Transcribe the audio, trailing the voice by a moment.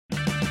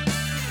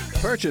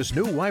Purchase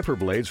new wiper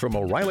blades from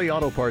O'Reilly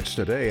Auto Parts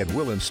today and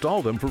we'll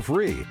install them for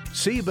free.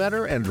 See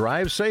better and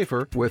drive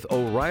safer with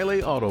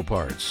O'Reilly Auto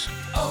Parts.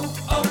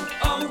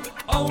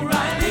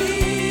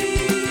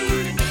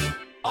 O'Reilly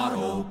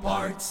Auto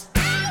Parts.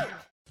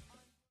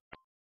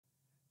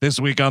 This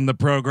week on the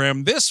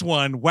program, this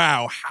one,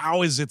 wow,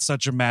 how is it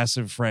such a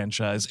massive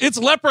franchise? It's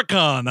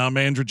Leprechaun. I'm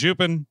Andrew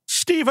Jupin.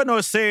 Steven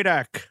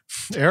Osadek.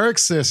 Eric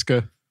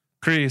Siska.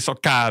 Chris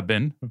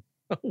O'Cabin.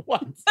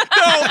 What?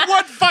 No,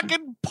 what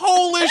fucking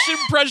Polish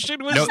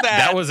impression was that?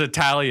 That was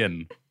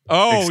Italian.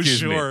 Oh, Excuse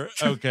sure.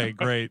 me. Okay,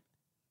 great.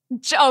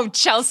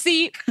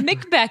 Chelsea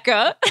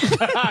McBecca.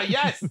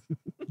 Yes.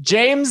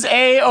 James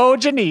A.O.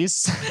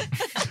 Janisse.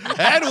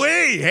 And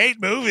we hate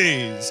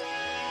movies.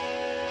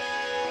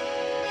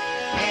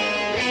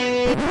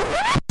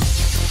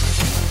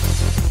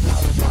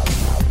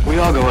 We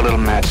all go a little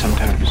mad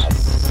sometimes.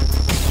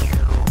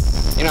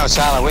 You know, it's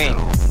Halloween.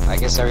 I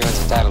guess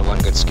everyone's entitled to one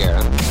good scare,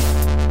 huh?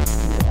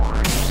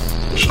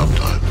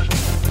 Sometimes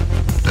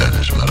that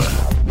is better.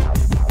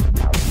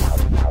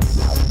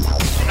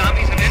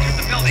 Zombies have entered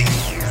the building.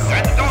 They're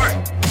at the door.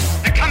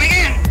 They're coming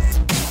in.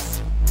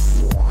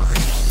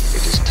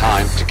 It is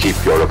time to keep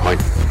your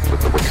appointment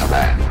with the Wicker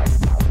Man.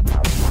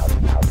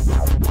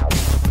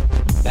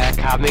 They're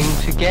coming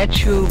to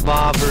get you,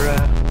 Barbara.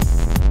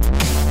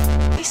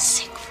 He's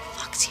sick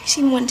fucks. You've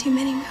seen one too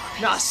many movies.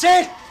 Nah,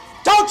 Sid!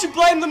 Don't you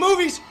blame the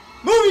movies!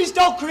 Movies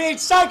don't create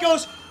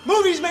psychos!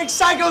 Movies make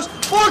psychos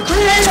more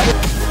creative!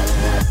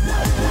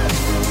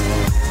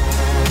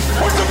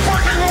 Put the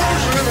fucking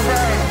lotion in the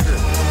bag!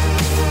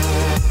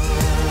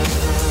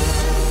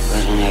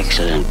 What an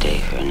excellent day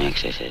for an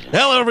exorcism.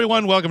 Hello,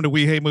 everyone. Welcome to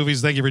We Hate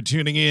Movies. Thank you for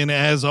tuning in.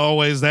 As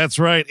always, that's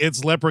right.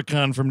 It's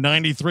Leprechaun from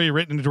 '93,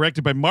 written and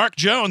directed by Mark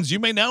Jones. You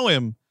may know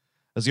him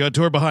as the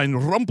auteur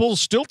behind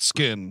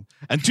Rumpelstiltskin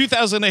and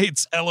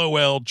 2008's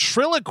LOL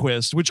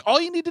Triloquist, which all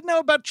you need to know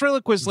about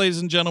Triloquist, ladies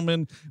and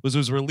gentlemen, was it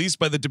was released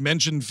by the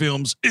Dimension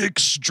Films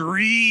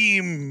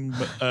Extreme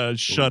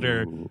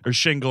Shutter, or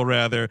Shingle,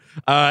 rather.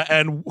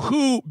 And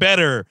who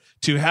better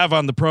to have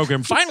on the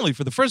program, finally,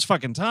 for the first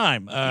fucking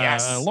time,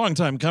 Yes. a long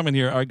time coming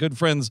here, our good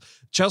friends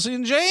Chelsea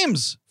and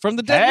James from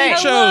the Dead Hey. Meat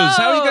Shows.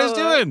 How are you guys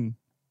doing?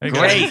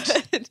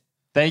 Great.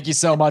 Thank you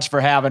so much for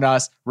having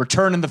us.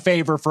 Returning the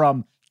favor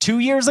from 2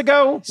 years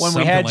ago when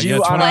Something we had like you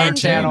that, on our 2019.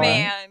 channel.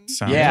 Man.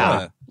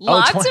 Yeah.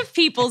 Lots of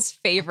people's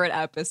favorite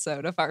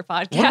episode of our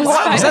podcast.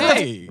 What was that?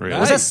 Hey,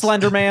 Was that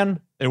Slender Man?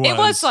 It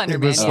was Slender It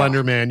Man. was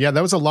Slender Man. Yeah,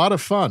 that was a lot of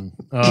fun.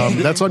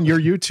 That's on your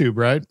YouTube,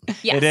 right?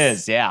 Yes. It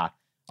is, yeah.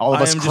 All of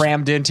I us am just-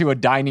 crammed into a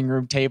dining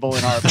room table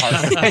in our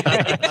apartment.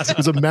 It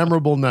was a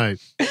memorable night.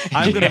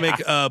 I'm going to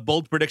make a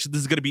bold prediction.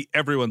 This is going to be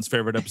everyone's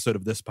favorite episode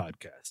of this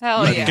podcast.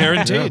 Hell yeah.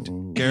 Guaranteed.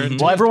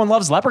 Guaranteed. Well, everyone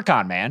loves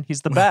Leprechaun, man.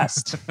 He's the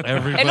best.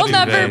 Everybody It'll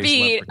never loves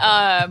beat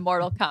Leprechaun.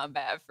 Mortal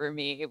Kombat for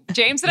me.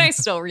 James and I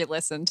still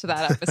re-listen to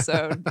that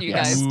episode you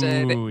Yes. guys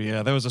did. Ooh,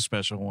 yeah, that was a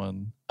special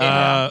one.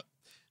 Yeah.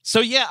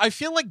 So yeah, I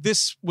feel like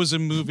this was a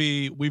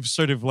movie we've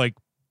sort of like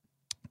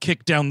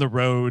kicked down the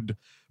road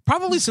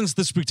probably since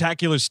the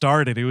Spooktacular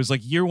started. It was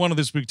like year one of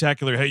the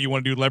Spooktacular. Hey, you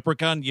want to do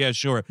Leprechaun? Yeah,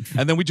 sure.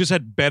 And then we just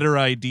had better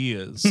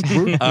ideas.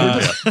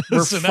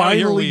 We're So now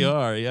here we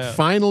are. Yeah.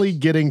 finally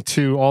getting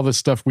to all the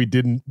stuff we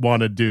didn't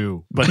want to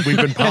do, but we've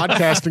been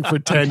podcasting for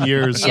 10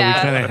 years, so Yeah.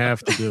 we kind of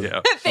have to do it.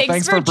 Yeah.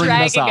 Thanks for for bringing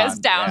us dragging us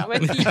on. down Yeah.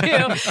 with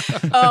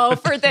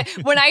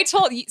you. When I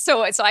told you,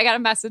 so I got a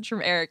message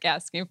from Eric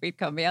asking if we'd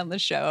come be on the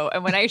show,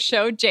 and when I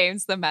showed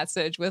James the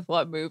message with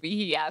what movie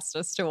he asked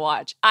us to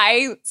watch,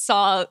 I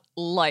saw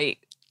light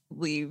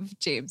leave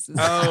James's.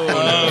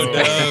 Oh,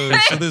 no.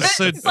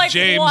 So It's like,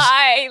 James,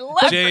 why?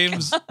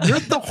 James. You're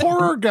the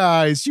horror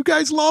guys. You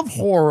guys love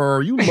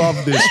horror. You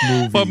love this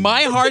movie. But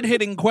my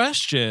hard-hitting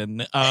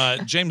question,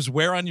 James,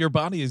 where on your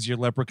body is your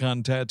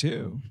leprechaun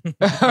tattoo?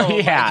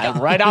 Yeah,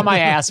 right on my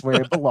ass where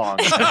it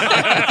belongs.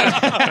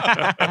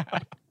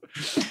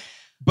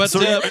 But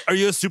So are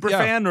you a super yeah.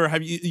 fan, or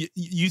have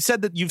you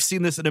said that you've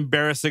seen this an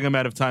embarrassing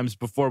amount of times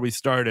before we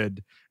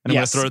started? And I'm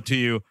Yes. going to throw it to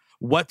you.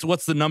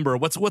 What's the number?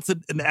 What's a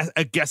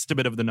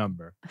guesstimate of the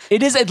number?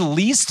 It is at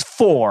least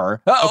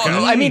 4.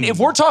 I mean, if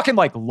we're talking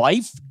like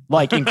life,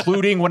 like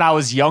including when I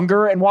was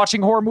younger and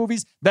watching horror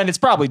movies, then it's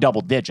probably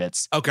double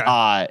digits. Okay.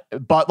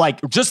 But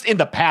like just in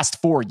the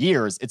past 4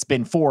 years, it's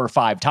been 4 or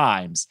 5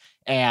 times.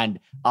 And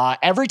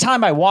every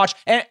time I watch,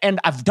 and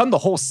I've done the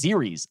whole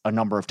series a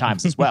number of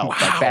times as well,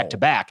 like back to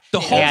back. the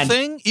whole And,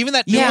 thing? Even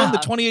that new Yeah. one, the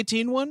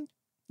 2018 one?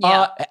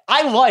 Yeah.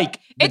 I like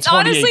the It's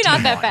honestly 2018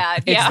 not that one.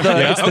 bad. It's Yeah.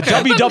 the, it's the okay.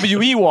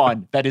 WWE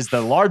one that is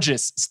the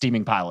largest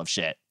steaming pile of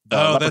shit. The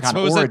Oh, that's Leprechaun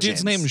what was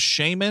Origins. that dude's name?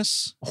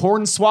 Seamus?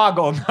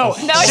 Hornswoggle. No,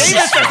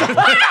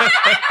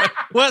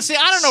 Well, see,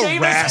 I don't know Seamus-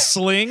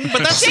 wrestling, but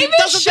that's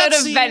Seamus should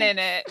have been in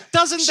it.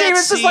 Doesn't that Seamus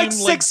seem is like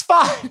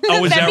 6'5".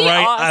 Oh, is that That'd be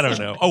right? awesome. I don't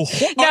know. Oh,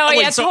 No, wait,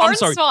 yes, so I'm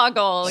sorry.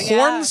 Hornswoggle. Yeah.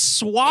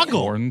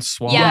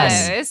 Hornswoggle.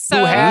 Yes. So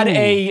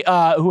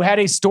who had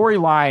a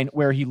storyline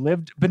where he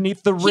lived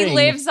beneath the he ring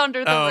lives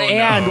under the ring.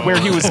 and where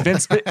he was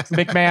Vince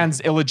McMahon's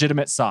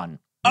illegitimate son.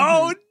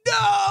 Oh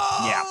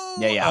no! Yeah.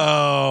 Yeah.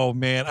 Oh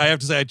man, I have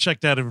to say I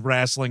checked out of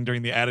wrestling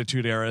during the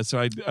Attitude Era,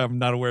 so I'm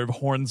not aware of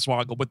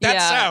Hornswoggle, but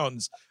that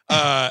sounds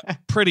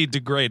pretty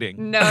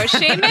degrading. No,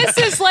 Sheamus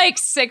is like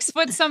 6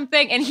 foot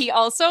something, and he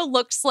also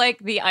looks like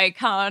the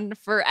icon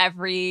for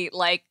every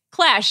like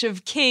Clash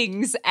of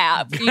Kings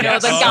app. You know,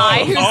 the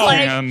guy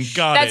who's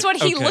that's what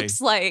he looks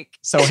like.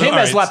 So him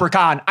as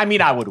Leprechaun, I mean,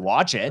 I would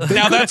watch it.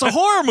 Now that's a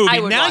horror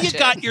movie. Now you watch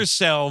got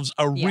yourselves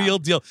a real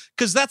deal.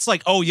 Because that's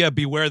like, oh yeah,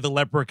 beware the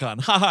leprechaun.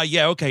 Haha,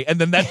 yeah, okay. And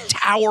then that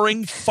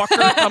towering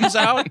fucker comes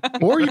out.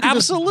 Or you can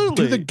absolutely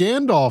do the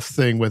Gandalf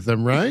thing with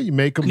them, right? You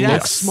make them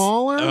look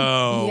smaller.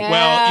 Oh,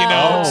 well, you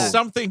know,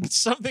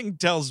 something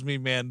tells me,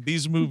 man,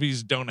 these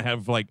movies don't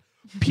have like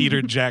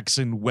Peter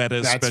Jackson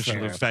Weta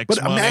special effects.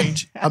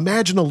 But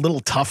imagine a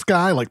little tough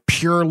guy, like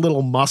pure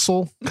little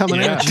muscle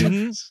coming at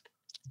you.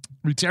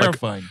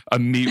 Terrifying. Like a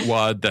meat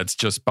wad that's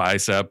just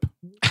bicep.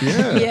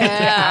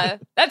 Yeah.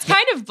 That's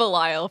kind of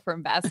Belial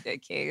from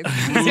Basket Case.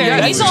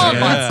 He's all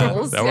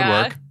muscles. That would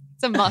work.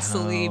 It's a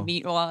muscly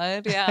meat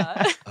wad.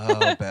 Yeah.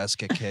 Oh,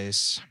 Basket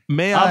Case.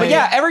 But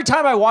yeah, every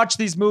time I watch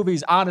these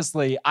movies,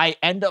 honestly, I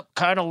end up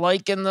kind of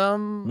liking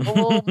them a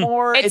little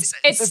more. It's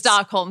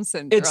Stockholm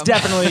Syndrome. It's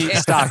definitely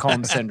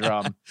Stockholm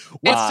Syndrome.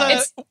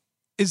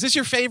 Is this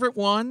your favorite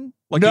one?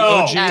 Like no,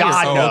 the OG?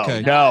 God, no,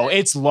 okay. no.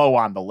 It's low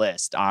on the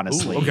list,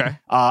 honestly. Ooh, okay.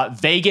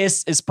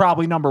 Vegas is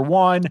probably number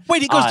one.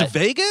 Wait, he goes to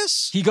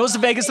Vegas? He goes to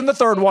Vegas in the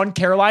third one.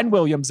 Caroline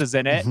Williams is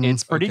in it.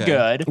 It's pretty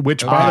good.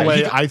 Which, by the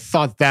way, I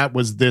thought that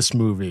was this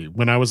movie.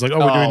 When I was like,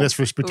 we're doing this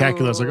for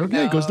Spectacular, I was like,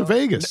 okay, he goes to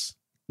Vegas.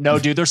 No,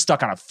 dude, they're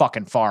stuck on a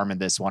fucking farm in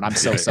this one. I'm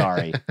so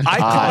sorry.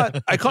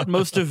 I caught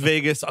most of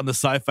Vegas on the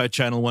Sci-Fi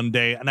Channel one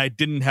day, and I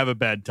didn't have a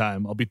bad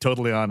time. I'll be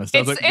totally honest. I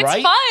was like, it's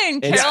fun.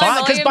 It's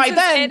fun because by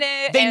then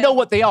they know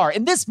what they are.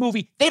 In this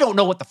movie, they don't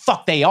know what the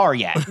fuck they are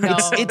yet. No.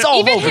 It's all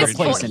Even over the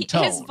place in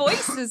tone. His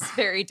voice is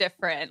very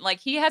different.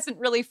 Like he hasn't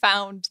really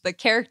found the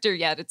character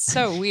yet. It's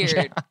so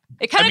weird.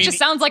 It kind of just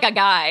sounds like a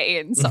guy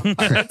in some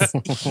parts.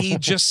 He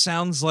just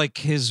sounds like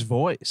his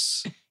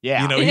voice.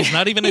 Yeah. You know, he's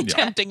not even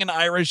attempting an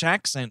Irish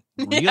accent,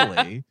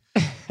 really.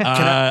 Can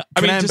I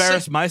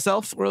embarrass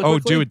myself really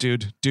quickly? Do it,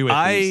 dude. Do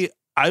it.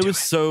 I was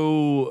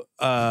so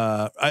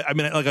I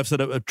mean, like I've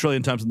said a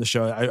trillion times on the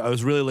show, I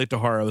was really late to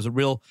horror. I was a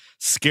real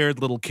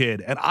scared little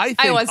kid, and I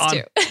was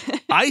too.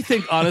 I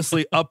think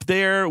honestly, up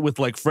there with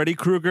like Freddy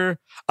Krueger,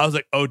 I was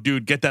like, oh,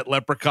 dude, get that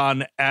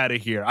leprechaun out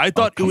of here. I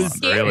thought it was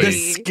the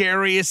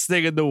scariest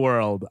thing in the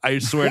world. I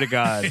swear to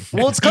God.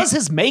 Well, it's because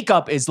his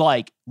makeup is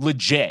like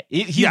legit.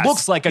 He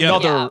looks like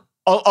another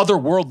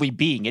otherworldly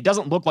being. It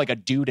doesn't look like a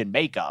dude in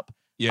makeup.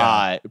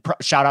 Yeah.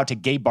 Shout out to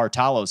Gabe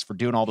Bartalos for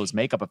doing all those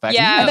makeup effects.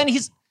 Yeah. And then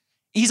he's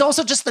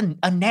also just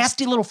a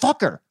nasty little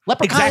fucker.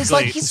 Leprechaun is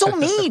like, he's so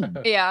mean.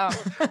 Yeah.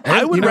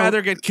 I would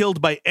rather get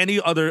killed by any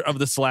other of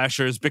the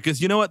slashers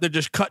because you know what? They're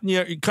just cutting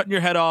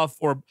your head off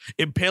or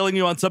impaling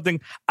you on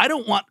something. I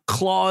don't want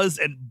claws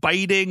and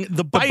biting.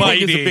 The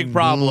biting is a big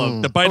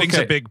problem. The biting's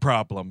a big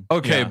problem.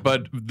 Okay,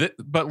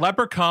 but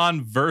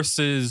Leprechaun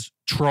versus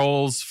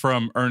Trolls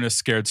from Ernest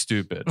Scared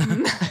Stupid.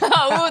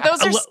 Oh,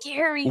 those are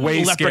scary.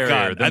 Way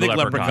scarier than I think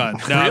Leprechaun.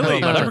 No,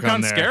 Really?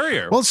 Leprechaun's Leprechaun's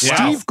scarier. Well,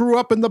 Steve grew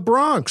up in the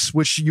Bronx,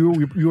 which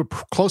you were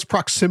close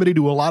proximity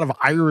to a lot of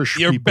Irish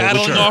You're people.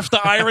 battling off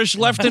the Irish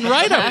left and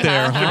right up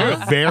there,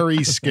 huh?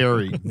 Very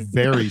scary.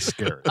 Very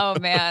scary. Oh,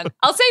 man.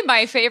 I'll say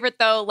my favorite,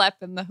 though, Lep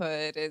in the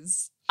Hood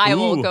is... I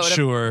will go to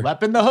sure.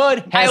 Lep in the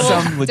Hood has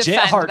some legit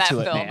heart that to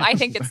it, film. man. I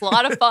think it's a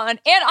lot of fun.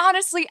 And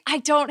honestly, I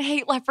don't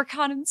hate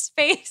Leprechaun in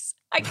space.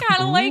 I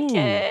kind of like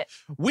it.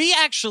 We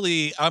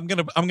actually, I'm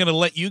gonna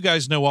let you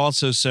guys know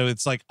also, so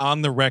it's like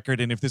on the record,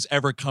 and if this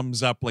ever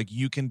comes up, like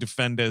you can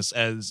defend us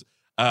as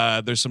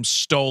there's some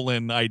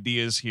stolen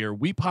ideas here.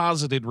 We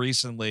posited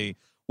recently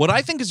what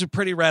I think is a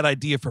pretty rad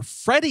idea for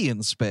Freddy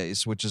in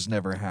space, which has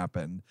never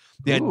happened.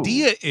 The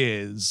idea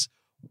is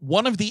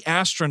one of the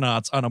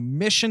astronauts on a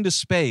mission to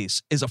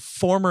space is a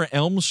former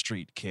Elm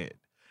Street kid.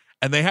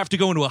 And they have to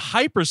go into a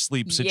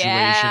hypersleep situation.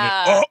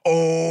 Yeah.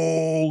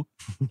 And,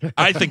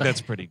 I think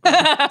that's pretty cool.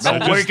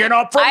 Waking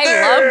up from love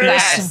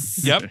that.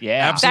 Yep.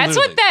 Yeah. Absolutely. That's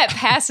what that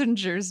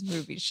Passengers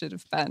movie should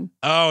have been.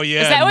 Oh,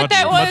 yeah. Is that what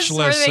that was? Much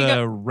less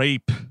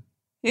rape.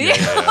 Yeah.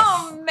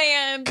 Oh,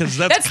 man. Because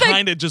that's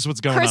kind of just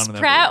what's going Chris on in that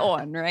Pratt movie.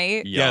 one,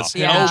 right? Yes.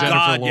 Yeah. And Oh, Jennifer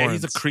God. Lawrence. Yeah,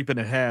 he's a creep and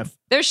a half.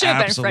 There should have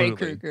been Absolutely.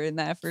 Freddy Krueger in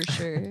that for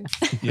sure.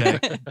 Yeah.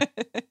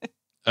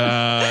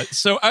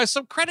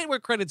 So credit where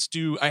credit's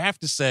due. I have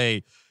to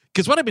say,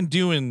 because what I've been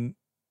doing,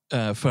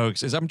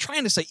 folks, is I'm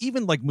trying to say,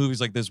 even like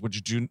movies like this,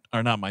 which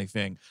are not my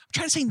thing, I'm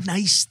trying to say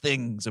nice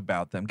things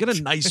about them. Get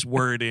a nice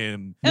word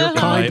in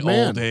my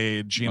old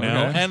age, you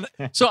know? Okay. And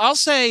so I'll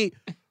say,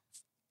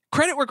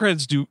 credit where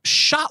credit's due.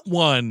 Shot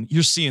one,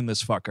 you're seeing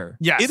this fucker.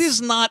 Yes. It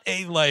is not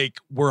a like,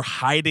 we're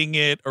hiding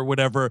it or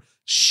whatever.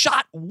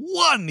 Shot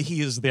one,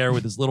 he is there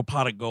with his little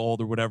pot of gold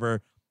or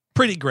whatever.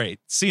 Pretty great.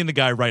 Seeing the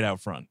guy right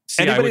out front.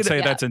 See, I would say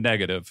that's a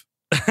negative.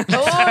 Oh,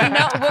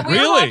 no. When we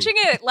Really? were watching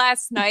it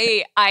last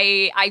night,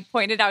 I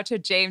pointed out to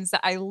James that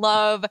I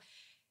love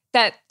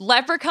that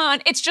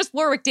Leprechaun, it's just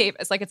Warwick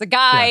Davis. Like it's a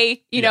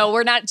guy, you know,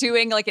 we're not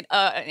doing like an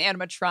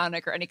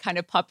animatronic or any kind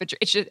of puppetry.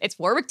 It's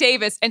Warwick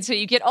Davis. And so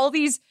you get all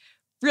these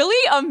really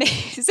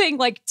amazing,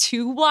 like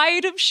too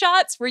wide of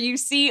shots where you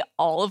see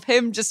all of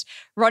him just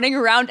running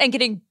around and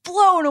getting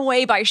blown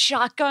away by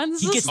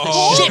shotguns. He gets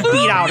the shit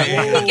beat out of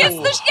him. He gets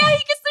the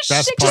shit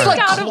Just kicked like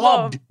out of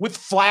clubbed him. with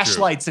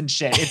flashlights and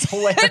shit. It's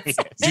hilarious.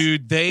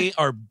 Dude, they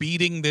are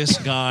beating this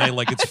guy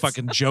like it's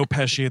fucking Joe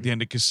Pesci at the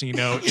end of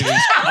Casino. It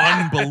is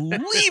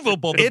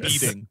unbelievable, the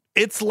beating.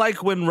 It's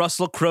like when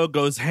Russell Crowe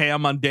goes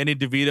ham on Danny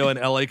DeVito in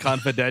LA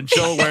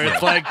Confidential, where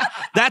it's like,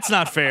 that's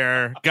not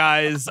fair,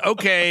 guys.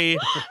 Okay,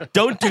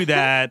 don't do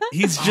that.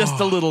 He's just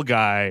a little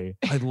guy.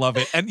 I love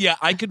it. And yeah,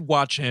 I could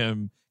watch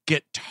him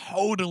get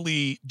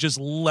totally just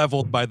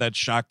leveled by that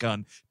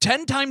shotgun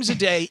 10 times a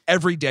day,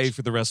 every day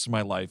for the rest of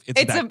my life.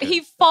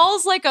 He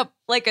falls like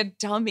a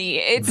dummy.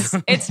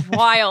 It's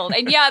wild.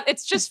 And yeah,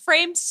 it's just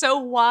framed so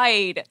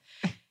wide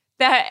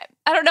that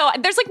I don't know.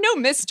 There's like no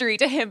mystery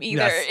to him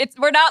either. Yes.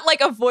 We're not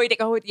like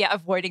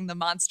avoiding the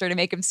monster to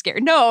make him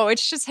scared. No,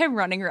 it's just him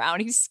running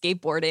around. He's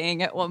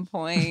skateboarding at one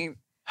point.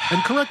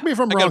 And correct me if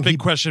I'm I wrong. got a big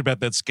question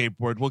about that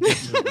skateboard. We'll get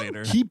to it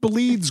later. He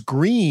bleeds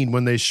green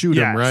when they shoot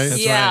him, right?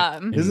 That's Yeah.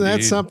 right. Isn't that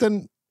Indeed.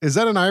 something? Is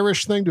that an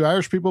Irish thing? Do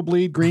Irish people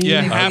bleed green?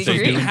 Yeah,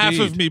 Indeed. half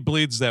of me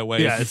bleeds that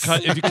way. Yes.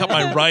 If you cut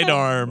my right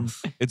arm,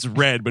 it's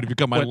red. But if you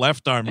cut my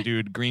left arm,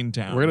 dude, green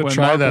town. We're gonna When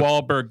try Mark that.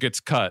 Wahlberg gets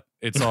cut,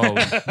 it's all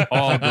green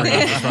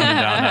just running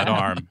down that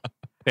arm.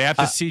 They have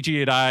to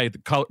CGI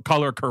the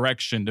color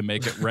correction to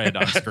make it red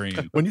on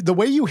screen. The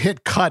way you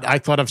hit cut, I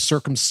thought of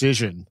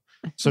circumcision.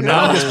 So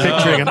now I'm just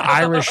picturing an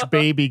Irish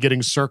baby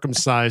getting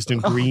circumcised and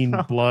green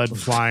blood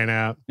flying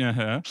out.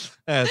 Uh-huh.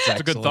 That's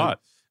a good thought.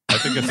 I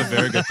think it's a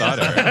very good thought,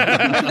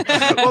 Eric.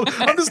 Well,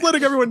 I'm just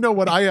letting everyone know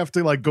what I have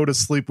to like go to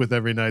sleep with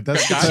every night.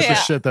 That's the type of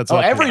shit that's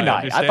up every here.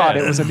 night. I thought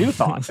it was a new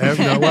thought.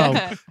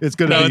 It's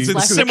gonna No, be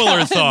it's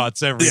similar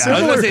thoughts every Yeah, day.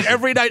 I was gonna say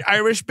every night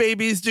Irish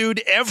babies, dude.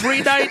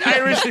 Every night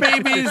Irish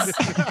babies.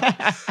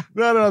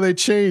 No, they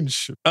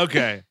change.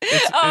 Okay.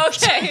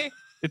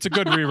 It's a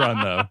good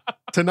rerun, though.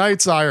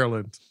 Tonight's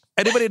Ireland.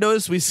 Anybody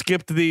notice we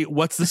skipped the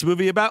what's this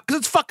movie about?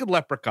 Because it's fucking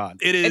Leprechaun.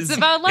 It is. It's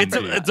about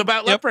Leprechaun. It's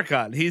about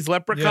Leprechaun. He's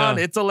Leprechaun.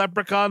 Yeah. It's a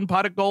Leprechaun.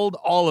 Pot of gold.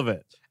 All of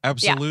it.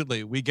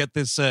 Absolutely. We get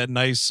this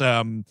nice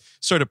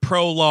sort of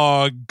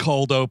prologue,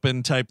 cold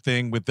open type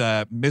thing with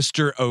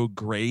Mr.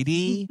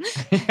 O'Grady.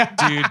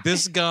 Dude,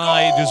 this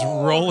guy just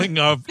rolling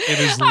up in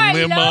his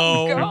limo.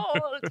 I love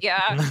gold. Yeah.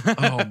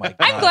 Oh my God.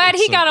 I'm glad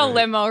he so got a great.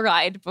 limo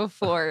ride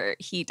before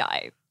he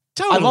died.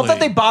 Totally. I love that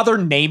they bother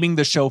naming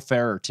the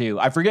chauffeur too.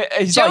 I forget.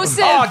 He's Joseph.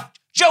 Like, oh,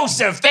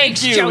 Joseph, thank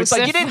Thanks, you. It's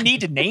like you Joseph. didn't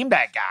need to name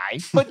that guy,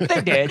 but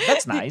they did.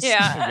 That's nice.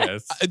 Yeah. I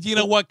guess. You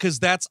know what? Because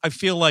I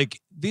feel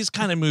like these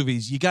kind of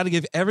movies, you got to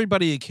give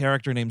everybody a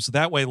character name. So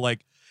that way,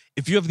 like,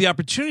 if you have the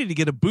opportunity to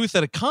get a booth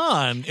at a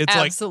con, it's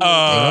Absolutely.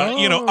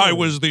 like, I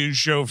was the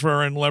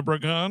chauffeur in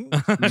Leprechaun.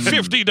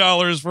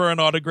 $50 for an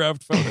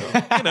autographed photo.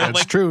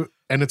 That's true.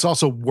 And it's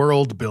also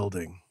world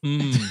building.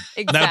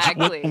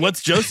 Exactly.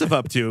 What's Joseph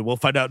up to? We'll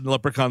find out in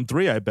Leprechaun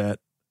 3, I bet.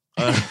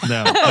 No,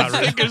 not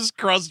really. Fingers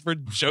crossed for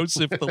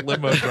Joseph, the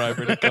limo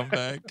driver, to come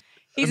back.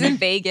 He's in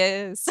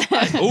Vegas.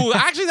 Oh,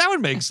 actually, that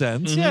would make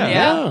sense. Yeah.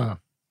 Yeah.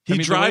 He I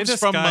mean, the way drives this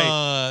from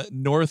guy-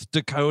 North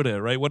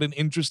Dakota, right? What an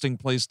interesting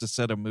place to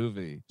set a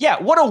movie.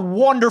 Yeah, what a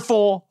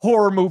wonderful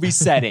horror movie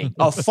setting.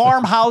 A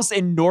farmhouse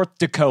in North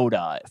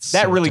Dakota. That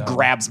so really dope.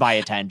 grabs my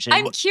attention.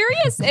 I'm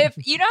curious if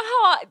you know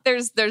how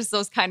there's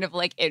those kind of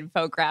like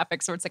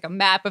infographics where it's like a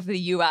map of the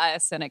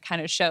U.S. and it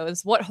kind of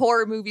shows what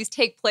horror movies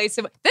take place.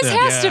 This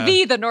has to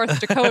be the North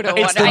Dakota one.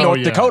 It's the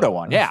North Dakota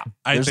one. Yeah,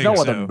 I there's think no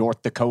so. other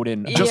North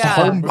Dakotan. Just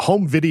Yeah.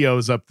 home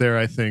videos up there,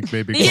 I think,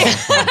 maybe.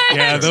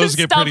 Yeah, those Just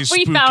get stuff pretty we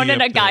spooky found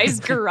in up a guy's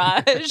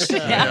garage.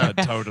 Yeah,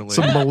 totally.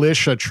 Some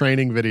militia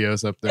training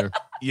videos up there.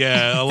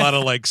 Yeah, a lot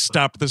of like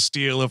stop the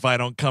steal if I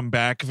don't come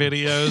back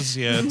videos.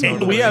 Yeah,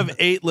 totally. We have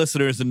 8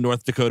 listeners in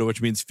North Dakota,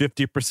 which means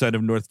 50%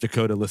 of North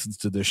Dakota listens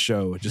to this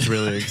show, which is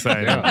really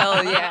exciting.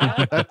 Hell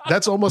yeah.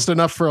 That's almost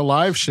enough for a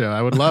live show.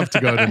 I would love to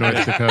go to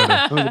North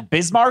Dakota.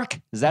 Bismarck?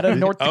 Is that a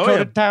North Oh, Dakota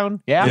yeah.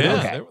 town? Yeah. Yeah,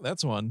 Okay.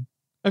 that's one.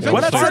 What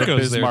like about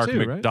Fargo's there Bismarck too,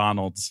 right?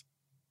 McDonald's?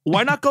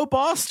 Why not go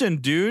Boston,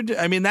 dude?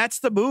 I mean, that's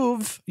the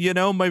move.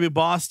 Maybe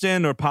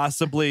Boston or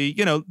possibly,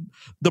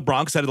 the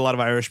Bronx had a lot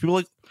of Irish people.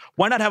 Like,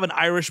 why not have an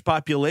Irish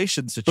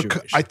population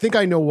situation? I think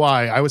I know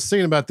why. I was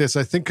thinking about this.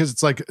 I think because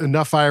it's like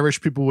enough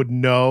Irish people would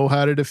know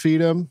how to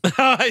defeat him.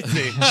 I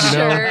see.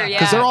 Sure, yeah.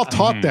 Because they're all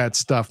taught that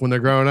stuff when they're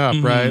growing up,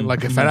 right?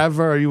 Like if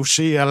ever you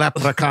see a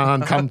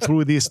leprechaun come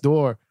through this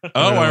door.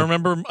 Oh, I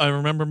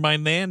remember my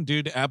nan,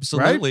 dude.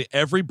 Absolutely.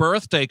 Every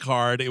birthday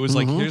card, it was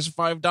like, here's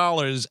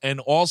 $5.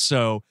 And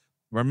also,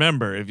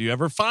 remember, if you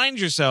ever find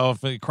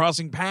yourself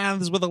crossing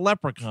paths with a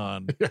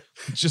leprechaun,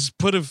 just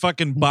put a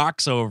fucking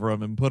box over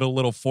him and put a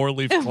little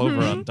 4-leaf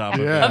clover on top of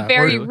it. A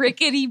very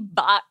rickety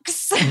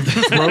box.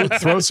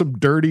 throw some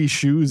dirty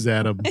shoes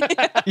at him.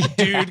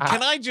 Dude,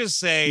 can I just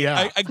say,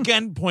 Yeah.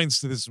 again,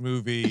 points to this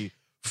movie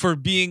for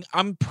being,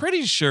 I'm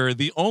pretty sure,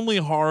 the only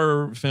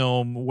horror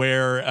film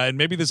where, and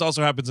maybe this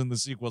also happens in the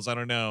sequels, I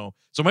don't know.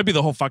 So it might be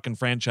the whole fucking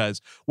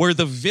franchise, where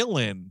the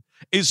villain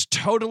is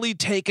totally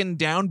taken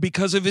down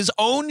because of his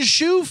own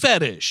shoe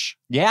fetish.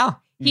 Yeah.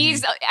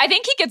 I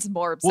think he gets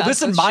more obsessed. Well,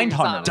 this is with Mindhunter, shoes,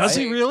 right? honestly. Does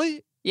he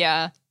really?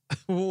 Yeah.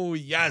 Oh,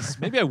 yes.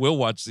 Maybe I will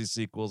watch these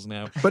sequels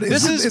now. But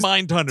this is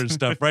Mindhunter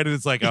stuff, right? And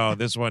it's like, oh,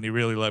 this one, he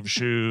really loves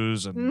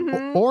shoes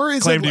and Or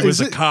is claimed it, he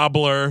was is a it-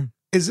 cobbler.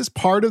 Is this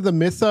part of the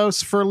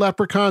mythos for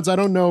leprechauns? I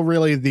don't know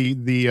really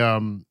the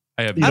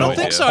I have you I know, don't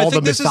think so. all I think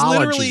the this is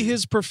literally mythology.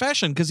 his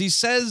profession because he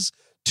says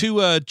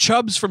to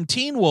Chubbs from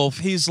Teen Wolf,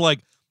 he's like,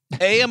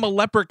 A, I'm a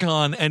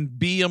leprechaun, and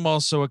B, I'm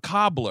also a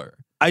cobbler.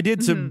 I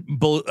did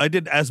I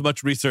did as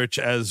much research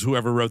as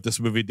whoever wrote this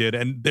movie did,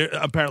 and there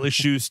apparently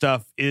shoe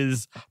stuff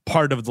is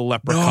part of the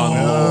leprechaun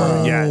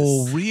lore. Yes.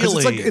 'Cause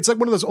Really? It's like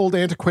one of those old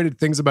antiquated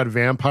things about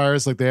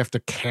vampires, like they have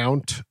to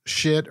count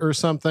shit or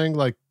something.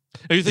 Like,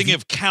 Are you thinking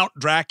of Count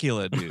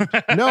Dracula, dude?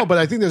 no, but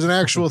I think there's an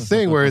actual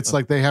thing where it's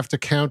like they have to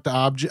count the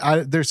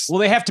object. There's Well,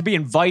 they have to be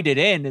invited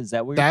in. Is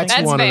that what you're that's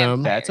thinking? one of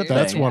them. That's a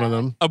That's thing. one of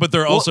them. Oh, but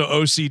they're also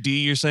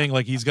OCD. You're saying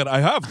like he's got, I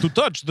have to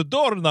touch the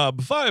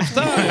doorknob 5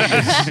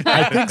 times.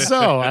 I think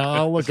so.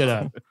 I'll look it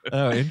up.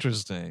 Oh,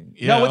 interesting.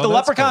 No, with the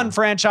that's Leprechaun cool.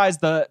 franchise,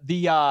 I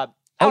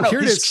don't know, here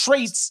it his is.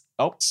 traits.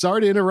 Oh,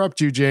 Sorry to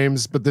interrupt you,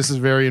 James, but this is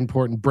very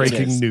important.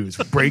 Breaking is. news.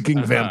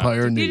 Breaking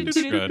vampire news.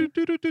 Good.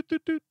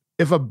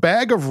 If a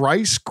bag of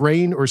rice,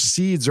 grain, or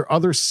seeds or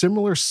other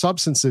similar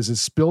substances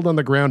is spilled on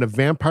the ground, a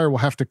vampire will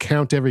have to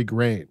count every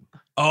grain.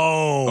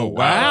 Oh,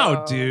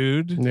 wow,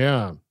 dude.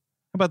 Yeah. How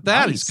about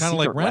that? Nice He's kind of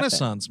like secret weapon.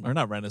 Renaissance, or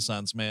not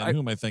Renaissance man. Who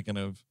am I thinking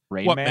of?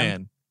 Rain What Man?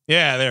 man?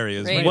 Yeah, there he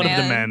is. Rain One of the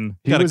Man. men.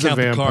 He Gotta was a count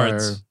the vampire.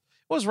 cards.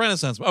 What was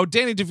Renaissance? Oh,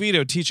 Danny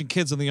DeVito teaching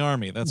kids in the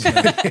army. That's him.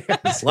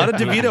 A lot of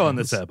DeVito on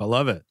this ep. I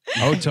love it.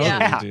 Oh, totally,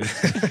 Yeah.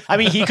 dude. I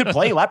mean, he could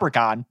play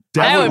Leprechaun.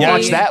 That I would would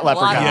watch be that a lot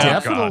of Leprechaun. Yeah.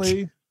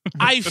 Definitely.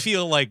 I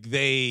feel like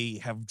they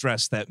have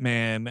dressed that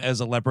man as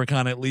a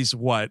leprechaun at least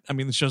what? I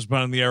mean, the show's been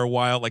on the air a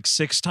while, like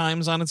 6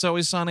 times on It's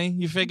Always Sunny,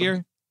 you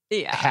figure?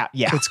 Yeah.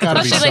 Yeah. It's got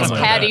to be Especially like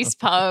something. Patty's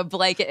Pub.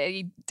 Like,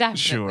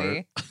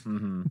 definitely. Sure.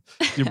 Mhm.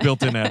 Your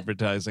built-in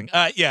advertising.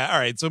 Yeah, all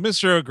right. So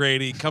Mr.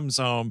 O'Grady comes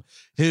home.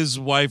 His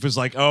wife is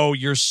like, oh,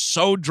 you're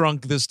so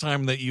drunk this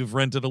time that you've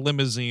rented a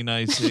limousine,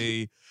 I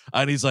see.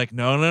 And he's like,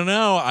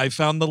 no. I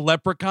found the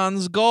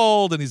leprechaun's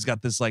gold. And he's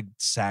got this like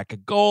sack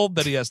of gold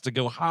that he has to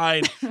go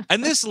hide.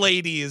 And this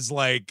lady is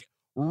like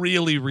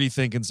really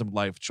rethinking some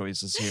life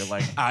choices here.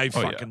 Like, I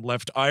fucking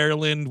left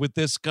Ireland with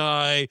this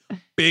guy.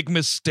 Big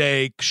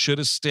mistake. Should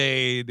have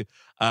stayed.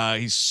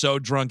 He's so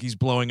drunk. He's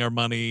blowing our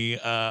money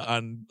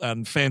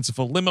on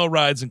fanciful limo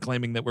rides and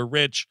claiming that we're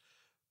rich.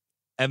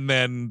 And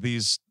then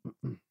these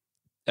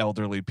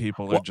elderly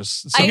people are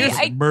just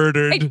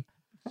murdered.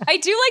 I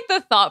do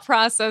like the thought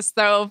process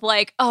though of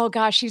like, oh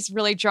gosh, he's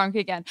really drunk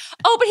again.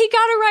 Oh, but he got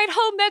a ride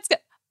home. That's good.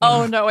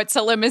 Oh no, it's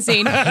a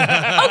limousine. Okay.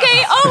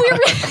 Oh, we're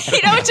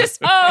really, just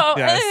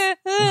Yes.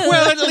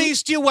 Well, at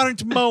least you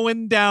weren't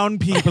mowing down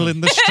people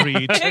in the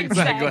street.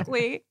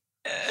 exactly.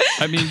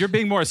 I mean, you're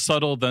being more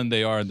subtle than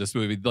they are in this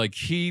movie. Like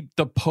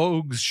the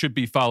Pogues should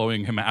be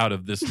following him out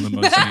of this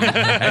limousine,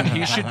 and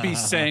he should be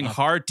saying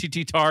 "hard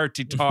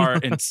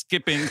titar" and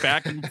skipping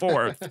back and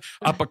forth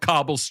up a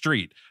cobble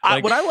street.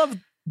 Like, What I love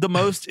the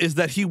most is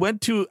that he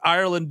went to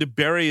Ireland to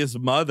bury his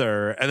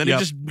mother, and then he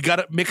just got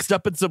it mixed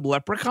up in some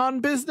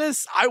leprechaun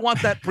business. I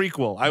want that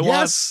prequel. I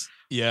want.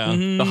 Yeah,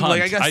 the hunt.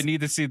 Like, I guess I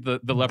need to see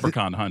the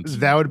leprechaun hunt.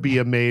 That would be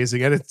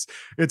amazing. And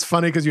it's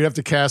funny because you have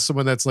to cast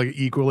someone that's like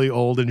equally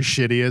old and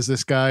shitty as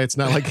this guy. It's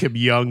not like him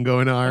young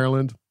going to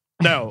Ireland.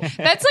 No.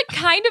 That's like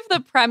kind of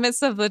the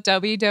premise of the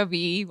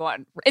WWE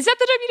one. Is that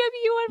the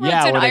WWE one? Yeah,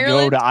 it's in where they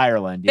Ireland? go to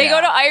Ireland. They yeah.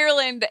 go to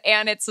Ireland,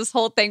 and it's this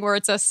whole thing where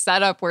it's a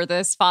setup where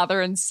this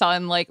father and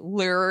son like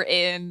lure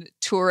in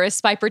tourists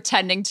by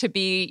pretending to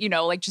be,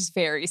 like just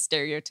very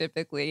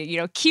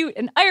stereotypically, cute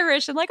and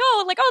Irish, and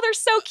oh, they're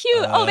so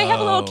cute. Oh, they have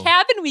a little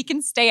cabin we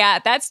can stay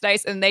at. That's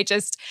nice. And they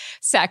just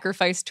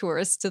sacrifice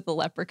tourists to the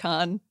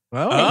leprechaun.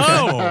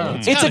 Oh,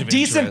 It's a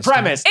decent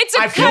premise. It's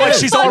a I feel kind like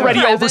of she's fun already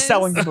premise.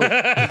 overselling the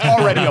movie.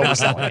 Already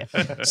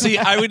overselling it. See,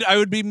 I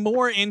would be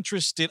more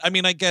interested. I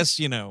mean, I guess,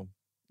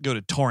 go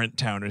to Torrent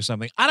Town or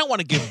something. I don't want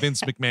to give Vince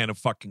McMahon a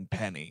fucking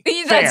penny.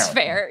 That's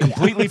fair. Yeah.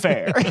 Completely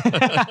fair.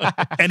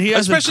 And he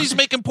has Especially he's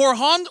making poor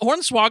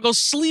Hornswoggle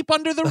sleep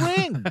under the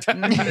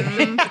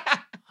ring.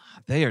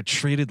 They are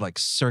treated like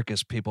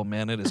circus people,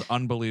 man. It is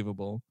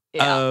unbelievable.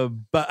 Yeah.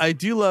 But I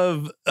do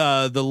love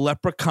the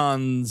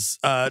leprechaun's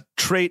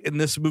trait in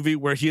this movie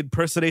where he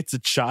impersonates a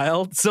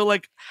child. So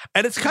and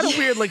it's kind of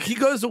weird. Like he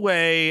goes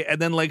away, and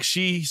then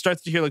she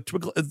starts to hear like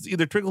twinkle. It's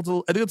either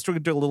twinkle. I think it's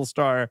twinkle twinkle little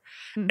star.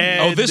 Mm-hmm.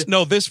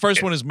 And this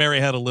first one is Mary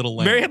Had a Little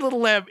Lamb. Mary Had a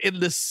Little Lamb in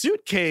the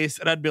suitcase,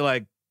 and I'd be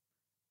like,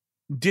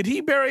 did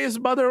he bury his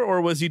mother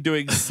or was he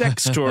doing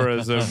sex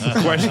tourism?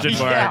 Question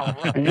mark. Yeah,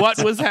 right.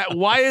 What was that?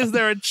 Why is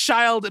there a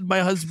child in my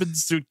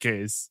husband's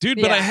suitcase?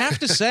 Dude, but I have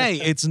to say,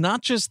 it's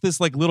not just this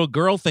like little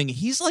girl thing.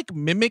 He's like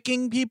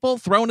mimicking people,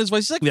 throwing his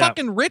voice. He's like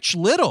fucking Rich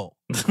Little.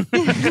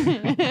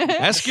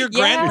 Ask your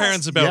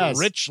grandparents about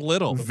Rich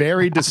Little.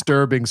 Very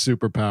disturbing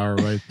superpower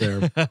right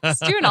there. He's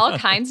doing all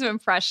kinds of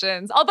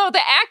impressions. Although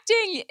the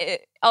acting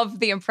of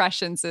the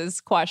impressions is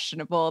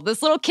questionable.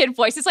 This little kid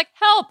voice is like,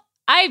 help,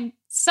 I'm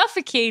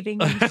suffocating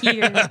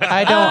here.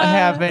 I don't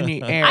have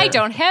any air. I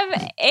don't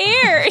have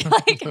air.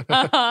 Like,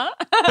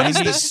 But is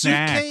this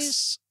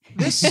suitcase?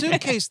 This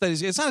suitcase that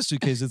is, it's not a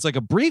suitcase, it's like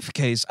a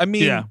briefcase. I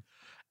mean,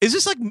 is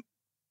this like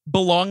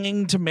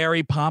belonging to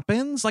Mary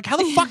Poppins? Like, how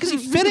the fuck is he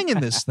fitting in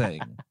this thing?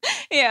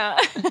 Yeah.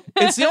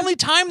 It's the only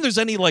time there's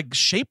any like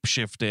shape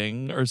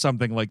shifting or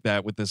something like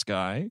that with this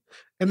guy.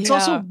 And it's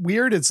also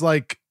weird. It's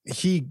like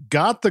he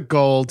got the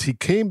gold.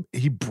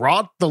 He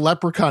brought the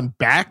leprechaun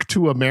back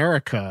to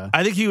America.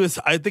 I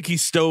think he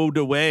stowed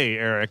away,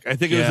 Eric. I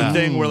think it was a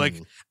thing where like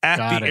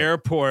at the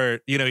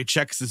airport, you know, he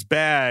checks his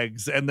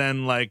bags and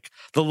then like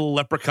the little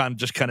leprechaun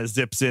just kind of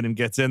zips in and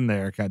gets in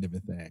there kind of a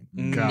thing.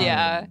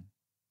 Yeah.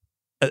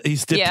 He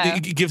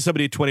gives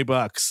somebody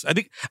 $20.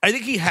 I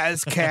think he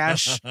has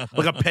cash,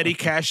 like a petty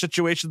cash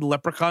situation. The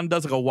leprechaun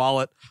does, like a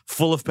wallet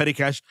full of petty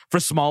cash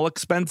for small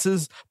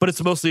expenses, but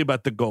it's mostly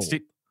about the gold.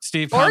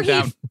 Steve, calm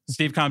down.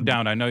 Steve, calm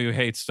down. I know you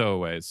hate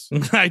stowaways.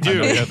 I do.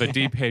 You have a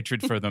deep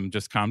hatred for them.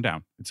 Just calm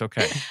down. It's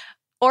okay.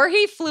 Or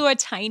he flew a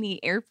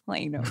tiny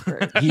airplane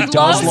over. He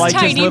does like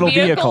his little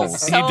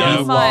vehicles. So He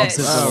does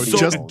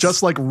much.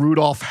 Just like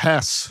Rudolph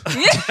Hess.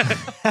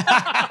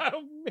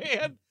 Oh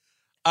man.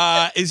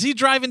 Is he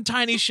driving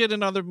tiny shit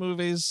in other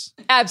movies?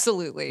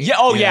 Absolutely. Yeah.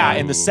 Oh, yeah.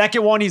 In the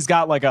second one, he's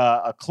got like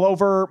a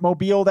Clover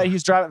mobile that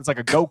he's driving. It's like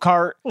a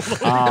go-kart.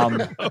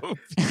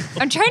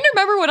 I'm trying to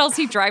remember what else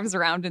he drives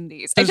around in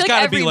these. There's I feel got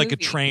to every be like movie.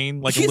 a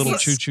train, like a little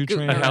choo-choo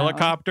train. A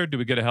helicopter? Do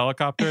we get a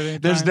helicopter at any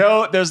There's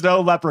time?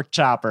 no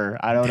leprechaun.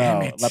 I don't Damn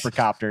know. it.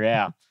 Leprechopter,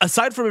 yeah.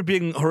 Aside from it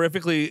being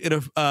horrifically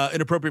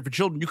inappropriate for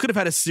children, you could have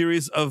had a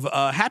series of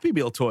Happy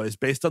Meal toys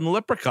based on the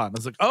leprechaun.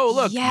 It's like, oh,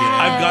 look,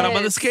 I've got him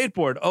on the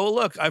skateboard. Oh,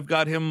 look, I've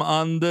got him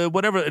on the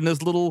whatever, in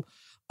his little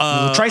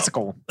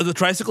tricycle. The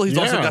tricycle. He's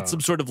also got some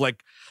sort of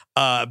like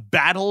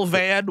battle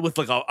van with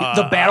like a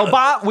the battle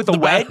bot with a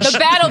wedge. The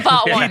battle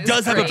bot one. He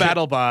does have a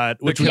battle bot,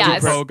 which the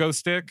was pogo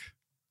stick.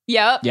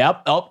 Yep.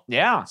 Oh,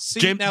 yeah.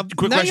 James, now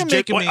question. you're James,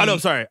 making me- oh no,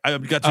 sorry, I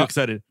got too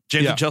excited.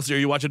 James and Chelsea, are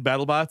you watching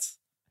BattleBots?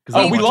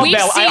 Oh, we love We've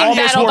Battle. I seen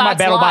almost wore my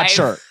BattleBots BattleBot live.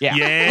 shirt.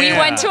 Yeah. We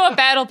went to a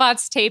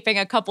BattleBots taping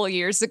a couple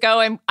years ago,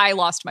 and I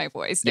lost my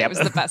voice. It was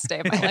the best day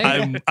of my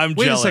life. I'm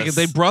Wait jealous. a second.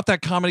 They brought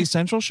that Comedy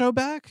Central show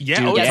back? Yeah,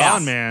 Dude, it's yes.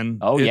 on, man.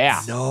 Oh,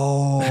 yeah.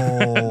 No.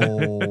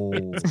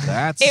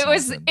 That's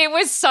It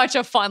was such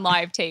a fun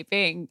live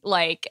taping.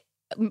 Like,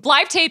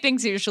 live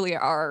tapings usually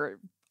are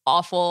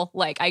awful.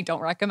 Like, I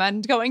don't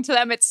recommend going to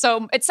them. It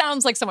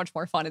sounds like so much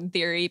more fun in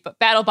theory, but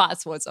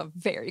BattleBots was a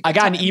very good I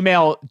got time. an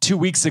email 2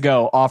 weeks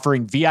ago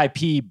offering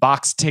VIP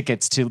box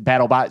tickets to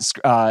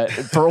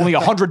BattleBots for only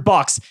 $100.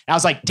 And I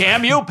was like,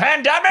 damn you,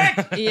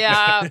 pandemic!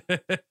 Yeah.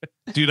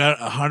 Dude,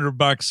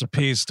 $100 a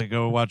piece to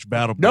go watch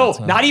BattleBots. No,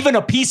 huh? not even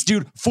a piece,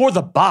 dude, for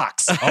the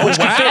box. Oh, Which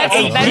could wow. fit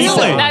a That's- pizza.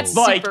 that's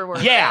Like, super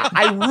worth yeah,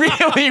 I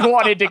really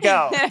wanted to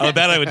go. Oh,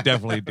 that I would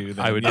definitely do.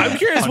 That. I would. I'm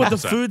curious what the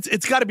 100%. foods.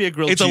 It's got to be a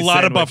grilled It's a cheese lot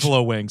of sandwich.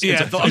 buffalo wings. Yeah,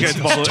 it's it's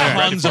buffalo-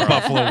 tons of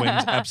buffalo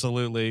wings.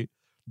 Absolutely.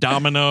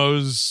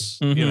 Domino's.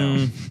 You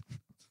know.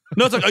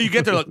 No, it's like, oh, you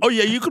get there like, oh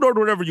yeah, you can order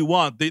whatever you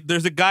want.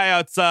 There's a guy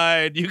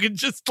outside. You can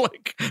just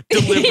like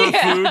deliver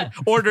food,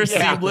 order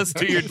seamless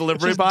to your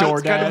delivery Just box.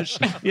 DoorDash.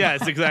 Kind of.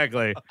 Yes,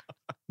 exactly.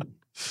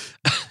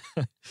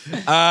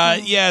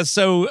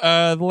 So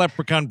the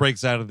leprechaun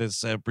breaks out of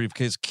this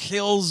briefcase,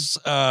 kills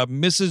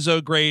Mrs.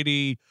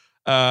 O'Grady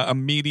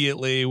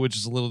immediately, which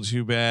is a little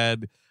too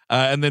bad.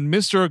 And then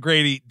Mr.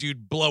 O'Grady,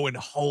 dude, blowing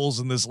holes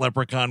in this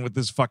leprechaun with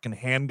this fucking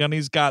handgun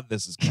he's got.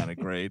 This is kind of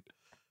great.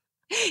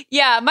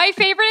 Yeah, my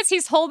favorite is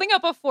he's holding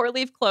up a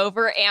 4-leaf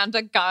clover and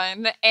a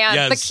gun, and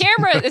Yes. the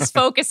camera is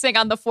focusing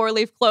on the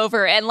 4-leaf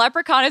clover, and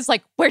Leprechaun is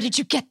like, "Where did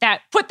you get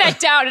that? Put that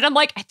down." And I'm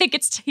like, I think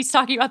he's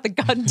talking about the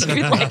gun, dude.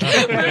 Like,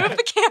 move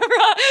the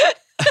camera.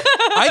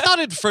 I thought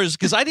at first,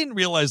 because I didn't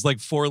realize like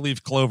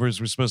 4-leaf clovers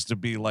were supposed to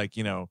be like,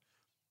 you know,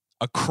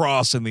 a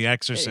cross in The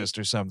Exorcist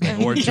or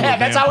something. Or to a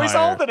that's how he's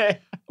vampire. holding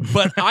it.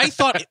 But I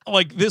thought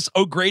like this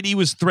O'Grady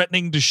was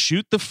threatening to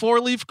shoot the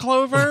 4-leaf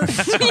clover.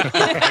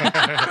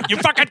 You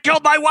fucking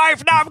killed my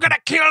wife. Now I'm going to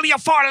kill your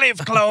 4-leaf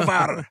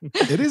clover.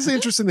 It is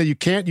interesting that you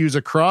can't use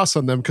a cross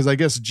on them because I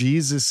guess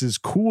Jesus is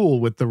cool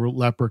with the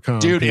leprechaun.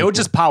 Dude, it would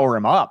just power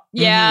him up.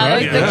 Yeah, Right?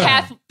 like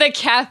Yeah. the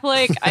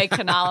Catholic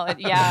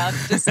iconology. Yeah,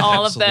 just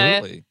all of the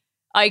Absolutely.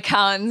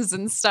 icons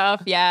and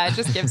stuff. Yeah, it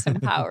just gives him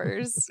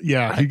powers.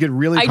 Yeah, he'd get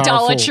really powerful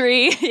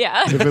Idolatry.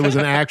 Yeah. if it was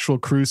an actual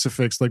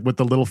crucifix, like with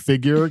the little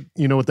figure,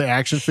 you know, with the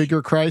action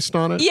figure Christ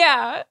on it.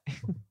 Yeah.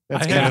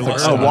 That's I kind had of a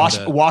looks learn like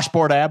about Oh,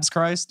 washboard abs,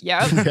 Christ.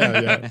 Yep.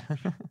 yeah.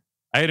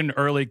 I had an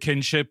early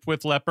kinship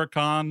with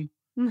Leprechaun.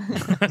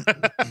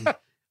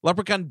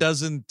 Leprechaun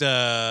doesn't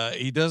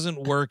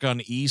work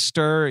on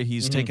Easter.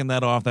 He's taken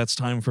that off. That's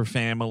time for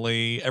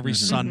family. Every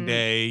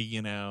Sunday,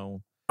 you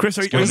know. Chris,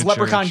 what does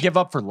Leprechaun give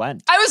up for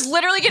Lent? I was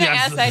literally going to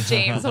ask that,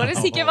 James. What does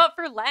he give up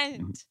for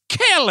Lent?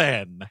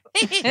 Killing.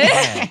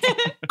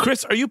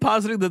 Chris, are you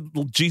positing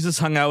that Jesus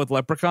hung out with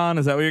Leprechaun?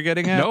 Is that what you're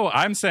getting at? No,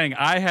 I'm saying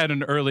I had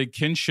an early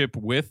kinship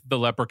with the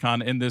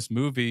Leprechaun in this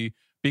movie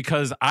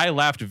because I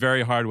laughed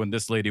very hard when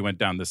this lady went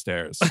down the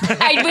stairs. We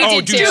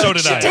did too. So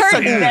did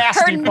I.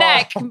 Her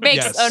neck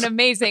makes an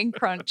amazing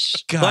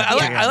crunch. God,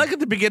 I like at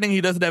the beginning he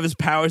doesn't have his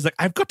powers. Like,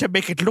 I've got to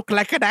make it look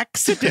like an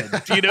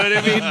accident. You know what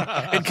I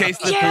mean? In case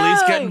the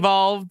police get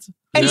involved.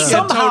 And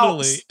somehow,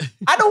 totally.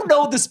 I don't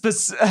know the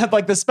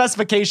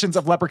specifications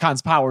of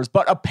Leprechaun's powers,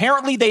 but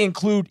apparently they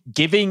include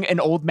giving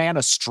an old man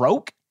a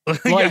stroke.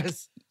 Like,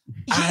 Yes.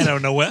 I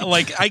don't know what.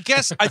 Like, I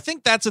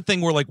think that's a thing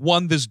where, like,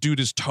 one, this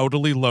dude is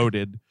totally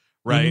loaded,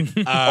 right?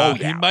 He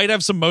might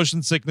have some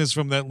motion sickness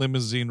from that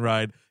limousine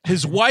ride.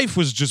 His wife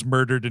was just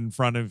murdered in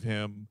front of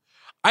him.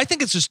 I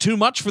think it's just too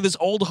much for this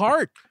old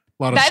heart.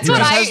 That's what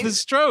has this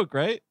stroke,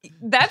 right?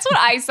 That's what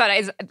I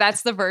said.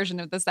 That's the version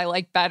of this I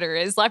like better.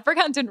 Is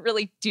Leprechaun didn't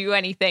really do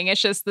anything. It's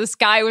just this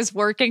guy was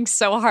working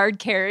so hard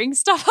carrying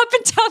stuff up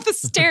and down the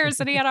stairs,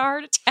 and he had a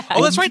heart attack.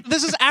 Oh, that's right.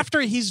 This is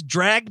after he's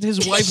dragged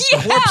his wife's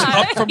corpse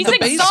up from the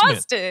basement. He's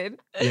exhausted.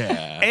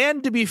 Yeah.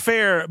 And to be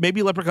fair,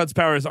 maybe Leprechaun's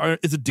powers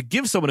isn't to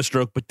give someone a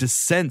stroke, but to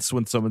sense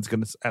when someone's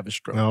going to have a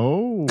stroke.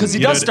 Oh, because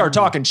he does start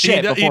talking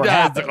shit before it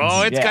happens.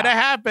 Oh, it's going to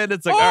happen.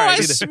 It's like, oh, all right.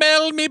 I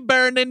smell me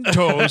burning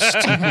toast.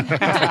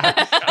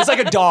 It's like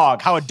a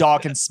dog. How a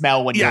dog can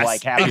smell when you're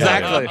like having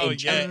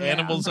exactly.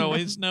 Animals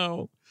always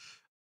know.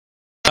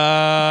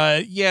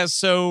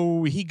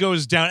 So he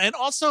goes down, and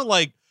also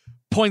like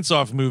points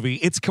off movie.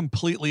 It's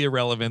completely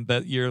irrelevant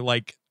that you're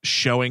like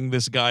showing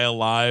this guy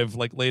alive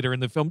like later in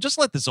the film. Just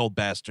let this old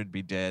bastard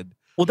be dead.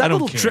 Well, that I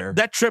don't little care.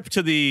 trip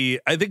to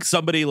I think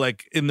somebody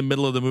like in the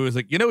middle of the movie was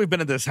like, we've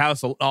been at this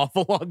house an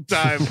awful long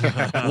time.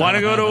 Want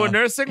to go to a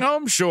nursing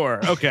home?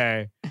 Sure.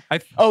 Okay.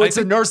 It's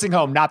a nursing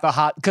home, not the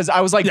hot. Because I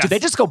was like, Yes. did they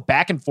just go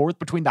back and forth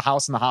between the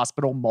house and the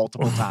hospital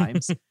multiple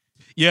times?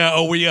 Yeah.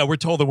 Oh, we're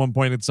told at one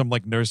point it's some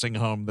like nursing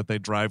home that they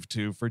drive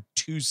to for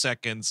 2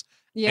 seconds.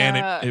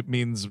 Yeah. And it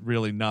means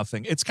really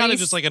nothing. It's kind of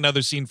just like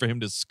another scene for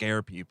him to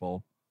scare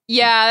people.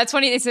 Yeah, that's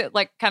when he's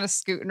like kind of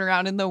scooting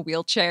around in the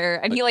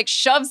wheelchair, and he like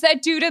shoves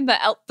that dude in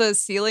the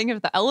ceiling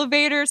of the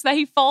elevator so that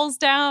he falls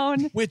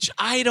down. Which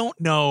I don't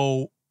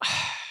know.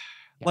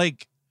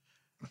 Like,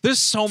 there's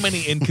so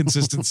many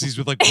inconsistencies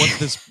with like what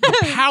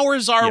the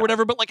powers are or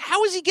whatever. But like,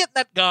 how is he getting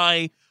that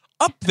guy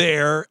up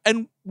there,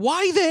 and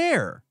why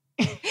there?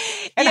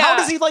 And how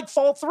does he like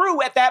fall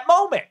through at that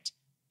moment?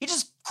 He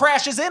just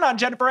crashes in on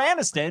Jennifer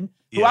Aniston,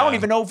 who I don't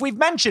even know if we've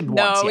mentioned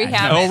once we yet.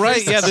 haven't. Oh,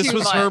 right. Yeah, this Too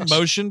was her much.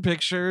 motion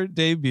picture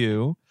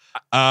debut.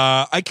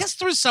 I guess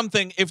there was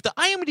something, if the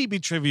IMDb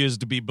trivia is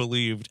to be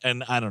believed,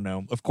 and I don't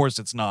know, of course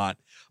it's not,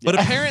 but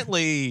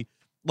apparently,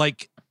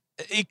 like,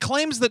 it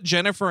claims that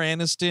Jennifer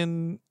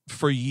Aniston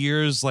for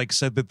years, like,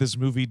 said that this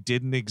movie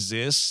didn't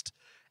exist.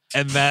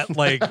 And that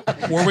like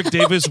Warwick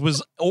Davis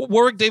was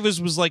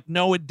like,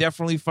 no, it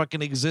definitely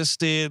fucking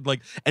existed.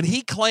 Like, and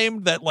he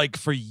claimed that like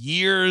for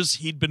years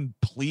he'd been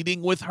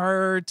pleading with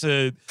her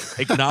to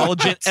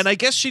acknowledge it. And I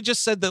guess she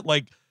just said that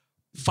like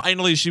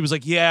finally she was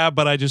like, yeah,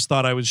 but I just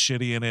thought I was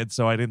shitty in it,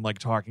 so I didn't like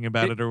talking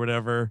about it or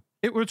whatever.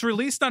 It was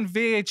released on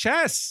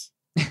VHS.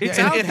 It's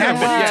Yeah, out it there.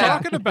 happened. What are you Yeah.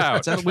 talking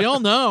about? We all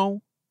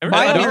know. My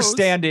Everybody knows.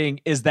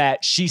 understanding is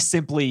that she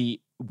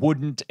simply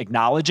wouldn't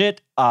acknowledge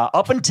it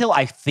up until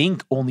I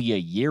think only a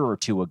year or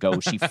two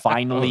ago. She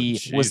finally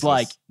was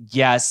like,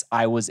 yes,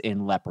 I was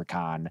in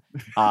Leprechaun.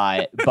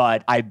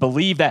 But I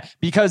believe that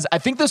because I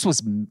think this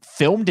was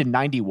filmed in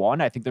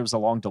 91. I think there was a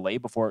long delay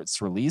before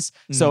its release.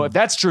 So if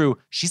that's true,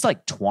 she's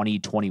like 20,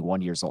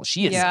 21 years old.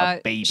 She is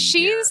a baby.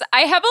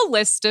 I have a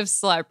list of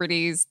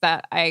celebrities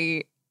that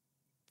I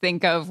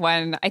think of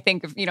when I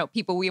think of,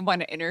 people we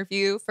want to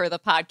interview for the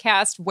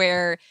podcast,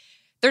 where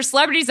there's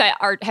celebrities that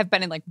have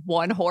been in like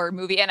one horror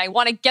movie, and I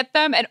want to get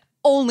them and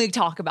only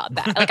talk about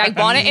that. Like, I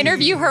want to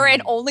interview her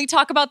and only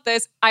talk about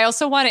this. I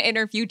also want to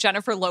interview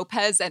Jennifer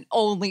Lopez and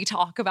only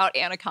talk about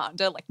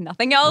Anaconda, like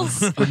nothing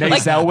else. Renee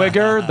like,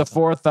 Zellweger, the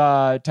fourth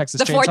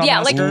Texas Chainsaw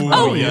Massacre.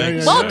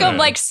 Welcome,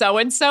 like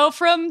so-and-so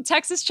from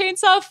Texas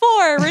Chainsaw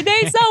 4,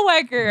 Renee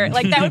Zellweger.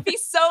 Like, that would be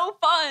so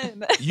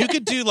fun. You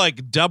could do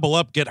like double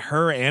up, get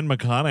her and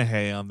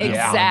McConaughey on that.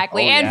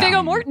 Exactly. Yeah. And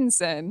Viggo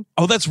Mortensen.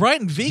 Oh, that's right.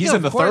 And Viggo, he's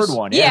in the of course. third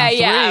one.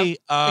 Yeah. Three,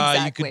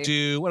 Exactly. You could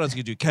do, what else you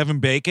could do? Kevin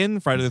Bacon,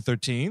 Friday the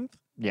 13th.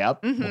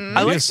 Yep. Mm-hmm.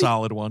 I like a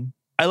solid one.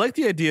 I like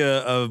the idea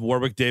of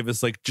Warwick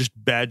Davis like just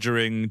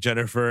badgering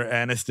Jennifer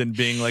Aniston,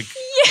 being like,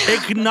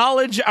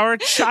 acknowledge our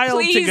child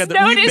Please together.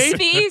 notice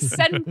me,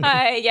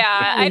 senpai.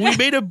 Yeah. We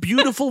made a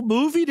beautiful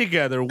movie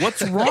together.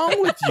 What's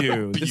wrong with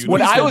you?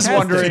 What I was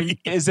wondering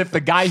is if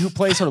the guy who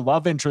plays her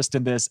love interest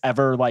in this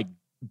ever like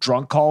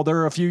drunk called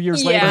her a few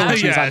years later when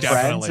she was on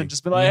Friends and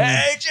just been like,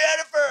 hey,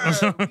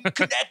 Jennifer, we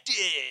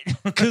connected.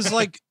 Because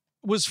like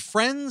was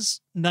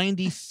Friends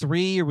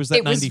 93 or was that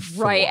It was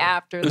 94? right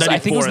after. I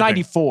think it was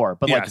 94,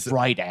 but Yes. like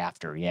right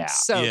after. Yeah.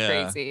 So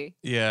crazy.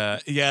 Yeah.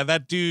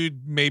 That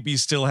dude maybe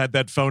still had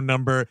that phone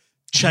number.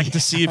 Checked to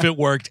see if it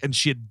worked, and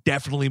she had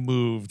definitely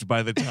moved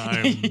by the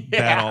time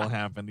that all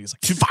happened. He's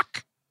like,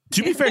 fuck.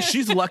 To be fair,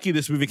 she's lucky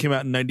this movie came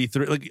out in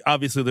 93. Like,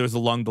 obviously there was a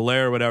long delay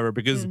or whatever,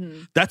 because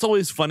that's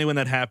always funny when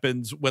that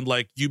happens, when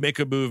like you make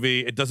a movie,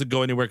 it doesn't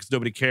go anywhere because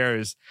nobody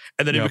cares,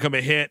 and then it become a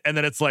hit, and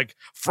then it's like,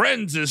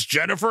 Friends is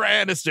Jennifer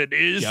Aniston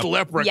is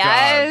Leprechaun.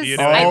 Yes. You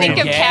know? I think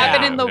of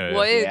Cabin in the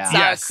Woods.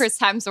 Yes. Chris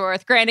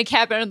Hemsworth. Granted,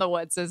 Cabin in the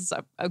Woods is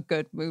a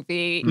good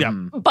movie. Yeah.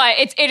 But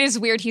it is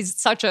weird. He's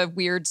such a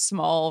weird,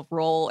 small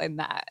role in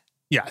that.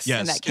 Yes.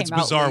 And that came It's out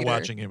bizarre later.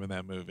 watching him in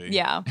that movie.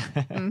 Yeah.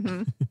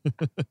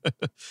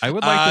 I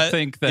would like to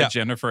think that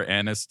Jennifer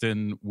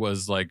Aniston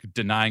was like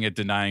denying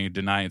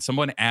it.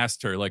 Someone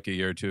asked her like a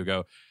year or two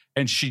ago,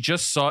 and she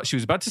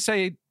was about to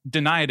say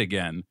deny it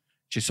again.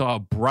 She saw a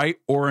bright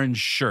orange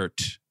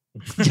shirt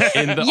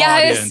in the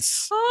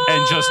audience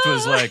and just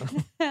was like,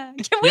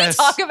 Can we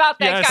talk about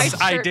that guy's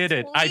shirt? I did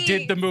it. I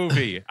did the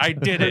movie. I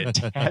did it.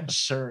 That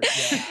shirt.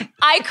 Yeah.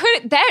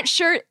 That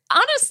shirt,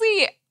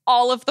 honestly,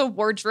 all of the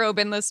wardrobe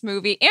in this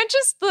movie and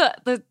just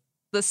the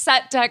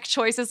set deck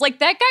choices, like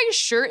that guy's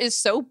shirt is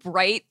so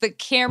bright, the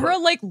camera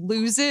like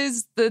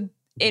loses the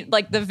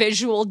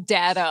visual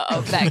data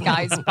of that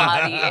guy's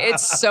body.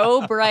 It's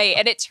so bright,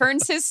 and it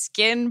turns his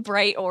skin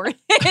bright orange.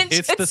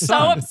 It's the so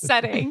sun.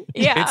 upsetting.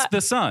 Yeah, It's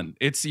the sun.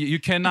 You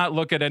cannot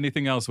look at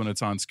anything else when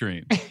it's on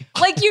screen.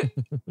 like you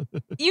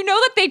know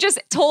that they just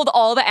told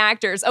all the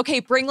actors,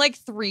 okay, bring like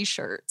 3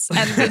 shirts,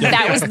 and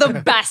that was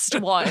the best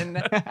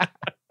one.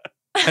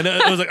 And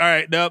it was like, all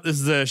right, nope, this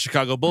is a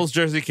Chicago Bulls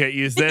jersey. Can't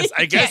use this.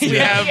 I guess we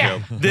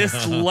have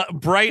this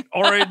bright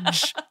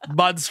orange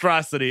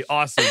monstrosity.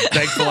 Awesome.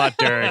 Thanks a lot,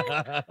 Derek.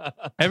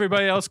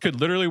 Everybody else could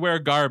literally wear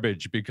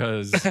garbage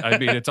because, I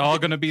mean, it's all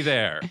going to be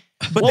there.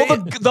 But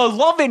the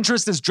love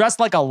interest is dressed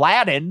like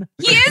Aladdin.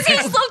 He is. He's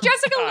still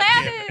dressed like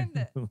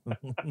Aladdin.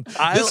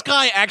 This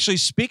guy actually,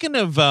 speaking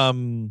of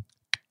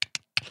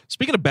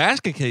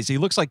basket case, he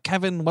looks like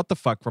Kevin. What the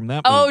fuck from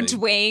that movie? Oh,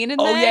 Dwayne.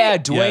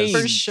 Dwayne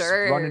for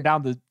sure. running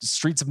down the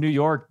streets of New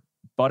York,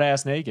 butt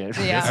ass naked.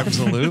 Yeah,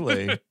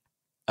 absolutely.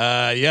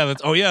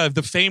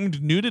 The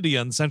famed nudity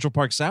on Central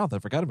Park South. I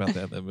forgot about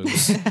that movie.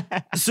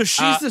 So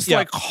she's this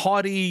like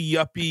haughty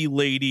yuppie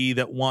lady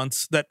that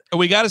wants that.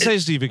 We got to say,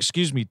 Steve,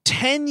 excuse me,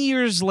 10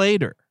 years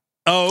later.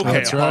 Oh, okay.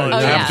 That's right.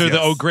 After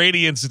the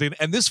O'Grady incident,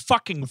 and this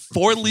fucking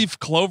 4-leaf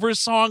clover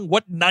song,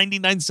 what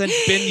 99-cent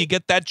bin you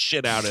get that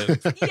shit out of?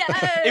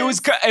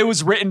 It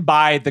was written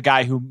by the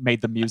guy who made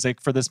the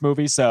music for this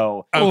movie,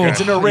 so it's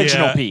an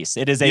original piece.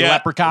 It is a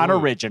Leprechaun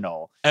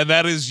original. And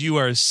that is, you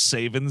are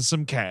saving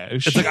some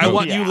cash. It's like, I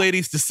want you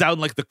ladies to sound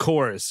like the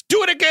chorus.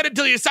 Do it again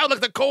until you sound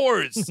like the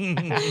chorus.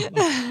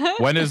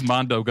 When is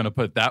Mondo going to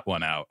put that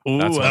one out? Ooh,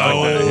 That's what I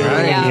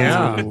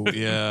want to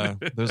hear. Yeah.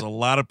 There's a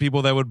lot of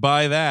people that would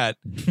buy that.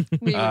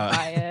 We would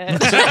buy it.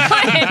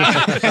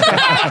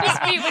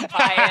 We would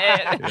buy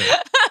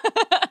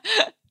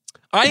it.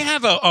 I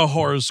have a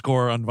horror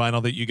score on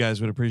vinyl that you guys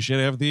would appreciate.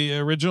 I have the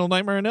original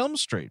Nightmare on Elm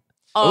Street.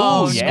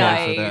 Oh, score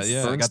nice. for that. Yeah,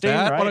 I got Bernstein,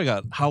 that. right? What I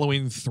got?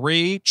 Halloween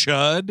 3,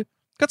 Chud.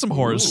 Got some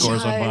horror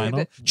scores on Chud.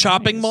 vinyl.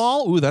 Chopping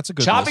Mall. Ooh, that's a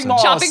good Chopping listen. Mall.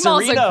 Chopping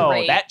Mall's a Sereno.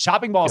 great- That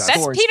Chopping Mall That's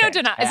score Pino is Donaggio.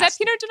 Is that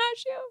fantastic. Pino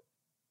Donaggio?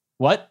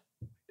 What?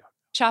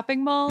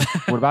 Chopping Mall?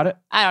 What about it?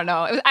 I don't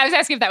know. I was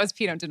asking if that was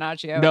Pino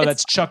Donaggio. No, It's-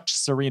 that's Chuck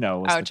Sereno.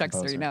 was the Chuck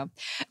composer. Sereno.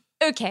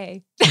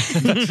 Okay.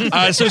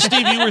 So,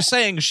 Steve, you were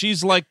saying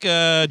she's like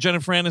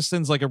Jennifer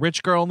Aniston's like a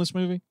rich girl in this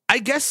movie? I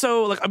guess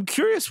so. Like, I'm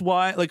curious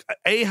why. Like,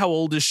 how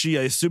old is she?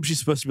 I assume she's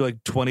supposed to be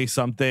like 20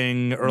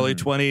 something, early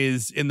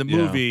 20s in the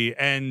movie,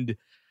 and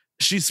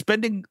she's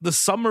spending the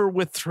summer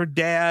with her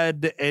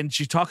dad, and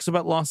she talks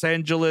about Los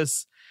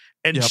Angeles,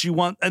 and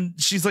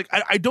she's like,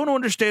 I don't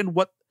understand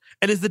what.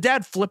 And is the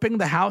dad flipping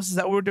the house? Is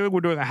that what we're doing?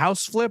 We're doing a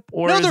house flip,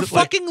 or No, is they're it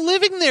like- fucking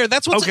living there.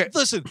 That's what's Okay.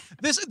 Listen,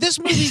 this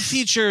movie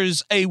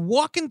features a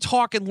walk and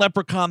talk and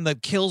leprechaun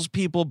that kills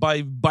people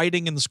by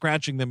biting and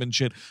scratching them and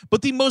shit.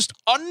 But the most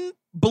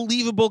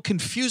unbelievable,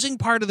 confusing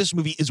part of this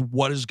movie is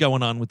what is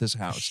going on with this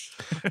house.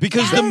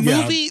 Because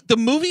the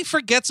movie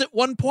forgets at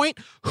one point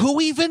who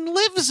even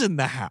lives in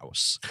the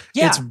house.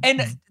 Yeah,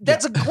 and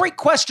that's a great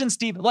question,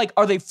 Steve. Like,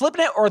 are they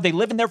flipping it, or are they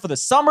living there for the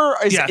summer?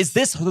 Is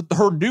this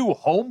her new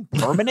home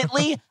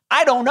permanently?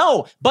 I don't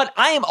know, but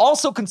I am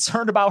also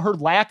concerned about her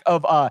lack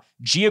of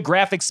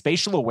geographic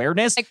spatial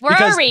awareness. Like, where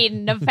are we?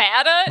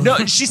 Nevada? No,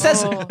 she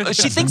says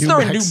she thinks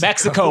they're in New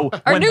Mexico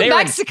when New they're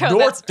Mexico, in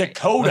North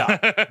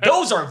Dakota.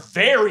 Those are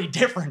very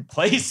different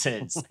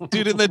places.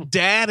 Dude, and the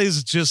dad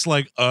is just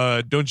like,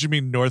 don't you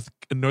mean North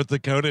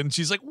Dakota? And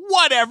she's like,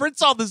 whatever,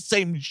 it's all the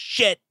same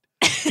shit.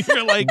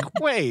 You're like,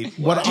 wait.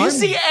 Do you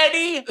see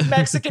any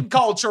Mexican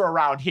culture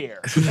around here,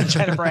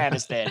 Jennifer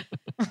Aniston?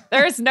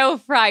 There's no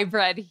fry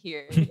bread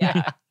here.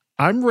 Yeah.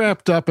 I'm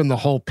wrapped up in the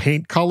whole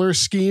paint color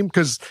scheme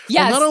because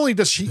not only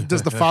does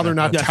the father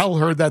not tell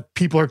her that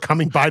people are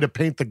coming by to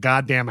paint the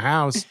goddamn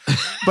house,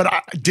 but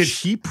did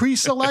he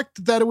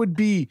pre-select that it would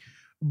be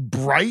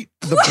the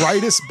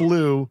brightest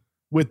blue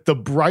with the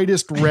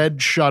brightest red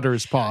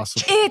shutters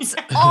possible. It's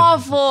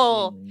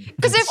awful.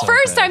 Because at so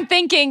first bad. I'm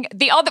thinking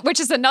the other, which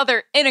is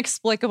another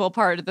inexplicable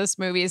part of this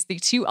movie, is the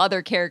two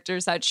other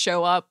characters that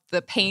show up,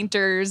 the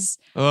painters,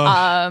 who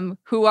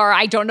are,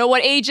 I don't know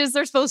what ages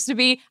they're supposed to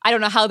be. I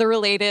don't know how they're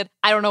related.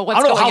 I don't know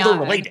what's going on. I don't know how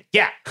they're related.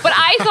 Yeah. But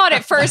I thought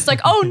at first,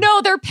 like, oh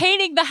no, they're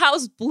painting the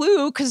house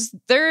blue because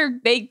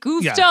they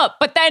goofed up.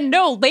 But then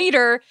no,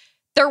 later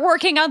they're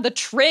working on the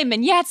trim,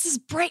 and it's this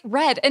bright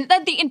red. And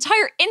then the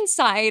entire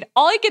inside,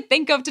 all I could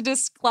think of to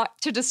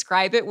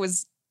describe it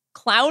was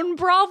clown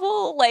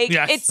brothel. Like,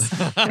 it's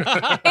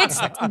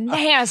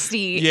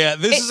nasty. Yeah,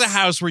 this is a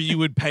house where you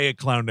would pay a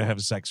clown to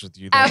have sex with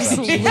you.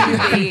 Absolutely.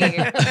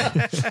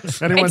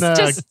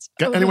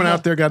 Anyone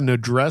out there got an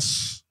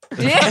address?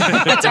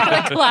 Yeah, it's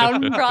a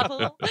clown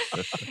brothel.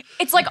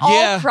 It's like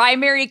all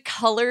primary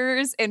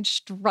colors and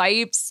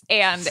stripes,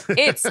 and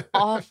it's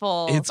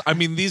awful.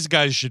 These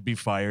guys should be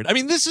fired. I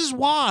mean, this is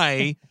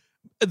why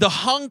the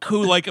hunk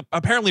who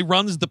apparently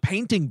runs the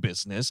painting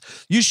business,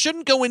 you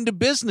shouldn't go into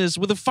business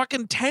with a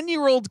fucking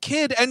 10-year-old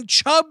kid and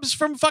Chubbs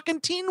from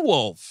fucking Teen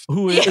Wolf.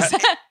 Who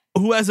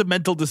has a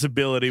mental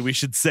disability, we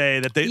should say,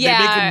 that they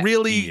make him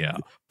really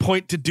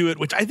point to do it,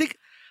 which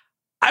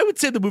I would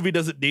say the movie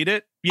doesn't need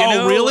it. You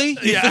know? Really?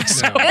 Yeah.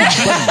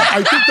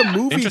 I think the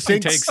movie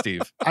Interesting thinks. take,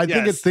 Steve. I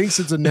think it thinks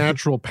it's a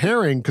natural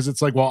pairing because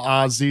it's like, well,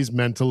 Ozzy's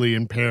mentally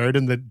impaired,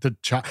 and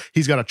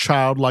he's got a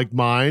childlike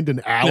mind,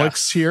 and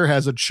Alex here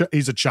has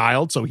he's a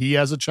child, so he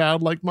has a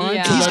childlike mind.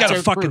 Yeah. So He's got a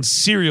that's fucking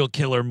serial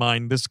killer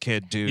mind. This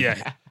kid, dude.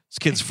 Yeah. This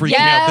kid's freaking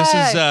out. This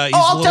is.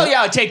 I'll tell you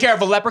how to take care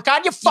of a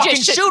leprechaun. You fucking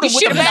shoot him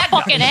with the bat.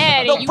 fucking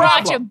head, No and you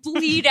problem. watch him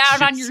bleed out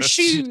on your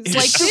shoes. It's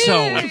Like,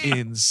 so dude.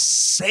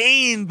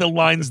 insane, the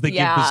lines they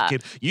give this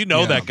kid. You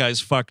know that guy's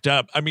fucked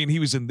up. I mean, he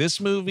was in this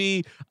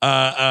movie.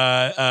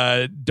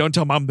 Don't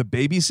Tell Mom the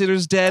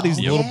Babysitter's Dead. He's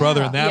the little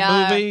brother in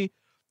that movie.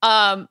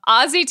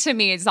 Ozzy to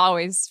me is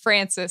always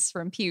Francis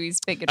from Pee-wee's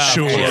Big Adventure.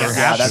 Sure.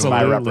 Yeah, that's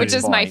my reference Which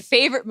is my point.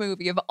 favorite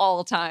movie of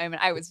all time.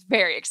 And I was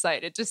very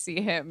excited to see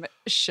him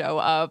show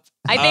up.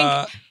 I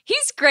think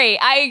he's great.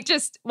 I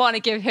just want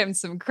to give him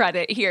some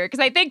credit here because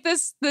I think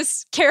this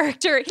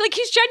character, like,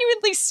 he's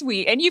genuinely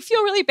sweet and you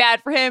feel really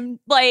bad for him.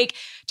 Like,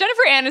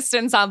 Jennifer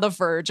Aniston's on the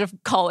verge of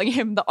calling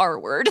him the R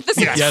word this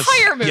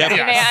entire movie,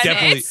 man.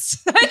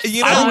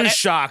 Definitely. I was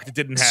shocked it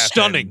didn't happen.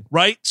 Stunning,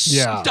 right?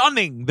 Yeah.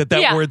 Stunning that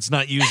word's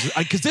not used.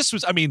 Because this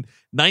was,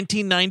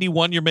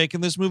 1991, you're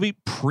making this movie,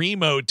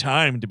 primo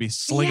time to be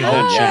slinging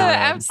that shit around.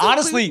 Absolutely.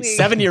 Honestly,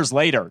 7 years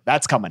later,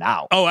 that's coming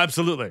out. Oh,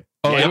 absolutely.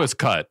 Oh, it was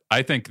cut.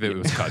 I think that it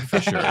was cut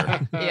for sure.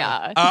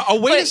 Yeah.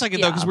 Wait a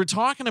second, though, because we're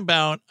talking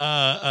about,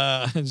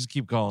 I just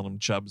keep calling him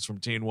Chubbs from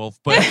Teen Wolf,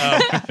 but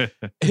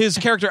his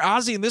character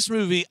Ozzy in this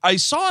movie, I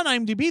saw on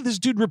IMDb, this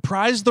dude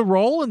reprised the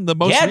role in the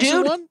most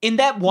recent one. In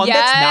that one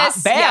that's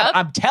not bad.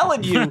 I'm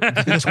telling you,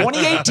 the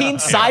 2018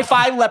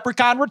 sci-fi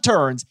Leprechaun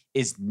Returns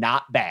is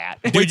not bad.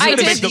 Dude, you're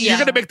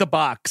gonna make the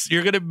box.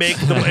 You're gonna make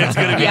the. It's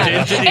gonna be.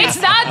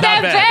 It's not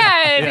that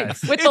bad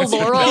Yes. with the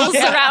laurels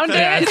around it.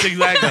 Yes,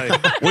 exactly.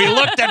 We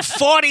looked at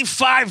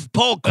 45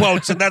 pull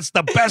quotes, and that's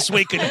the best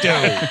we could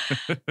do.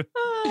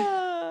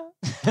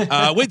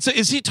 Wait, so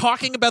is he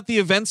talking about the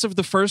events of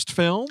the first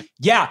film?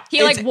 Yeah.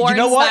 He warns you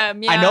know what?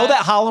 them. I know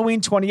that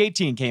Halloween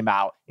 2018 came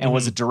out and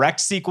was a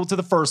direct sequel to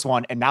the first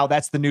one, and now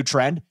that's the new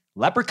trend.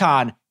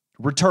 Leprechaun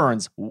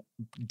Returns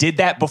did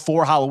that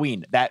before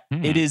Halloween. That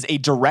it is a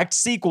direct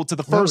sequel to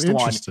the first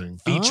one,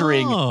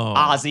 featuring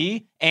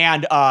Ozzy,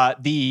 and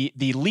the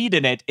lead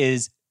in it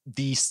is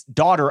the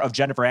daughter of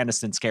Jennifer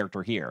Aniston's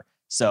character here.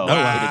 So it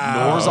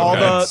ignores all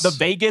the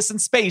Vegas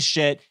and space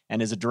shit and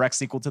is a direct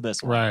sequel to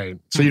this one. Right.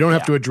 So you don't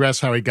have to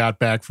address how he got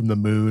back from the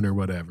moon or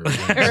whatever.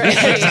 Exactly.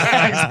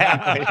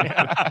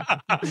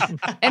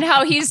 And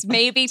how he's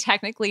maybe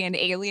technically an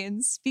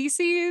alien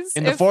species.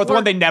 In the fourth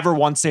one, they never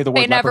once say the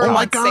word leprechaun. Oh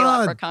my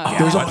God.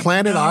 There's a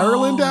planet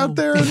Ireland out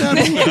there in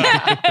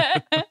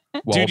that movie?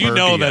 Dude, you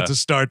know that's a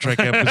Star Trek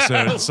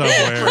episode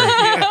somewhere.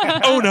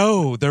 Oh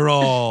no, they're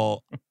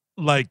all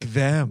like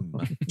them.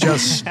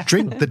 Just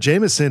drink the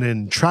Jameson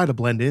and try to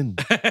blend in.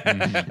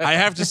 I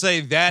have to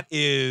say that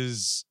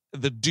is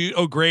the dude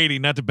O'Grady,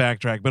 not to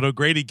backtrack, but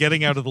O'Grady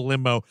getting out of the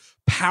limo,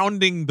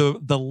 pounding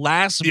the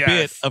last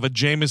bit of a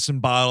Jameson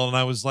bottle, and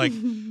I was like,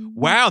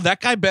 wow,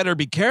 that guy better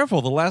be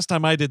careful. The last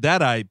time I did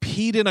that, I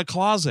peed in a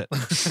closet.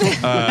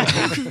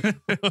 I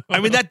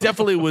mean, that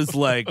definitely was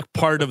like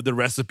part of the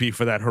recipe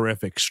for that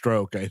horrific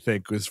stroke, I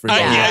think, was for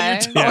Yeah.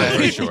 you're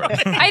totally for sure.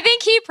 I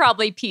think he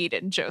probably peed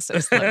in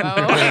Joseph's limo.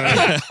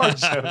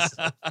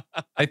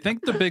 I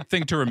think the big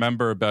thing to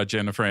remember about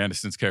Jennifer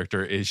Aniston's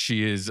character is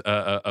she is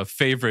a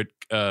favorite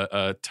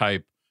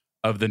type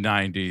of the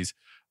 90s,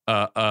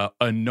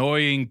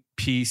 annoying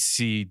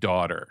PC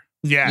daughter.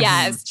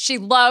 Yes, she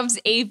loves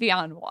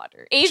Avion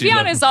water.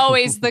 Avion is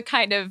always the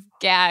kind of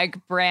gag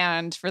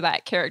brand for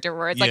that character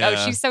where it's like, oh,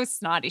 she's so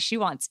snotty. She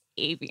wants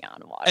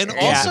Avion water. And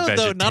also,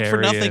 though, not for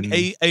nothing,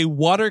 a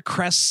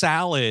watercress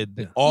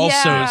salad.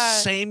 Also,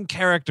 same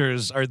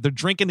characters they're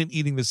drinking and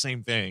eating the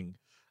same thing.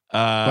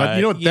 But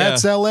you know what?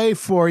 That's LA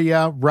for you,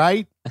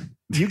 right?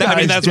 You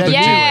guys, that's what dead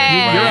they're too.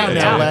 Yeah. You're out in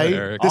Yeah. LA.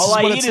 Eric. This All is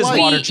I what eat it's is like.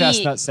 water We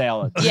chestnut eat.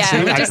 salad.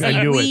 Yeah, we I just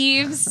eat knew it.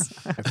 leaves.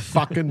 I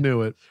fucking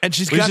knew it. And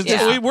she's We got should-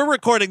 Yeah. we're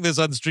recording this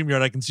on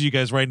StreamYard. I can see you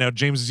guys right now.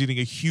 James is eating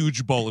a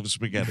huge bowl of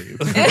spaghetti.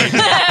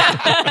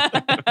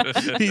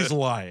 He's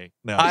lying.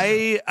 No.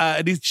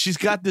 She's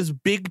got this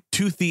big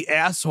toothy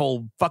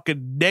asshole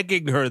fucking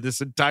negging her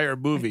this entire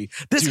movie.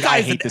 This Dude, I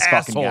guy's hate an this fucking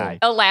asshole. guy.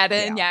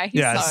 Aladdin, yeah, he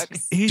Yes.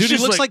 sucks. He's Dude, he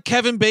just looks like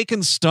Kevin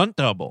Bacon's stunt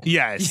double.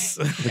 Yes.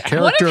 The One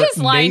character of his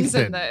lines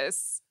Nathan. in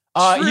this.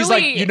 He's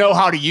like, truly- you know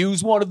how to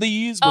use one of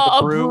these with a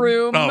a broom?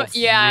 broom. Oh,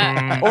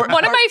 Yeah.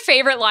 One of my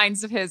favorite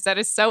lines of his that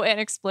is so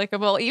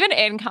inexplicable, even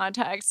in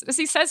context, is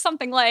he says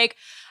something like,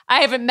 I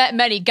haven't met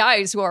many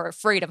guys who are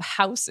afraid of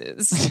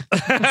houses.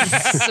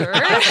 Sir?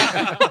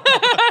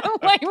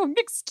 Like,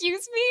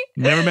 excuse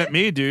me? Never met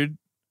me, dude.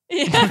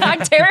 Yeah, I'm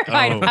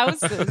terrified of Oh.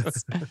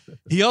 houses.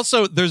 He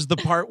also, there's the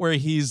part where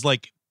he's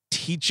like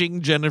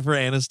teaching Jennifer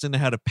Aniston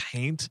how to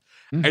paint.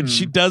 And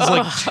she does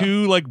like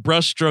two like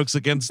brush strokes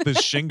against this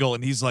shingle.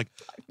 And he's like,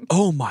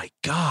 oh my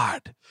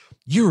God,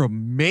 you're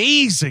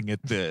amazing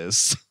at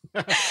this.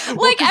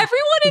 Like,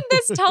 everyone in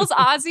this tells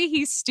Ozzy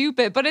he's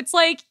stupid, but it's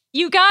like,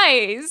 you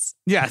guys,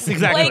 Yes,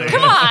 exactly. like,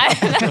 come on.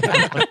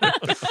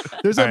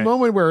 There's a All right.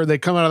 moment where they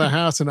come out of the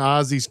house and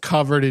Ozzy's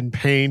covered in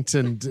paint,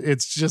 and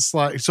it's just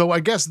like, so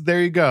I guess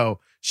there you go.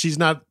 She's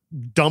not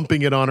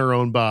dumping it on her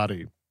own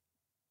body.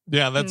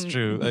 Yeah, that's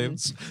true.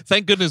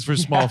 Thank goodness for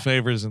small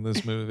favors in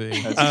this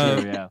movie.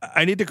 That's true, yeah.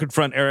 I need to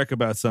confront Eric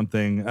about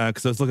something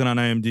because I was looking on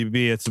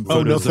IMDb at some Oh,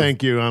 no, photos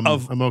thank you. I'm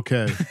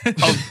okay.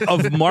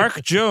 of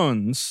Mark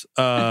Jones,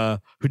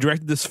 who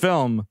directed this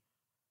film.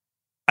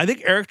 I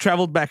think Eric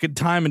traveled back in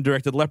time and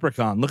directed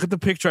Leprechaun. Look at the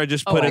picture I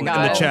just put in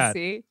the chat.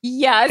 See?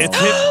 Yes. It's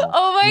him.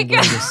 Oh my Wait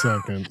God. a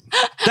second.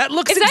 That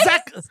looks Is that-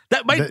 exactly.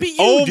 That might That- be you.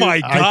 Oh dude. my I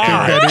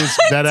God. think that is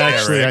that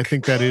actually. I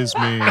think that is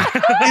me. Is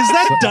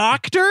that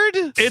doctored?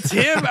 It's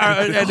him.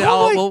 And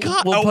Oh my we'll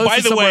God. post Oh, by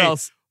it the somewhere way,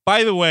 else.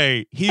 By the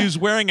way, he's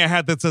wearing a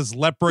hat that says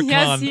Leprechaun,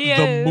 Yes, he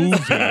the is.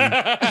 movie. All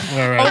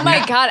right. Oh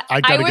my God.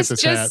 I gotta was get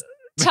this just hat.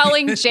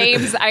 telling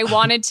James I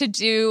wanted to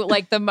do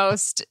like the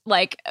most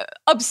like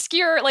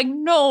obscure, like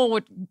no,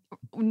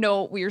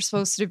 we were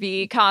supposed to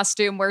be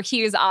costume where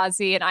he is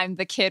Ozzy and I'm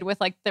the kid with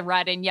like the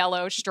red and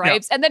yellow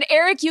stripes. And then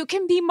Eric, you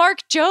can be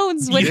Mark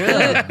Jones with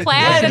the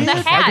plaid and the I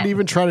hat. could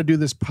even try to do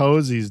this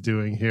pose he's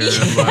doing here.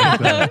 Like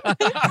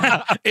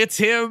that. It's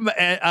him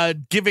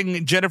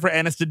giving Jennifer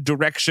Aniston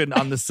direction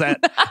on the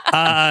set.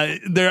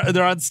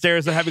 They're on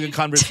stairs. They're having a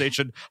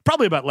conversation,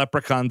 probably about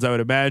leprechauns, I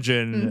would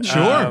imagine.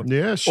 Sure.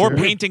 Yeah, sure. Or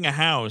painting a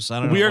house. I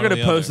don't know. We are one or going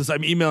to the post other. this.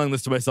 I'm emailing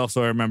this to myself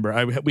so I remember.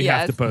 We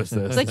have to post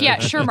this. It's like, yeah,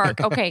 sure, Mark.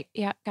 Okay.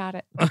 Yeah, got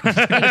it.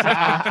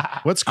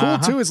 What's cool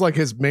too is like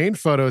his main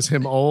photo is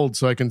him old,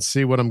 so I can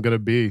see what I'm gonna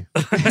be.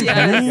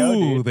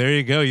 Ooh, there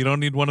you go. You don't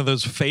need one of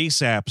those face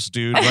apps,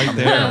 dude. Right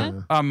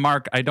there.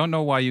 Mark, I don't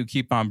know why you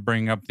keep on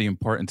bringing up the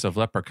importance of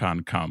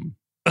leprechaun cum.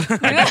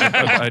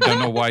 I don't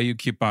know why you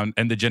keep on,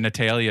 and the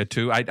genitalia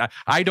too.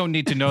 I don't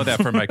need to know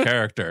that for my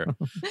character.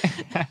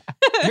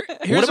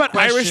 What about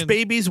Irish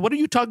babies? What are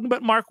you talking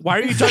about, Mark? Why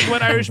are you talking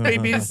about Irish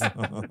babies?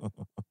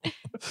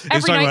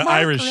 He's talking about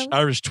Mark, really?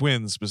 Irish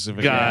twins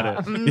specifically.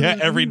 Got it. Yeah,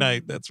 every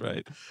night. That's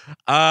right.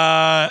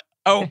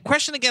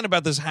 Question again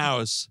about this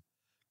house.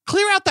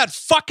 Clear out that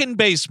fucking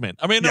basement.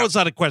 I mean, I know it's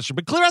not a question,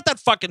 but clear out that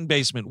fucking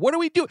basement. What do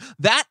we do?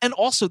 That and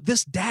also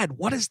this dad.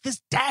 What is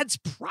this dad's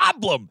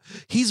problem?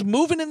 He's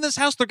moving in this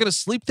house. They're going to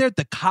sleep there.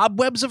 The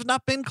cobwebs have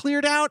not been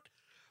cleared out.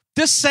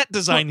 This set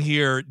design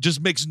here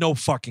just makes no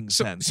fucking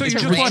sense. So you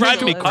It's just want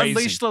driving me to crazy.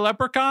 unleash the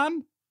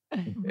leprechaun?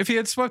 If he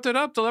had swept it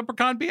up, the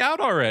leprechaun be out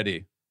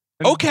already.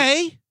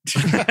 Okay. So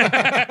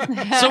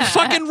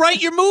fucking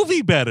write your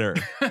movie better.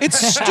 It's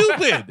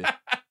stupid.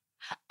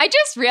 I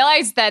just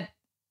realized that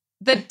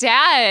the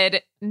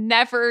dad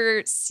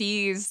never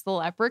sees the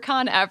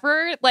leprechaun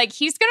ever. Like,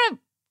 he's gonna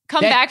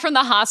come back from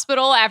the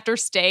hospital after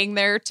staying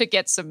there to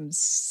get some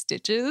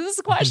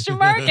stitches, ?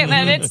 And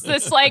then it's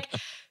this like,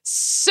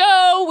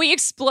 so we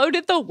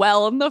exploded the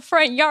well in the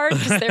front yard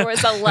because there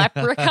was a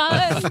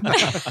leprechaun.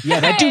 Yeah,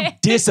 that dude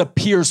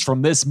disappears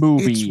from this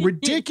movie. It's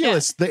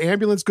ridiculous. The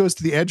ambulance goes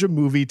to the edge of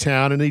movie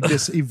town and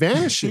he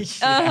vanishes.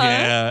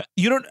 Yeah.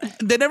 You don't.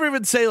 They never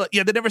even say like.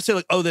 Yeah, they never say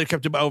like. Oh, they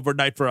kept him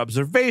overnight for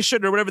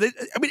observation or whatever.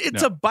 I mean,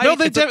 it's a bite. No,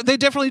 they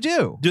definitely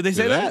do. Do they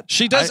say that?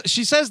 She does.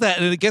 She says that,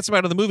 and it gets him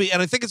out of the movie.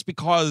 And I think it's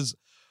because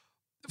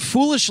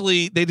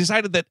foolishly they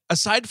decided that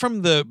aside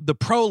from the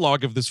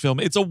prologue of this film,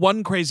 it's a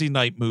one crazy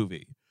night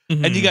movie.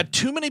 And you got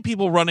too many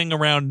people running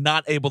around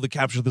not able to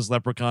capture this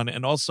leprechaun.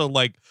 And also,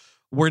 like,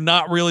 we're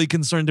not really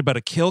concerned about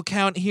a kill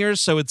count here.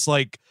 So it's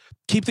like,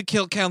 keep the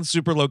kill count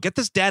super low. Get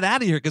this dad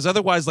out of here. Because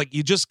otherwise, like,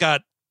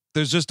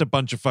 there's just a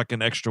bunch of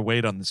fucking extra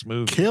weight on this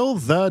movie. Kill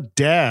the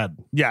dad.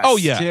 Yes. Oh,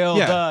 yeah. Kill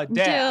yeah. the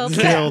dad. Kill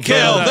the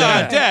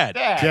dad.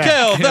 Yeah.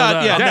 Kill the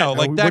dad. Yeah, no,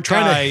 like We're that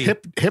trying guy. to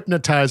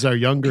hypnotize our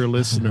younger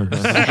listeners.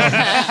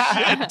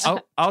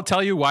 I'll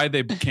tell you why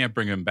they can't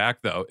bring him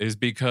back, though, is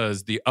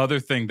because the other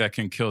thing that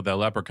can kill that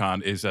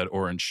leprechaun is that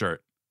orange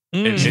shirt.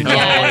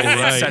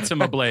 It sets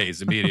him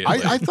ablaze immediately.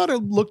 I thought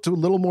it looked a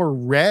little more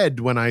red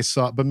when I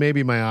saw it, but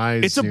maybe my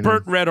eyes. It's a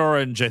burnt red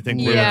orange, I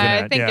think.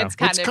 Yeah, I think it's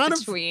kind of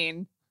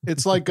between.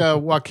 It's like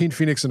Joaquin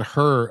Phoenix and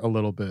Her a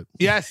little bit.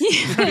 Yes.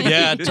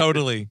 Yeah,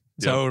 totally.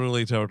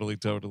 Totally.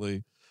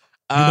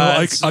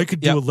 I could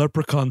do a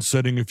leprechaun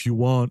setting if you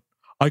want.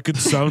 I could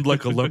sound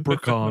like a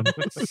leprechaun.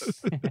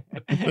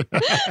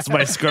 It's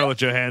my Scarlett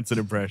Johansson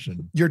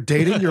impression. You're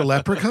dating your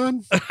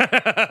leprechaun?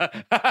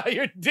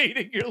 You're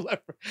dating your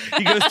leprechaun.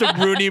 He goes to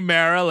Rooney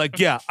Mara, like,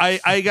 yeah,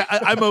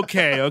 I'm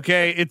okay,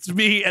 okay? It's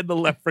me and the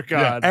leprechaun.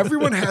 Yeah,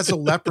 everyone has a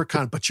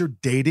leprechaun, but you're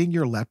dating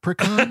your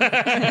leprechaun?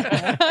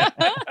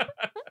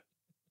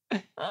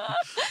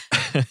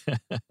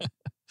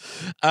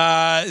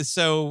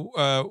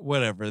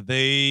 Whatever.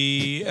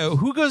 They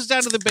who goes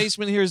down to the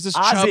basement here? Is this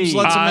Ozzy. Chubbs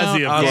lets him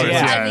Ozzy, out? of course.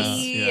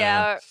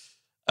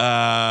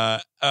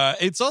 Yeah.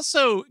 It's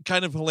also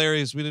kind of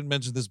hilarious. We didn't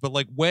mention this, but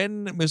like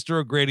when Mr.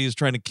 O'Grady is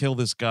trying to kill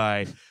this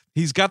guy,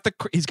 he's got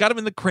him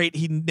in the crate.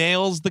 He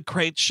nails the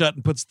crate shut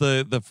and puts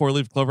the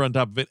 4-leaf clover on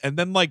top of it, and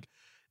then like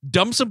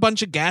dumps a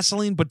bunch of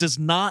gasoline, but does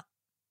not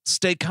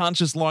stay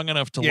conscious long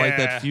enough to light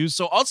that fuse.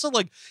 So also,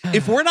 like,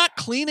 if we're not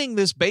cleaning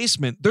this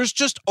basement, there's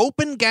just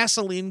open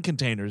gasoline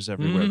containers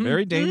everywhere.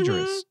 Very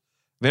dangerous.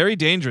 Very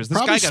dangerous. This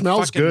Probably guy got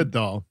smells good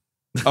though.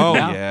 Oh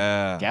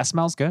yeah. Gas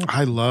smells good.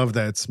 I love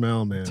that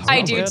smell, man.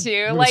 I do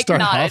too. Like, not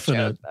a huffing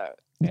joke, it. though.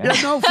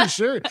 Yeah, no, for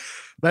sure.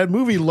 That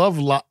movie,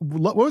 what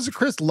was it,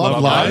 Chris?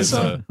 Love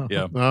Liza?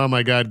 Yeah. Oh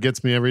my God,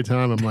 gets me every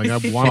time. I'm like, I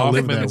want to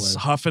live that way.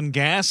 Huffing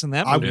gas in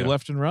that movie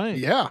left and right.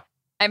 Yeah.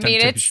 I mean,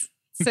 it's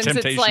since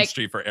Temptation it's like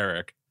Street for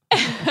Eric.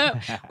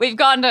 we've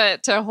gone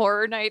to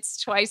horror nights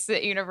twice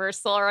at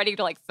Universal already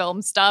to like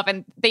film stuff,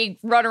 and they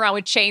run around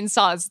with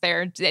chainsaws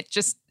there. It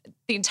just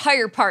the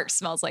entire park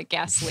smells like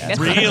gasoline.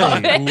 Really?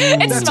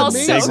 It That's smells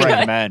amazing. so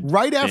good.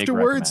 Right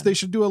afterwards, they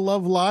should do a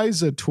Love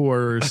Liza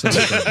tour or something.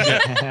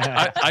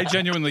 I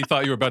genuinely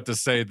thought you were about to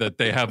say that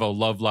they have a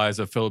Love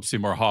Liza Philip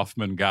Seymour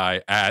Hoffman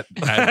guy at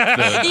the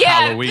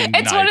Halloween it's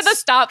nights. one of the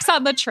stops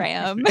on the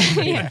tram.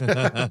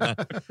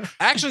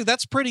 Actually,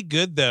 that's pretty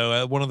good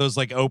though. One of those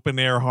like open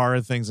air horror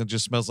things that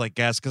just smells like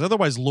gas, because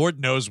otherwise, Lord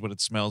knows what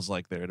it smells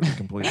like there. To be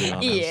completely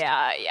honest.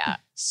 Yeah.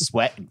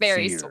 Sweat. And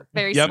Very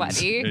fear.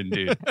 sweaty.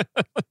 Indeed.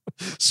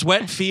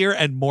 Sweat, fear,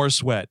 and more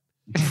sweat.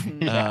 So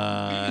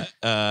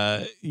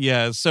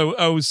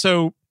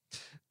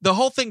the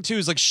whole thing too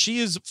is like she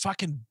is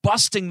fucking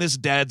busting this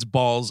dad's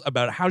balls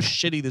about how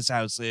shitty this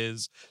house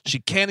is. She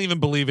can't even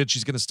believe it.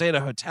 She's gonna stay at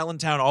a hotel in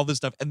town, all this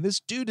stuff, and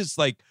this dude is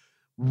like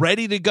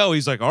ready to go.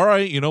 He's like, all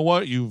right, you know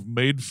what? You've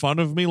made fun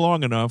of me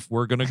long enough.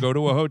 We're gonna go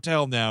to a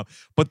hotel now.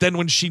 But then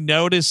when she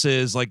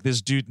notices like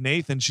this dude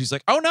Nathan, she's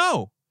like, oh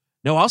no,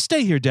 I'll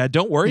stay here, Dad.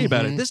 Don't worry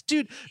about it. This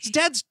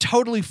dad's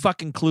totally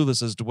fucking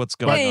clueless as to what's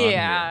going on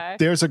here.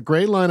 There's a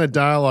great line of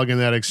dialogue in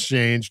that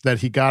exchange that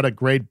he got a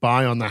great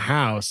buy on the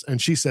house.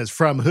 And she says,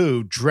 from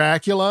who?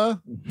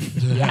 Dracula?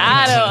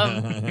 Got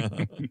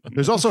him.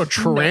 There's also a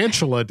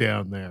tarantula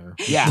down there.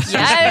 Yeah.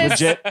 Yes.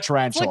 Legit It's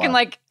tarantula. looking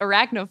like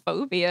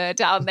arachnophobia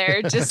down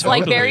there. Just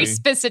like very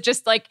specific,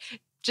 just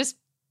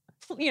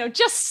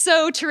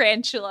so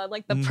tarantula,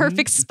 like the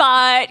perfect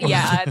spot.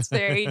 Yeah, it's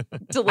very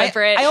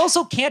deliberate. I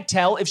also can't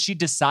tell if she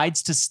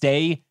decides to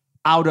stay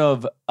out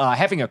of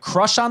having a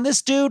crush on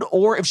this dude,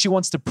 or if she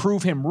wants to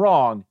prove him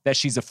wrong that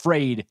she's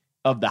afraid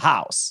of the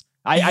house.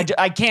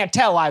 I can't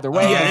tell either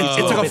way.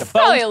 It's like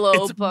probably a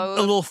little it's both.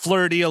 a little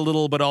flirty, a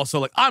little, but also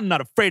like, I'm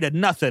not afraid of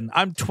nothing.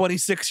 I'm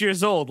 26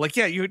 years old. Like,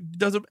 yeah,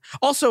 doesn't.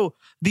 Also,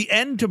 the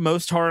end to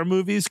most horror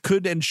movies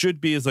could and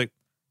should be is like,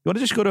 you want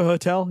to just go to a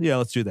hotel? Yeah,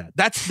 let's do that.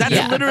 That's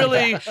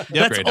literally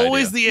that's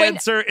always the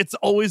answer. It's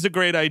always a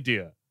great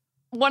idea.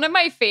 One of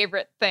my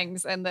favorite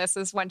things in this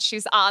is when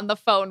she's on the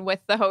phone with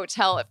the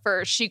hotel at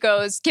first. She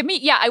goes,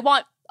 I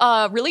want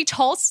really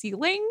tall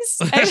ceilings.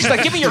 And she's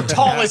like, give me your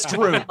tallest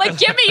room. Like,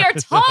 give me your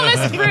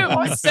tallest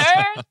room,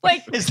 sir.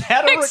 Like, is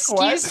that a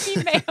request?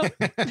 Excuse me, ma'am.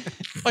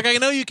 Like, I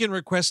know you can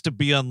request to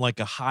be on like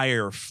a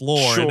higher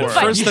floor. Sure. And at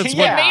first, that's Give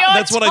what me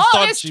I thought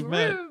tallest she room.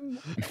 meant.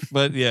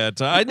 But yeah,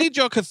 I need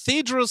your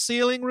cathedral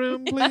ceiling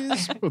room,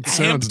 please. It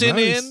sounds Hampton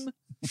nice. Inn.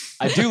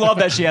 I do love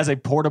that she has a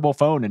portable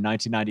phone in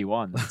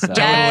 1991. So.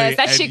 Yes,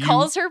 that And she you-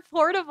 calls her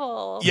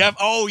portable. Yep.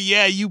 Oh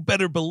yeah, you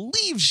better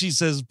believe she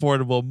says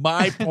portable.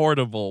 My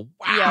portable.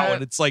 Wow. Yeah.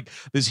 And it's like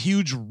this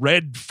huge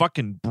red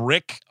fucking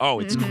brick. Oh,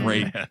 it's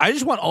great. I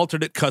just want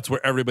alternate cuts where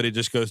everybody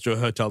just goes to a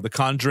hotel. The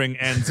Conjuring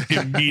ends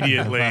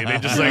immediately. They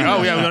just like,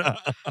 oh yeah,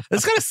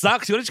 this kind of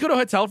sucks. You want to just go to a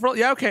hotel for?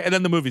 Yeah, okay. And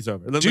then the movie's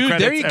over. Then the Dude,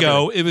 credits, there you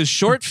go. It was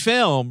short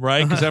film,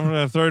 right? Because after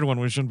the third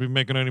one, we shouldn't be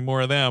making any more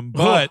of them.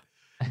 But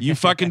you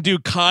fucking do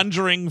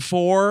Conjuring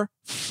 4,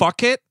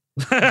 fuck it.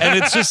 And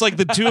it's just like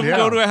the two of them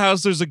go to a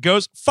house, there's a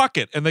ghost, fuck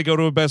it. And they go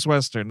to a Best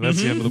Western.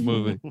 That's the end of the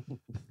movie.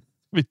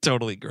 Be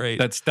totally great.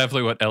 That's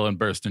definitely what Ellen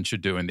Burstyn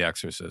should do in The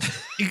Exorcist.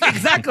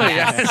 Exactly.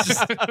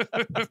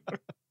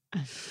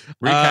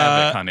 Wreak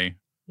havoc, honey.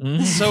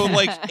 So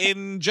like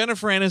in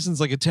Jennifer Aniston's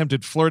like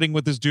attempted flirting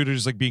with this dude or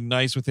just like being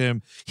nice with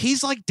him,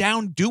 he's like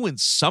down doing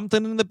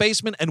something in the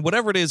basement, and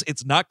whatever it is,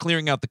 it's not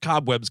clearing out the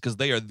cobwebs because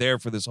they are there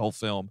for this whole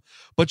film.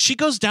 But she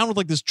goes down with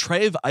like this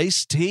tray of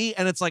iced tea,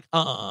 and it's like,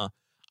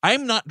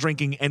 I'm not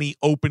drinking any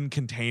open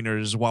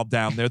containers while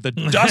down there. The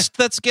dust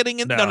that's getting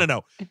in.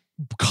 No.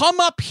 Come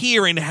up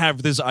here and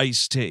have this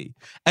iced tea.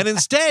 And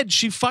instead,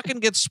 she fucking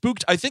gets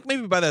spooked, I think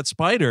maybe by that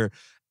spider,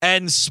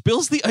 and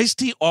spills the iced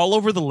tea all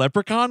over the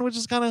leprechaun, which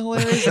is kind of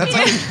hilarious. That's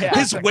like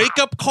his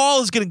wake-up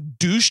call is getting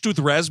douched with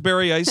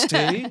raspberry iced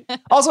tea.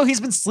 Also, he's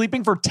been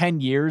sleeping for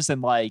 10 years,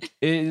 and like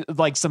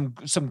some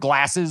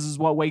glasses is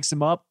what wakes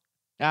him up.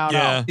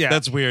 Yeah,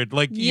 that's weird.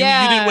 Like you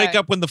didn't wake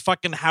up when the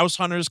fucking house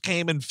hunters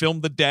came and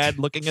filmed the dad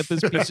looking at this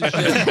piece of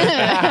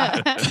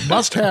shit.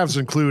 Must-haves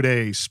include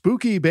a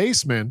spooky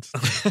basement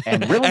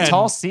and really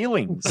tall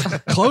ceilings,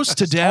 close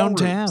to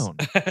downtown.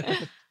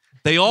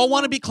 They all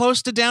want to be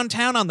close to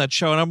downtown on that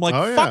show. And I'm like,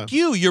 fuck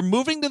you. You're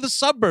moving to the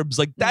suburbs.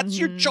 Like, that's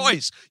your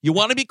choice. You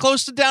want to be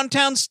close to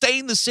downtown? Stay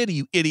in the city,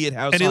 you idiot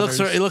house. And he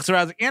looks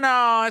around like,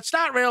 it's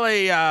not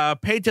really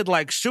painted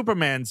like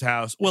Superman's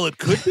house. Well, it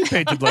could be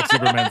painted like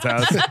Superman's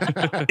house.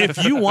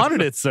 If you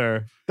wanted it,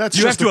 sir.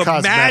 You have to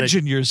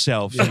imagine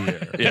yourself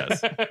here.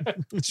 Yes.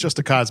 It's just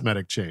a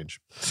cosmetic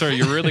change. Sir,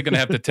 you're really going to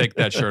have to take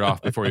that shirt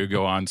off before you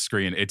go on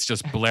screen. It's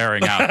just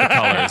blaring out the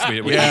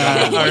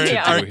colors.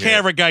 Our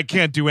camera guy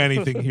can't do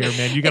anything here,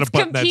 man. You got to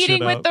button that shit up.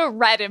 Competing with the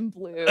red and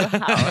blue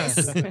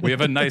house. We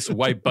have a nice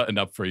white button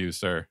up for you,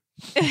 sir.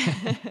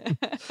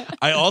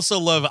 I also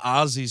love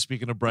Ozzy,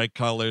 speaking of bright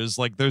colors.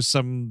 Like, there's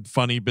some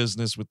funny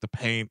business with the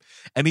paint,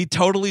 and he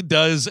totally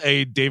does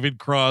a David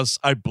Cross,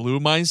 I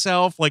blew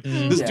myself. Like,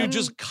 this dude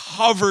just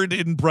covered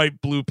in bright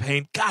blue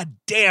paint. God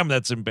damn,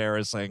 that's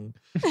embarrassing.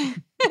 He's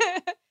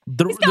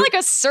got like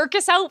a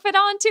circus outfit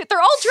on, too. They're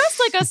all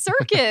dressed like a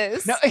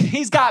circus. No,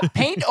 he's got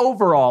paint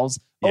overalls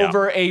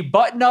over a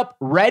button-up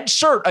red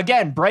shirt,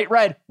 again, bright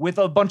red, with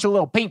a bunch of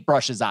little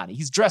paintbrushes on it.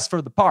 He's dressed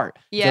for the part.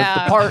 Yeah.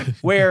 The part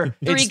where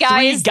three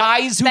it's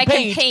guys who that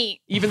paint, can paint,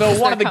 even though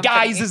one of the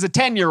guys is a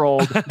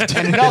 10-year-old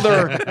and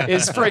another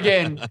is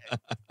friggin',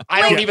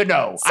 I don't even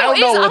know. So I don't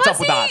know what's Ozzy, up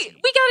with Ozzy.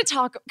 We got to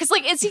talk, because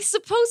like, is he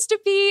supposed to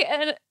be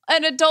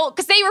an adult?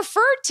 Because they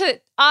referred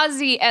to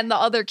Ozzy and the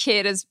other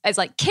kid as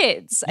like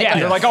kids. Yeah,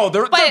 they're like,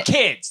 they're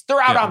kids.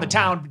 They're out on the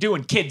town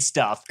doing kid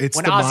stuff.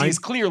 When Ozzy is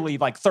clearly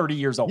like 30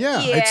 years old.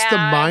 Yeah, it's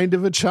the mind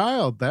of a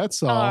child.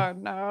 That's all. Oh,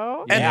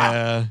 no.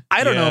 And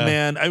I don't know,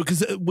 man. Because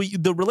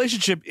the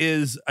relationship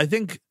is, I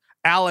think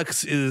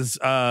Alex is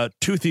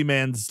Toothy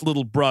Man's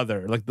little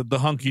brother, like the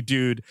hunky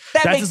dude.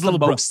 That That's makes his the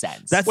little most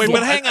sense. That's Wait,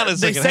 but hang on a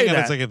second. Hang on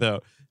a second, though.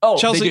 Oh,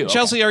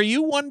 Chelsea, are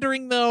you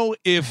wondering though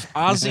if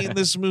Ozzy in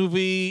this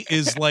movie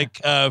is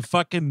like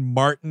fucking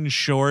Martin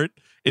Short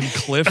in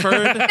Clifford?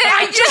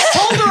 I just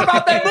told her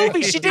about that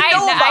movie. She didn't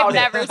know about I've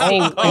never it.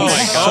 seen Oh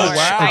my God.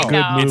 Wow. I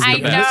know. Good movie. I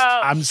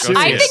know. I'm serious.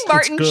 I think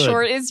Martin It's good.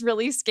 Short is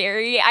really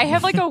scary. I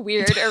have like a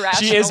weird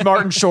irrational. She is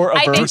Martin Short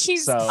I think averse,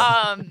 he's so.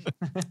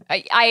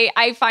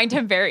 I find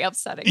him very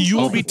upsetting. You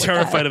will be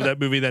terrified of that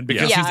movie then,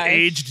 because he's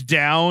aged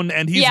down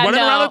and he's running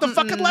around like the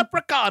fucking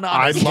leprechaun.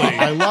 Honestly,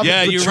 I love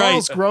Yeah, it. But you're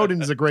Charles right.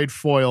 Grodin is a great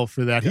foil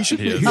for that. He should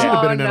he is.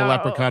 have been in Oh, a no.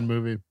 Leprechaun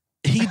movie.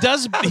 He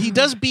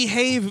does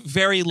behave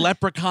very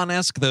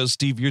Leprechaun-esque though,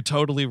 Steve. You're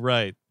totally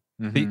right.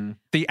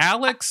 The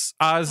Alex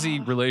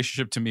Ozzy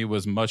relationship to me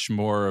was much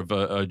more of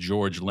a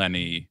George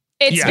Lenny.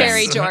 It's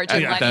very George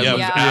and That Lenny. was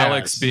Yeah.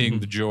 Alex being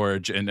the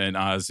George and then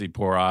Ozzy,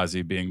 poor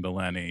Ozzy, being the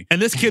Lenny.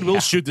 and this kid will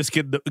shoot this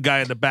kid, the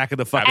guy in the back of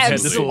the fucking head.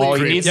 This is Absolutely. All he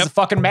great. needs is a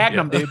fucking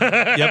Magnum, dude.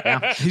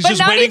 Yep. He's But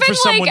just not waiting for even,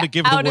 someone like, to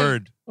give the out of-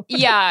 word.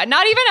 Yeah,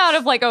 not even out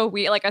of like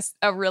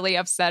a really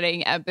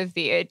upsetting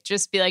empathy. It'd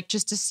just be like,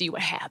 just to see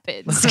what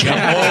happens.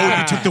 Oh,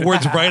 you took the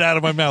words right out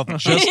of my mouth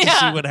just to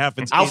see what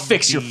happens. I'll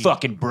fix your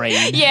fucking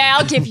brain. Yeah,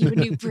 I'll give you a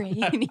new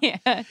brain.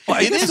 Yeah.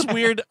 Well, it is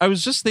weird. I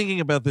was just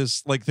thinking about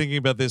this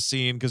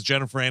scene because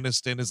Jennifer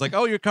Aniston is like,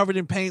 "Oh, you're covered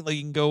in paint. Like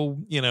you can go,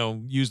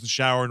 use the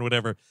shower and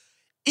whatever."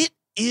 It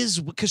is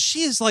because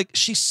she's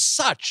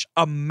such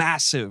a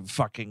massive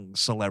fucking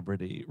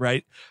celebrity,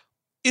 right?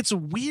 It's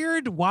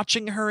weird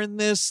watching her in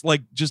this,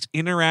 like, just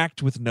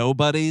interact with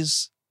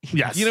nobodies.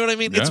 Yes. You know what I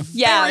mean? Yeah. It's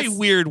very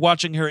weird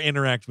watching her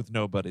interact with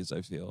nobodies,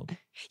 I feel.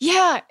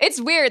 Yeah, it's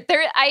weird.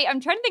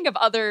 I'm trying to think of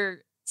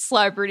other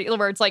celebrity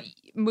where it's like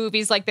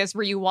movies like this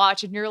where you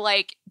watch and you're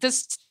like,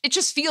 this, it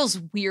just feels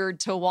weird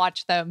to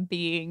watch them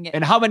being.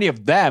 And how many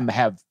of them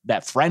have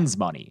that Friends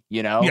money,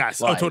 Yes.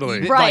 Like,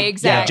 Totally. Right,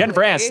 exactly. Yeah,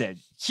 Jennifer Aniston,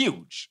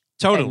 huge.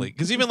 Totally.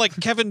 Because even like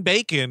Kevin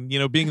Bacon,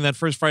 being in that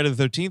first Friday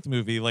the 13th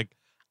movie, like,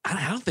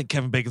 I don't think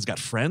Kevin Bacon's got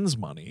Friends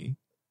money.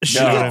 You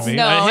know what I mean?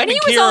 No, Him and he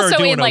was Keira are also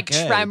doing in like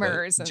okay,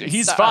 Tremors and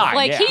He's stuff. fine,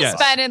 Like yeah. he's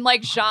Yes. been in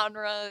like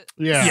genre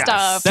Yeah.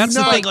 stuff. That's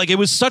the not- thing. Like it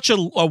was such a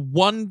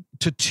 1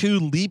 to 2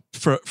 leap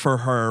for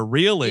her,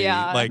 really.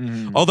 Yeah. Like,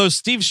 although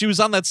Steve, she was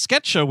on that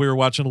sketch show we were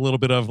watching a little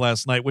bit of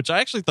last night, which I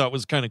actually thought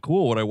was kind of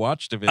cool. What I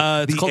watched of it,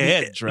 It's The called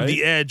Edge, right?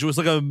 The Edge. It was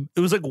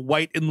like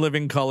white in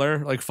living color,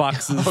 like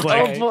Fox's. Oh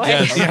Like, boy.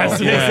 Yes.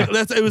 yes, Yeah.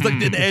 it was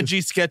like an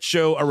edgy sketch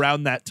show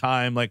around that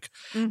time. Like,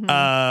 Did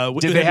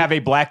they have a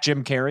black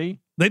Jim Carrey?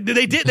 They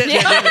did.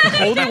 They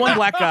only one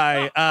black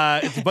guy.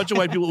 It's a bunch of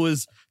white people. It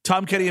was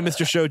Tom Kenny and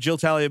Mr. Show, Jill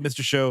Talley and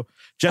Mr. Show,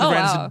 Jennifer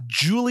Aniston.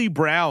 Julie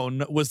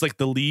Brown was like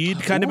the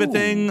lead kind of a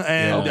thing.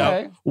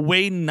 And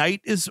Wayne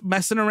Knight is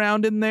messing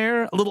around in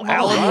there. A little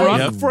Alan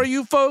Ruck for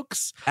you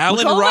folks.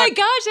 Alan Oh Ruck. my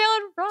gosh,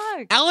 Alan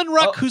Ruck. Alan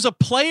Ruck, who's a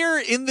player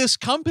in this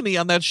company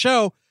on that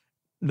show.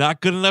 Not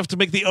good enough to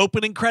make the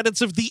opening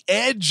credits of The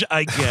Edge,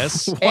 I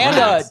guess.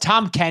 And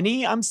Tom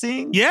Kenny, I'm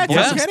seeing. Yeah,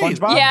 Tom Kenny.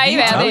 SpongeBob. Yeah,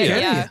 you have Tom it.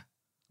 Kenny. Yeah.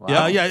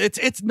 Wow. Yeah,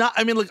 it's not.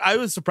 I mean, look, I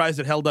was surprised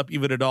it held up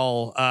even at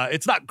all.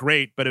 It's not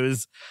great, but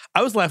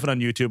I was laughing on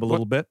YouTube a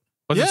little bit.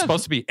 Was it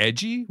supposed to be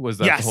edgy? Was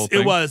that the whole Yes,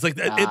 thing? it was. Like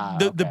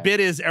the bit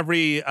is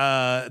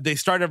they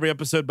start every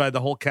episode by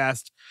the whole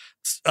cast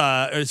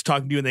is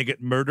talking to you and they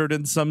get murdered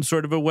in some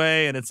sort of a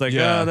way, and it's like,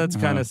 Yeah. oh, that's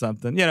kind of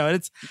something, you know. And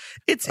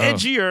it's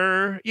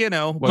edgier, you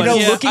know. Well,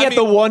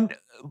 But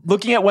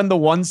Looking at when the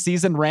one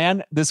season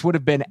ran, this would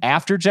have been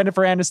after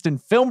Jennifer Aniston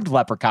filmed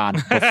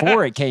Leprechaun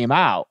before it came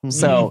out.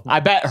 So I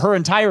bet her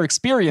entire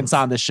experience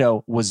on the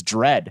show was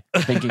dread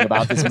thinking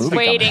about this movie.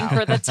 Waiting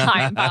for the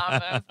time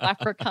bomb of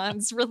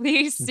Leprechaun's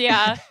release.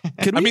 Yeah.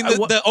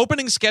 The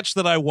opening sketch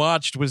that I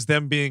watched was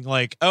them being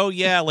like, "Oh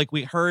yeah, like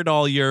we heard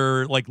all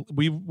your like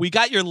we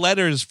got your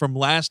letters from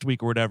last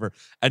week or whatever,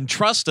 and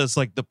trust us,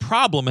 like the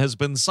problem has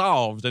been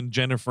solved." And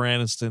Jennifer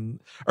Aniston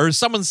or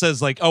someone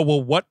says like, "Oh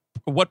well, what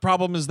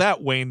problem is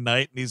that, Wayne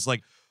Knight?" And he's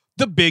like,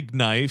 "The big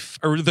knife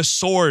or the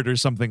sword or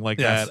something like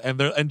Yes.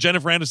 that." And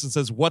Jennifer Aniston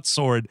says, "What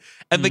sword?"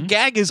 And the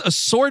gag is a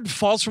sword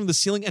falls from the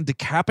ceiling and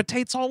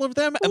decapitates all of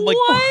them. And like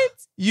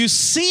you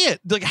see it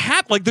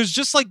like there's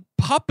just like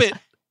puppet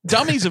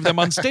dummies of them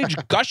on stage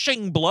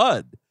gushing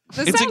blood.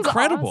 This It's sounds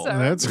incredible. awesome.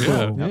 That's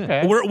cool. Yeah.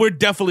 Okay. we're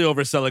definitely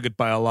overselling it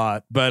by a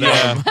lot. But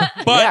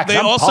But Yeah, they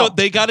I'm also pumped.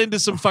 they got into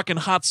some fucking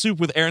hot soup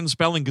with Aaron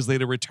Spelling because they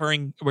had a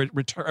recurring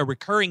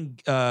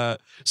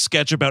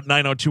sketch about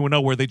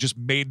 90210 where they just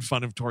made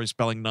fun of Tori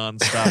Spelling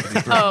nonstop.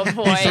 And Oh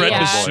boy. he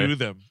threatened to Yeah. sue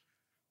them.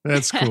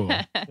 That's cool.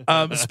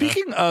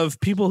 speaking of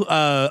people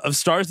of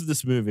stars of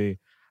this movie,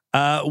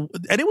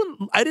 anyone?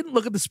 I didn't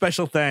look at the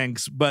special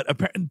thanks, but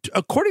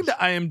according to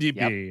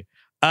IMDb,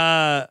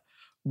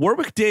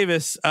 Warwick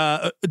Davis,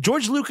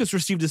 George Lucas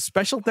received a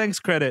special thanks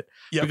credit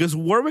because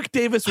Warwick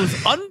Davis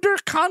was under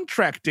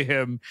contract to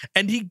him,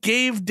 and he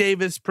gave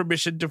Davis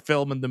permission to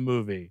film in the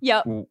movie.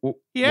 Yep.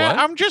 Yeah, What?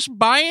 I'm just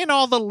buying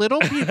all the little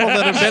people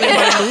that have been in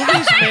my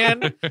movies,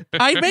 man.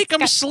 I make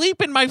them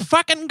sleep in my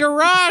fucking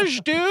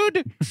garage,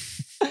 dude.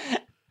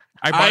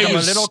 I bought him a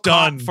was little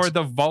stunned. cot for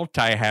the vault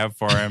I have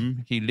for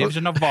him. He lives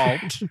in a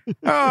vault.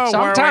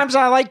 Sometimes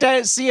I like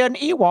to see an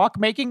Ewok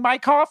making my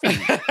coffee.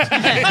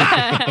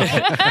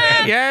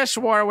 Yes,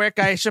 Warwick,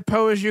 I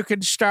suppose you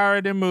could star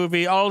in a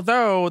movie,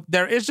 although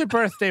there is a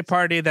birthday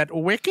party that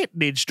Wicket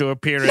needs to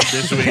appear in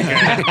this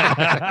weekend.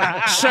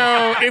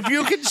 So if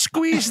you can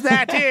squeeze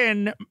that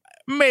in,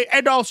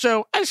 and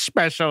also a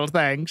special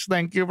thanks.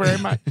 Thank you very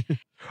much.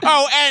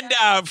 Oh, and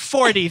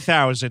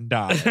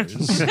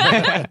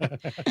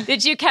 $40,000.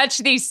 Did you catch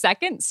the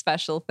second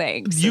special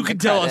thanks? You in can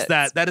the tell us credits?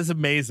 that. That is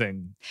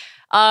amazing.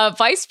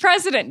 Vice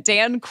President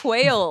Dan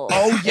Quayle.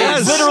 Oh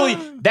yes, literally.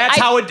 That's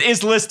how it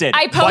is listed.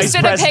 I Vice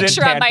posted a President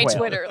picture on Dan my Quayle.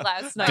 Twitter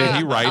last night. Did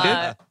he write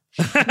it?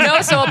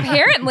 No, so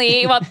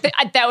apparently, well,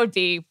 that would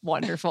be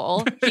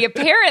wonderful. He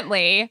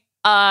apparently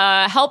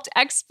helped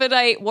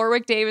expedite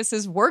Warwick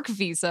Davis's work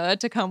visa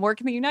to come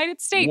work in the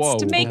United States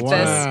to make this.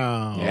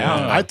 Wow.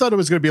 Yeah. I thought it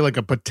was going to be like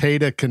a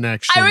potato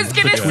connection. I was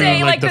gonna between,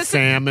 say, like, the this-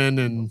 famine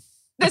and.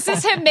 This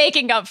is him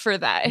making up for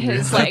that,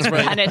 his like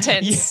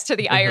penitence to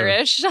the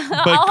Irish. I'll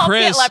help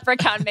Chris- get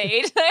Leprechaun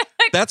made.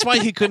 That's why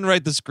he couldn't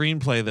write the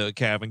screenplay, though,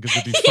 Kevin, because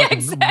it'd be Yeah, fucking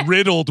exactly.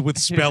 riddled with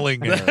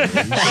spelling errors.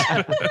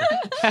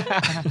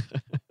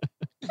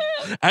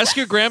 Ask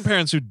your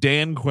grandparents who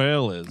Dan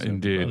Quayle is.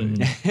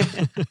 Indeed.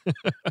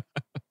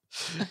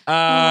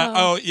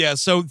 Oh yeah,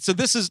 so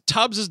this is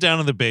Tubbs is down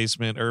in the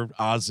basement, or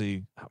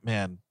Ozzy. Oh,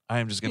 man, I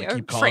am just gonna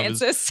keep calling him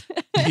Francis.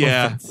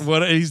 Yeah,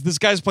 this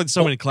guy's played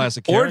so many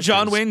classic Or characters.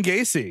 John Wayne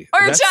Gacy. Or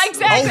That's-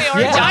 exactly,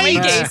 or yeah. Johnny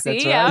Right. Gacy.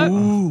 That's Yeah. right.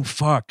 Ooh,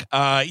 fuck.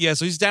 Yeah,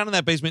 so he's down in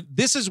that basement.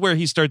 This is where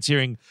he starts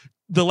hearing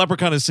the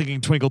leprechaun is singing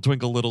 "Twinkle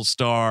Twinkle Little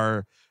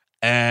Star,"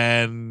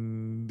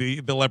 and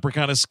the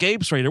leprechaun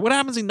escapes right here. What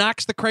happens? He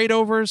knocks the crate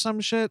over or some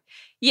shit.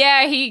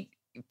 Yeah, he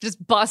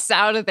just busts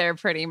out of there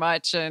pretty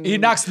much, and He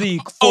knocks the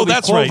Oh, four-leaf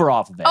that's clover right.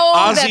 off of it. Oh,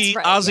 Ozzy, that's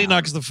right. Ozzy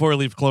knocks the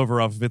 4-leaf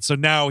clover off of it. So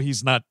now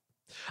he's not.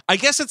 I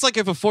guess it's like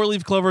if a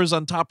 4-leaf clover is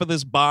on top of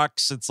this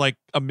box, it's like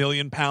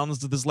 1,000,000 pounds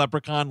to this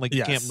leprechaun. Like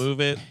you can't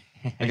move it.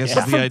 I guess Yeah.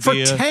 that's the For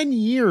idea. 10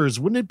 years,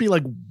 wouldn't it be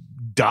like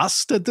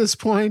dust at this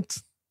point?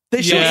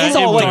 They should It's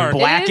all like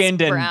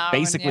blackened and brown,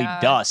 basically yeah.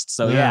 dust.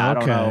 So I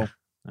don't know.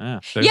 Yeah,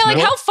 like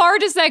how far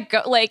does that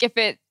go? Like if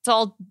it's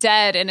all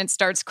dead and it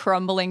starts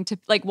crumbling to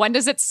like when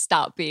does it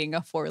stop being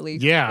a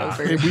 4-leaf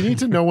clover? We need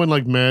to know when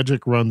like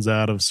magic runs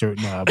out of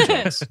certain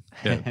objects.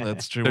 Yeah,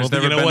 that's true. There's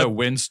Well, never you know been a what?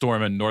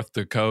 windstorm in North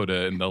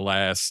Dakota in the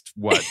last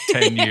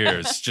 10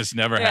 years. Just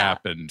never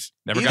happened.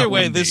 Never Either got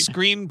way, windy. this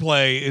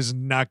screenplay is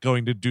not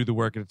going to do the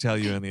work to tell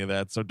you any of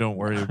that, so don't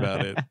worry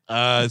about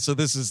it. So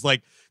this is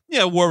like,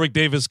 Warwick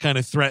Davis kind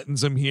of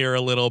threatens him here a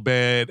little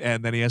bit,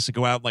 and then he has to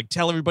go out and like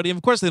tell everybody. And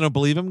of course, they don't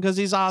believe him because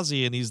he's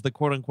Ozzy and he's the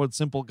quote unquote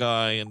simple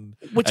guy, and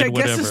which and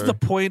I guess is whatever. the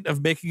point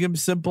of making him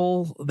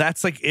simple.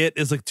 That's like it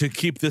is like to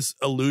keep this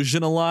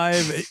illusion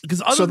alive.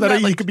 Because So that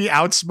you could be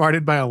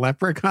outsmarted by a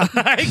leprechaun.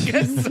 I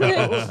guess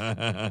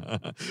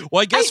so.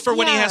 Well, I guess for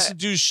when he has to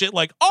do shit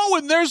like, oh,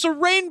 and there's a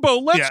rainbow.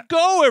 Let's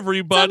go,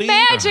 everybody. It's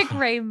a magic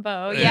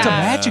rainbow. Yeah. It's a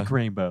magic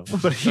rainbow.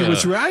 But he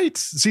was right.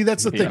 See,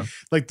 that's the thing.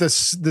 Like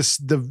this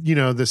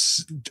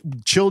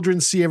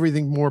children see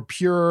everything more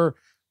pure.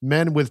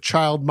 Men with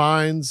child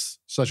minds,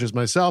 such as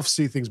myself,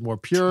 see things more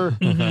pure.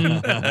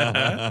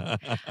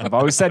 I've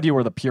always said you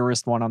were the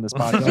purest one on this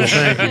podcast.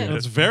 Thank you.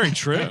 It's very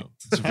true.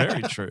 It's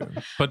very true.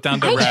 Put down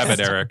the rabbit,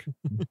 Eric.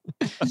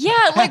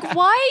 Yeah, like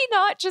why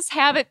not just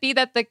have it be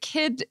that the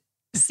kid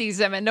sees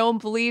him and no one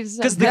believes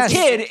him? Because the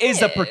kid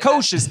is a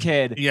precocious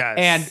kid. Yes.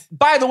 And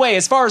by the way,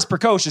 as far as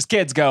precocious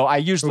kids go, I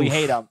usually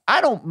hate them. I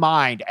don't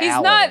mind He's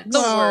Alan. not the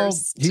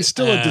worst. He's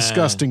still a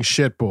disgusting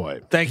shit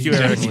boy. Thank you,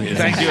 Eric.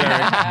 Thank you,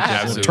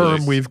 Eric. It's a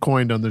term we've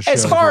coined on the show.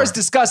 As far as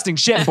disgusting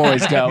shit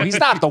boys go, he's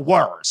not the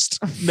worst.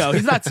 No,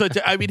 he's not such.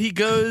 I mean, he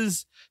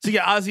goes. So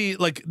yeah, Ozzy,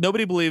 like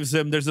nobody believes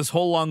him. There's this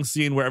whole long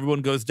scene where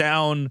everyone goes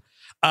down.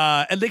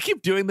 And they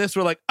keep doing this.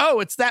 We're like, oh,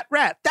 it's that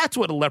rat. That's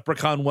what a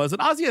leprechaun was. And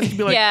Ozzy has to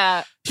be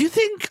like, do you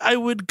think I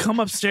would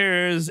come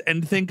upstairs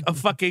and think a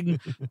fucking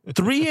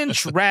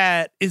 3-inch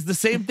rat is the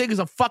same thing as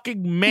a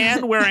fucking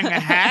man wearing a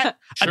hat?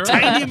 Sure. A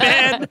tiny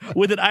man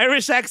with an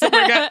Irish accent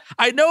wearing a hat?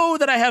 I know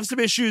that I have some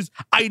issues.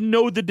 I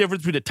know the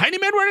difference between a tiny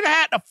man wearing a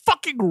hat and a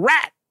fucking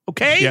rat.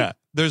 Okay? Yeah.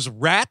 There's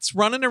rats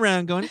running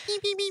around going,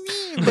 beep, beep,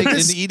 beep, beep,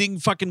 and eating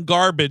fucking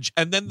garbage.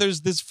 And then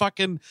there's this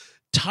fucking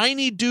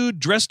tiny dude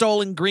dressed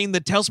all in green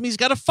that tells me he's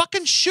got a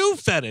fucking shoe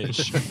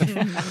fetish.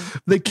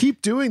 They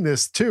keep doing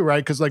this too,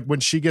 right? Because like when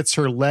she gets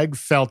her leg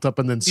felt up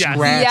and then Yes.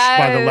 scratched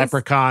by the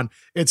leprechaun,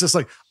 it's just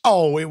like,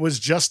 oh, it was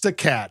just a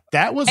cat.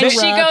 That was And a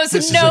she rat. goes,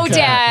 This is no, a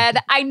cat." Dad,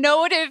 I know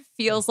what it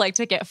feels like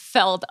to get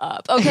felled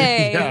up.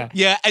 Okay.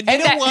 Yeah, and you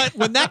know what?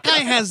 When that guy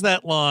has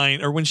that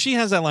line, or when she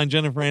has that line,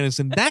 Jennifer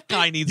Aniston, that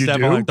guy needs You to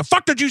have do? a line. The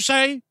fuck did you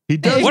say? He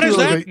does. What do is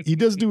like that? he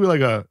does do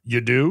like a you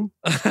do.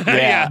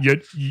 Yeah.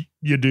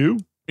 You do.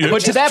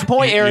 But to that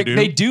point, You Eric, do?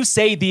 they do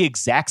say the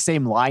exact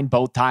same line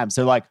both times.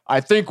 They're like, I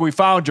think we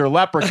found your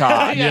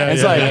leprechaun.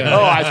 It's like,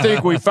 oh, I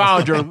think we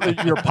found your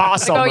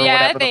possum Oh, or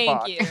yeah, whatever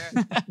thank the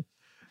fuck. you.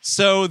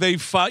 So they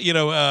fought,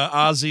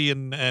 Ozzy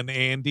and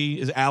Andy,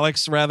 is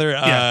Alex rather,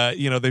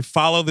 they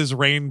follow this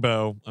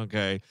rainbow,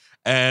 okay,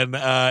 and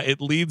it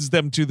leads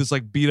them to this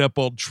like beat up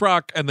old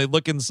truck, and they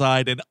look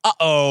inside, and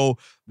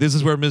this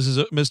is where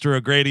Mr.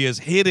 O'Grady has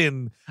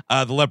hidden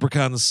the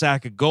leprechaun's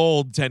sack of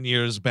gold 10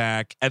 years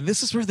back, and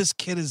this is where this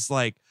kid is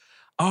like,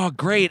 oh,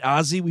 great,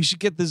 Ozzy, we should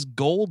get this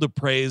gold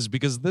appraised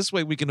because this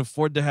way we can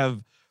afford to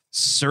have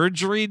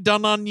surgery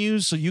done on you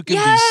so you can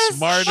be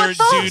smarter,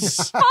 dude.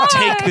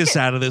 Take this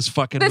out of this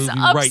fucking This movie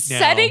right now.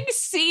 upsetting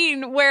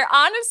scene where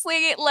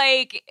honestly,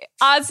 like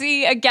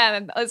Ozzy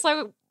again, it's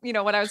like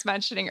what I was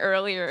mentioning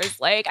earlier is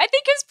like I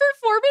think his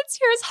performance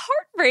here is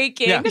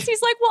heartbreaking because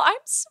he's like, well, I'm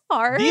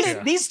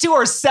smart. These two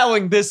are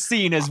selling this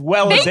scene as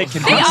well as they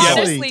can. They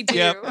honestly do.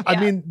 Yep. I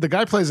mean, the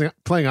guy playing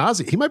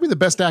Ozzy, he might be the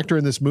best actor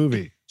in this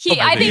movie.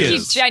 I think he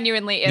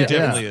genuinely is. He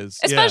definitely is.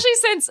 Especially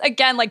since,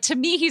 again, like to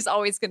me, he's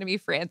always going to be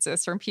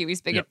Francis from Pee-wee's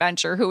Big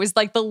Adventure, who is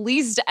like the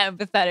least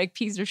empathetic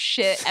piece of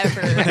shit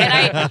ever.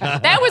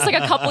 And that was like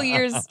a couple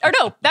years, or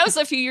no, that was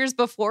a few years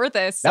before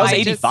this. That was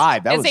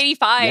 85. It's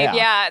 85.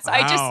 Yeah. So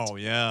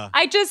Wow,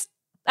 I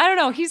don't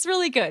know. He's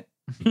really good.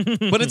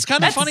 But it's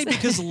kind of funny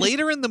because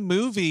later in the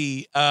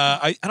movie,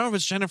 I don't know if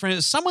it's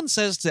Jennifer, someone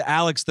says to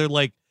Alex, they're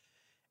like,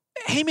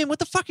 hey man, what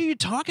the fuck are you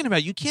talking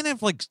about? You can't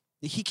have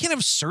he can't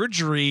have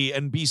surgery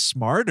and be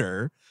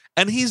smarter.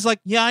 And he's like,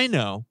 yeah, I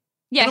know.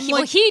 Yeah,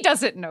 he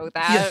doesn't know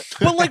that.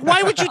 But like,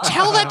 why would you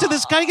tell that to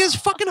this guy? He gets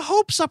fucking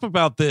hopes up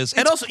about this.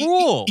 And It's also,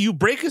 cruel. you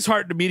break his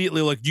heart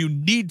immediately. Like, you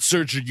need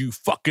surgery, you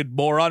fucking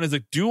moron. He's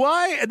like, do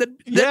I? And then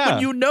when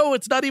you know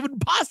it's not even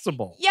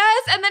possible.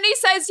 Yes, and then he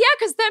says, yeah,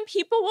 because then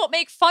people won't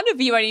make fun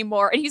of you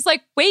anymore. And he's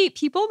like, wait,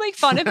 people make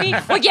fun of me?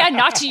 Well, yeah,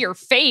 not to your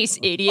face,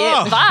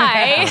 idiot.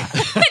 Bye.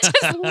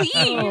 Just leaves.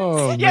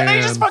 Oh, Yeah, they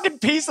man. just fucking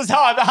pieces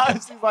out.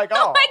 He's like,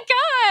 Oh my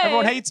God.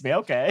 everyone hates me.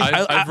 Okay.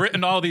 I've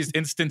written all these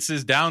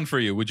instances down for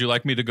you. Would you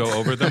like me to go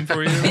over them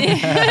for you?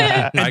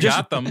 I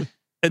got them.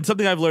 And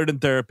something I've learned in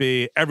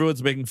therapy,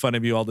 everyone's making fun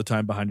of you all the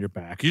time behind your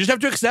back. You just have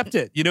to accept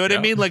it. You know what I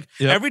mean? Like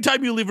every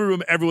time you leave a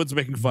room, everyone's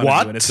making fun of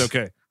you, and it's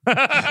okay.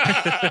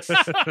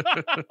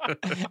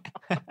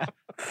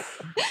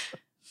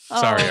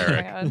 Sorry, Oh,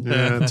 Eric. man.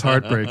 Yeah, it's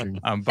heartbreaking.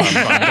 I'm bummed.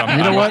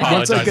 You know what?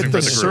 Once I apologizing get for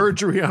the group.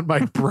 surgery on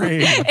my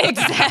brain,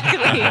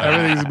 Exactly.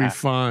 everything's gonna be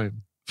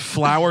fine.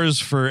 Flowers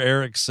for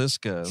Eric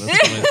Siska.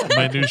 That's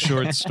my new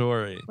short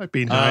story. Might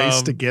be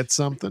nice to get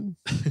something.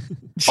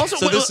 Also,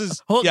 So this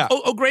is- yeah.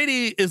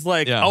 O'Grady is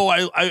like, Yeah. oh,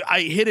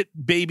 I hit it,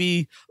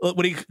 baby.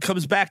 When he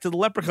comes back to the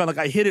Leprechaun, like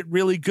I hit it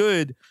really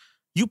good.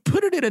 You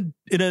put it in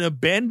an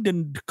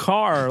abandoned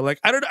car. Like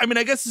I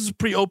guess this is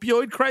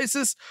pre-opioid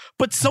crisis,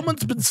 but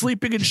someone's been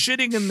sleeping and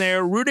shitting in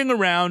there, rooting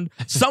around.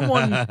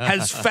 Someone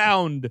has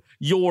found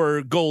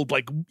your gold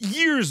like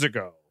years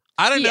ago.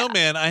 I don't know,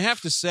 man. I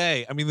have to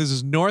say, I mean, this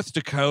is North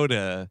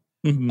Dakota.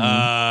 You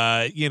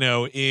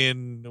know,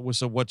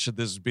 so what should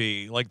this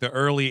be? Like the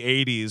early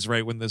 80s,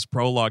 right? When this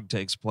prologue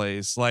takes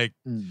place. Like,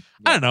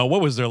 I don't know,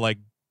 what was there, like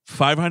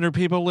 500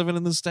 people living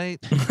in the state?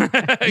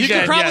 You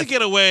could probably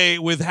get away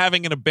with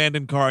having an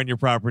abandoned car on your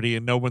property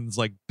and no one's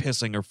like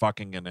pissing or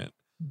fucking in it.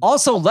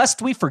 Also,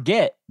 lest we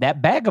forget, that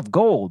bag of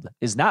gold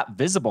is not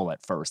visible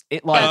at first.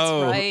 It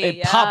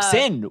it pops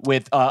in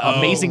with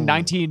amazing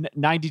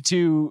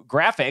 1992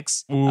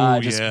 graphics,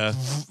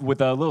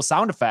 with a little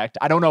sound effect.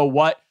 I don't know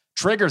what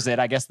triggers it.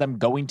 I guess them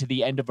going to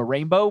the end of a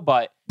rainbow,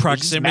 but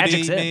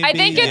proximity. Maybe. I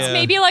think it's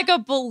maybe like a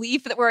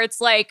belief that where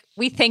it's like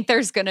we think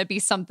there's going to be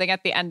something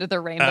at the end of the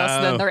rainbow,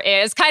 so then there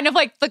is. Kind of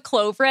like the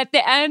clover at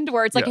the end,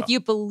 where it's like if you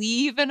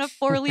believe in a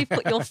 4-leaf,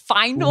 you'll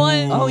find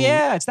one. Oh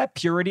yeah, it's that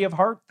purity of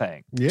heart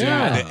thing.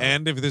 Yeah, dude, the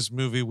end of this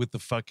movie with the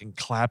fucking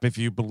clap if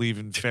you believe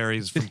in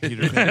fairies from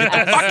Peter Pan.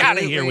 Get the fuck out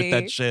of here with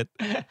that shit.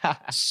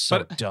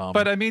 So dumb.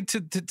 But I mean,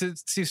 to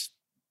see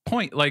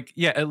point, like,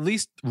 yeah, at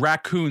least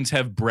raccoons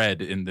have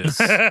bread in this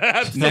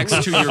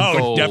next to your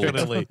gold.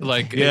 Definitely.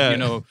 Like, you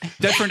know,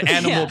 different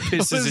animal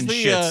pisses and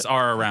shits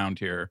are around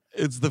here.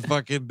 It's the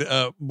fucking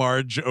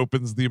Marge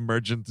opens the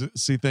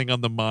emergency thing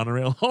on the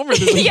monorail. Homer,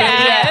 there's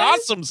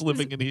possums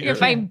living in here. You're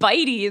find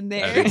Bitey in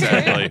there.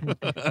 Exactly.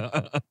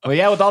 Well,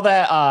 yeah, with all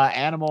that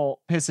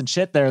animal piss and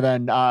shit there,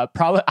 then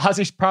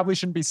Ozzy probably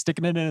shouldn't be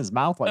sticking it in his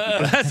mouth like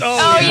that.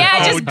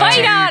 Just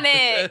bite on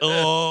it.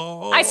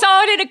 I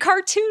saw it in a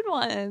cartoon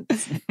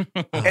once.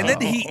 And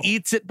then he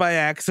eats it by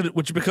accident,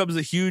 which becomes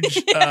a huge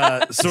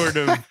sort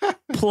of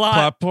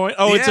plot point.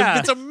 Oh,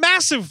 it's a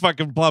massive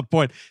fucking plot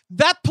point.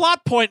 That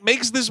plot point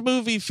makes this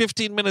movie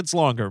 15 minutes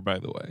longer, by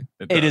the way.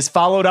 It is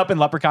followed up in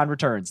Leprechaun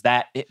Returns.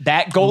 That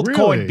gold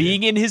coin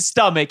being in his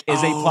stomach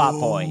is a plot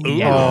point.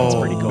 Yeah, that's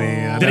pretty cool.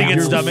 Man. Did he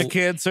get stomach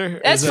cancer?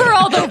 That's for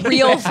all the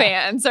real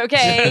fans,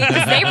 okay?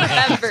 Because they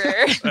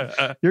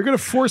remember. You're going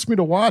to force me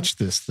to watch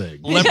this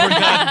thing.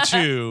 Leprechaun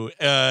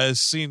 2,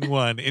 scene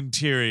 1,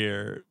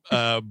 interior,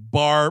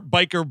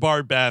 biker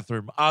bar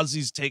bathroom.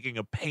 Ozzy's taking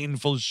a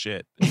painful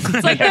shit.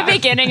 It's like the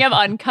beginning of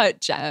Uncut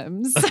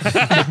Gems.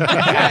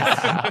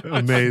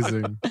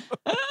 Amazing.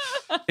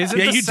 Is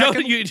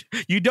it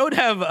you don't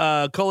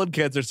have colon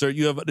cancer, sir.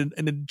 You have an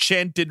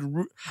enchanted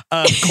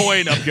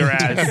coin up your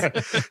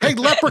ass. Hey,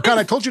 Leprechaun,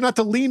 I told you not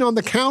to lean on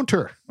the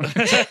counter.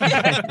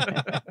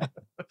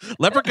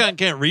 Leprechaun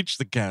can't reach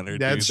the counter.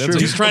 That's dude. true.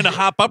 He's trying to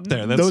hop up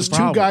there. That's Those the two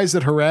problem. guys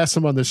that harass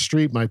him on the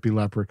street might be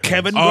Leprechaun.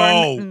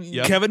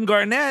 Kevin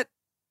Garnett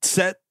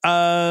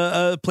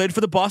played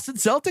for the Boston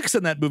Celtics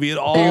in that movie. It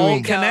all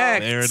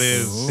connects. There it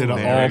is. It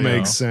all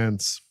makes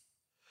sense.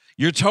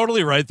 You're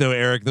totally right, though,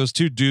 Eric. Those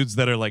two dudes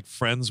that are like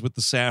friends with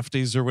the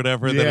Safdies or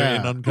whatever that are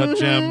in Uncut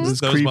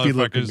Gems, those creepy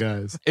looking motherfuckers.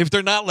 guys. If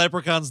they're not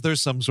leprechauns, they're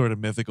some sort of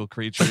mythical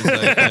creatures.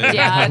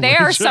 Yeah, they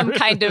are some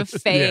kind of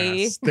fae.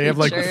 Yes. They have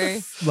like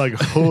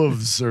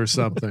hooves or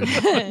something.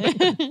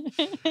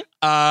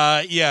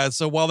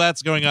 So while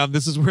that's going on,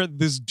 this is where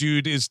this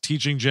dude is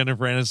teaching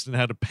Jennifer Aniston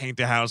how to paint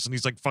a house, and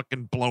he's like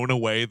fucking blown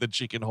away that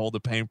she can hold a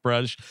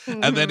paintbrush.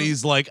 And then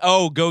he's like,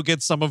 oh, go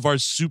get some of our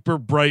super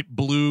bright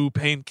blue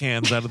paint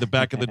cans out of the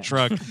back of the truck.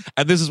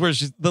 And this is where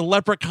the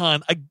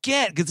leprechaun,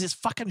 again, because his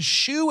fucking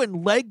shoe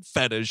and leg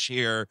fetish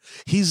here,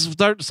 he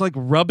starts like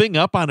rubbing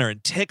up on her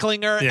and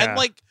tickling her. Yeah. And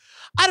like,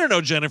 I don't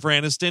know, Jennifer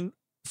Aniston,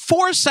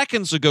 4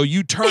 seconds ago,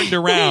 you turned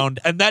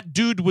around and that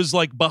dude was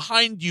like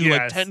behind you,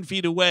 like 10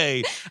 feet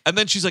away. And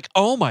then she's like,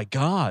 oh my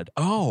God.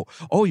 Oh,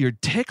 you're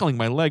tickling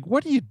my leg.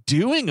 What are you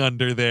doing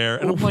under there?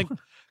 And I'm like,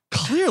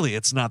 clearly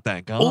it's not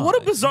that guy. Well, what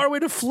a bizarre way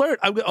to flirt.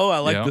 I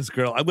like this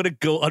girl. I'm going to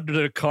go under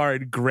the car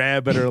and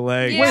grab at her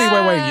leg.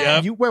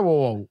 Yeah. Wait.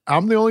 Whoa.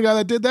 I'm the only guy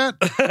that did that?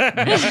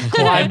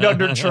 Climbed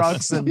under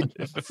trucks and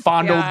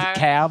fondled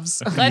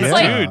calves.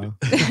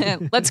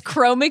 Let's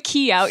chroma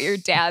key out your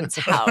dad's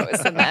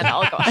house and then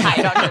I'll go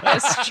hide under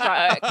this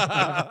truck.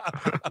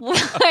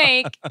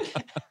 Like,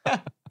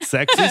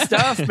 sexy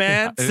stuff,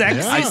 man.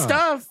 Sexy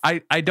stuff.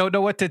 I don't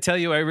know what to tell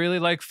you. I really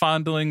like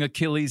fondling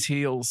Achilles'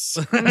 heels.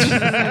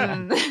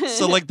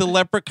 So like the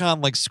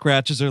leprechaun like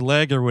scratches her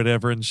leg or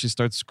whatever, and she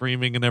starts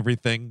screaming and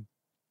everything.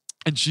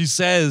 And she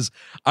says,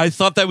 I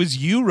thought that was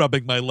you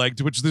rubbing my leg,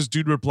 to which this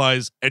dude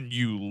replies, and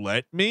you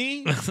let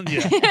me?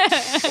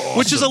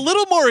 Which is a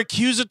little more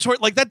accusatory.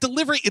 Like that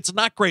delivery, it's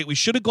not great. We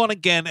should have gone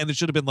again, and it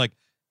should have been like,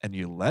 and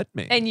you let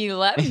me. And you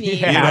let me.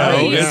 You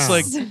know, Yeah. it's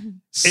like,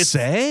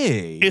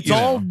 say. It's you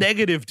all know.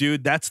 negative,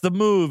 dude. That's the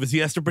move. Is he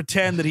has to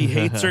pretend that he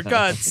hates her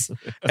guts,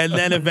 and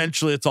then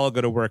eventually it's all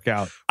going to work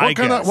out. What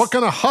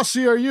kind of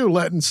hussy are you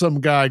letting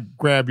some guy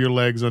grab your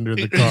legs under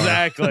the car?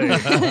 Exactly.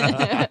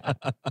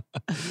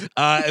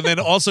 And then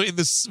also in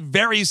this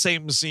very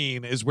same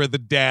scene is where the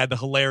dad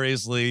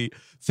hilariously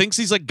thinks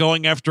he's like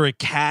going after a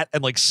cat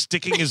and like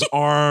sticking his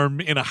arm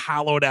in a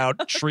hollowed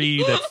out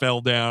tree that fell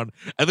down.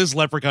 And this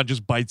leprechaun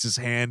just bites his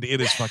hand. It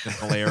is fucking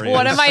hilarious.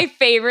 One of my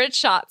favorite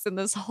shots in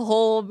this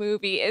whole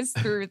movie is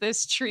through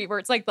this tree where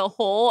it's like the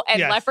hole and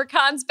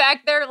Leprechaun's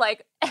back there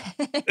like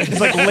He's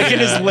like licking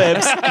his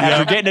lips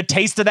after getting a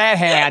taste of that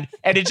hand,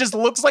 and it just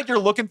looks like you're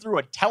looking through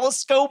a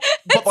telescope,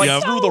 but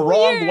like through the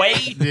wrong way.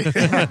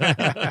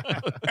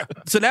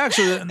 So now,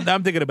 actually, now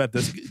I'm thinking about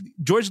this.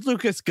 George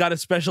Lucas got a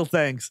special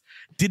thanks.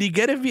 Did he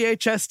get a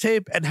VHS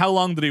tape, and how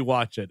long did he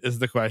watch it? Is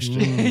the question.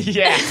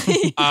 Yeah,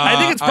 I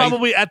think it's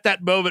probably at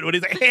that moment when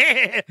he's like,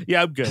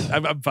 "Yeah, I'm good.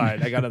 I'm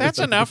fine. I got That's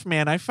enough,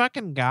 man. I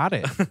fucking got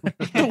it."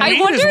 I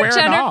wonder if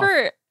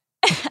Jennifer.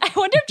 I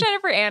wonder if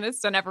Jennifer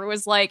Aniston ever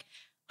was like,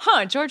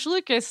 George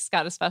Lucas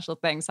got a special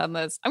thanks on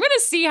this. I'm going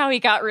to see how he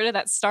got rid of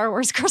that Star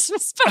Wars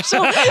Christmas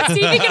special. See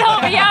if he can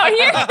help me out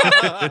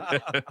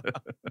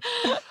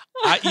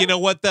here. You know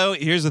what, though?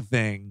 Here's the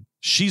thing.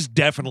 She's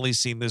definitely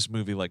seen this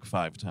movie like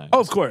 5 times. Oh,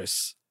 of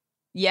course.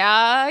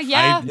 Yeah.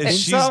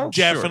 She's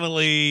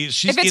definitely.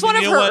 She's, if it's one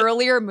of her what?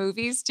 earlier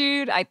movies,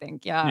 dude, I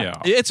think,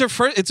 It's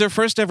her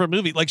first ever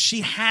movie. Like,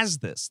 she has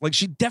this. Like,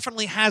 she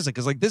definitely has it.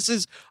 Because, like, this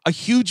is a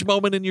huge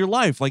moment in your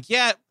life. Like,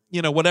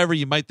 whatever,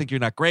 you might think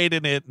you're not great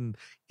in it, and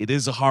it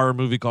is a horror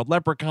movie called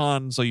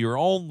Leprechaun, so you're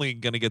only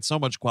going to get so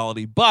much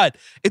quality, but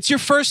it's your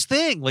first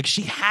thing. Like,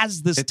 she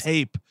has this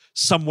tape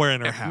somewhere in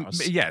her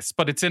house. Yes,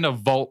 but it's in a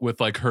vault with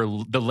like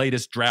the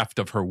latest draft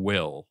of her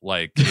will.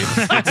 Like,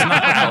 it's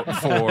not out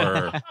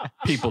for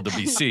people to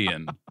be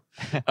seeing.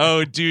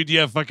 Oh, dude,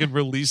 fucking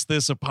release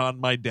this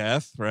upon my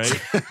death, right?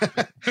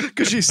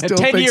 Because she still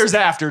 10 years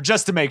after,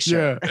 just to make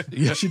sure.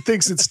 Yeah, she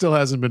thinks it still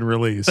hasn't been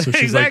released. So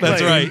she's Exactly. like,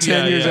 That's right.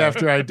 10 years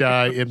after I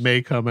die, it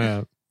may come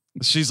out.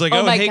 She's like,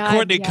 Oh my hey, God,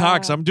 Courtney yeah.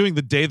 Cox, I'm doing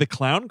the Day the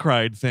Clown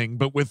Cried thing,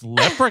 but with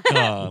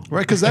Leprechaun.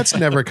 Right, because that's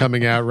never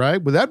coming out, right?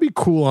 Would that be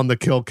cool on the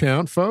kill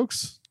count,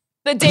 folks?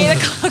 The day the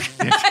clock.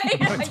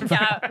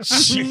 Yeah.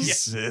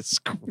 Jesus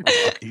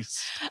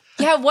Christ.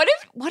 Yeah, what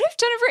if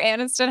Jennifer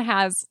Aniston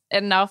has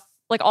enough,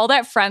 like all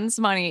that Friends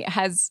money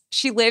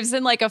she lives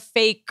in like a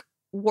fake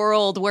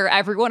world where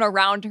everyone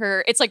around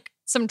her, it's like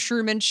some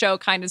Truman Show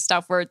kind of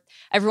stuff where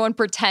everyone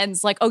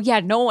pretends like, oh yeah,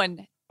 no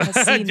one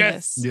has seen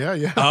this.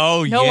 Yeah.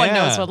 Oh, No one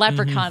knows what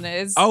Leprechaun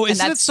is. Oh, and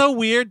isn't it so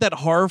weird that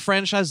horror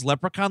franchise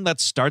Leprechaun that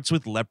starts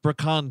with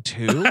Leprechaun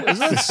 2? Isn't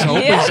that so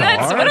yeah,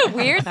 bizarre? what a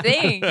weird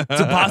thing.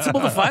 It's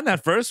impossible to find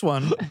that first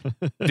one.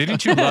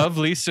 Didn't you love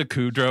Lisa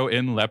Kudrow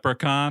in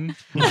Leprechaun?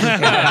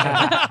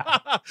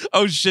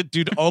 Oh shit,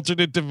 dude!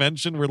 Alternate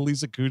dimension where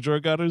Lisa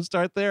Kudrow got her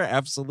start there.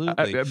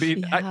 Absolutely. I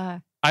mean, Yeah.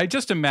 I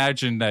just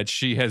imagine that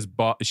she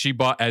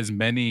bought as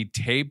many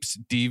tapes,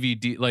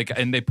 DVD, like,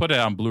 and they put it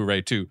on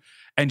Blu-ray too.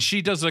 And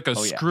she does like a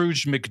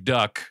Scrooge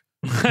McDuck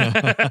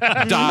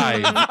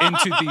dive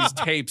into these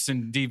tapes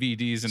and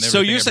DVDs and everything.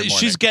 So you're saying every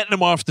she's morning. getting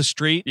them off the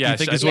street? Yeah, you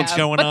think she- is what's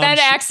going but on? then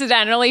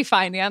accidentally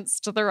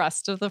financed the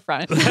rest of the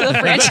franchise.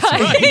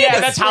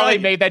 Yeah, that's how they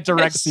made that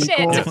direct Shit.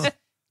 sequel.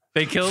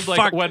 They killed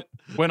like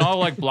when all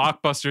like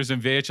Blockbusters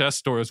and VHS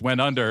stores went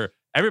under.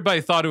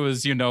 Everybody thought it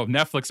was,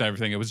 Netflix and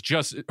everything. It was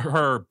just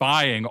her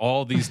buying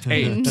all these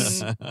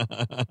tapes.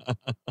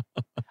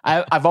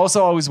 I've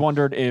also always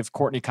wondered if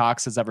Courtney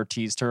Cox has ever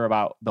teased her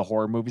about the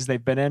horror movies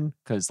they've been in,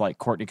 because like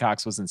Courtney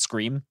Cox was in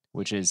Scream,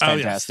 which is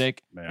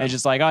fantastic. Yeah. And it's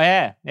just like, oh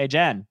yeah, hey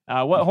Jen,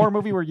 what horror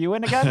movie were you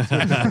in again?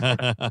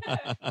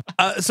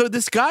 So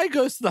this guy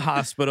goes to the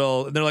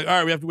hospital, and they're like, "All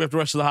right, we have to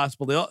rush to the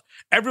hospital."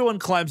 Everyone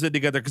climbs in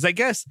together because I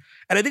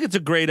think it's a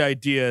great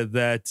idea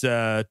that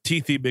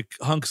Teethy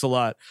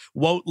McHunks-a-lot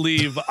won't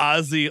leave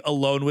Ozzy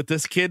alone with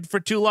this kid for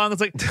too long. It's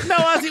like, no,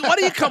 Ozzy, why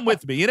don't you come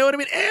with me? You know what I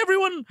mean?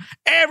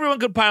 Everyone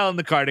could pile in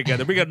the car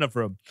together. We got enough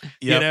room.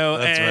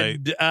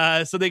 That's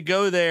right. So they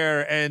go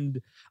there,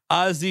 and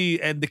Ozzy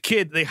and the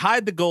kid, they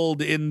hide the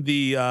gold in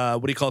the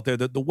what do you call it there,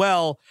 the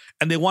well,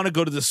 and they want to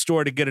go to the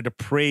store to get it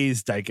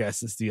appraised, I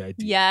guess is the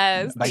idea.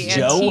 Yes, Like the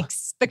Joe?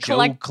 antiques, the Joe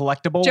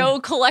Collectible? Joe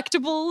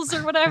Collectibles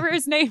or whatever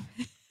his name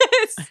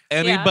is.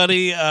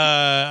 Anybody?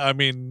 I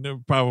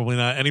mean, probably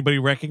not. Anybody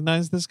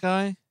recognize this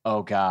guy?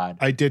 Oh God,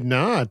 I did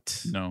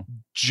not. No.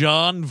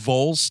 John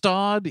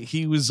Volstad.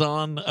 He was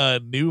on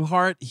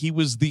Newhart. He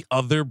was the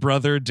other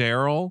brother,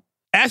 Daryl.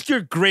 Ask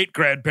your great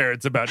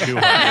grandparents about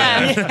Newhart.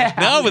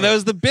 No, but that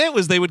was the bit.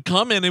 Was they would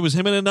come in. It was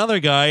him and another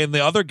guy, and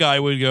the other guy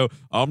would go,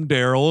 "I'm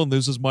Daryl, and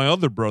this is my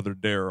other brother,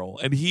 Daryl."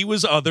 And he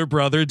was other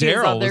brother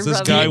Daryl. other Was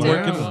this brother guy Daryl.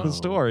 working in the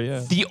store?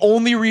 Yeah. The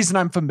only reason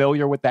I'm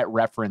familiar with that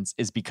reference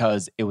is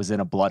because it was in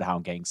a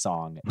Bloodhound Gang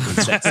song.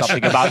 It said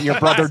something about your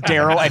brother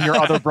Daryl and your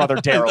other brother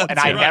Daryl, and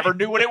I never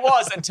knew what it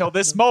was until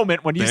this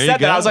moment when you There said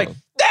you that. I was go. like,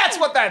 "That's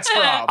what what that's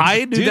from.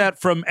 I knew that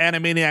from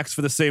Animaniacs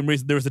for the same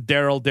reason. There was a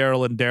Daryl,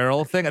 and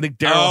Daryl thing. I think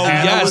Daryl. Oh,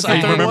 Hannah was yes. the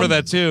I third remember one.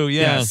 that too.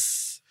 Yeah.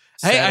 Yes.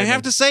 Hey, I Saturday.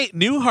 have to say,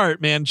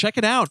 Newhart, man, check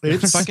it out.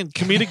 It's fucking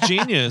comedic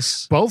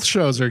genius. Both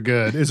shows are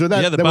good. Is there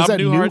that? Yeah, the that- was Bob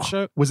that Newhart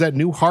show? Was that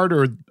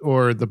Newhart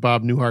or the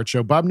Bob Newhart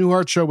show? Bob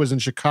Newhart show was in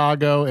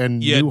Chicago,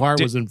 and Yeah,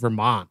 Newhart was in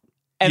Vermont.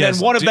 And Yes,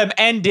 then one of them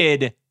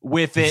ended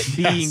with it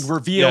being Yes.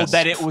 revealed Yes.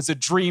 that it was a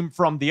dream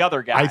from the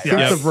other guy. I think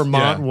Yes. the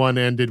Vermont Yeah. one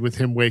ended with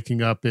him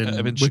waking up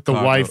in with Chicago.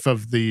 the wife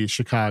of the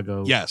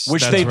Chicago. Yes.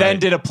 Which that's they then right.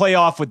 did a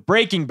playoff with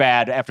Breaking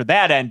Bad. After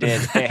that ended,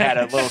 they had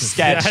a little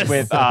sketch Yes.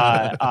 with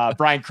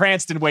Bryan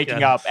Cranston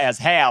waking up as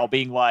Hal,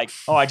 being like,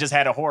 "Oh, I just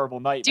had a horrible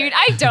nightmare." Dude,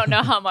 I don't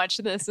know how much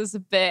this is a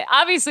bit.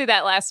 Obviously,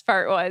 that last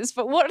part was,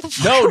 but what the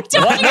fuck?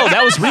 no,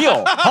 that was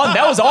real. Hun,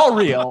 that was all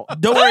real.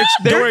 Don't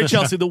worry,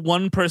 Chelsea. The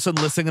one person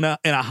listening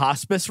in a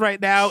hospice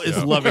right now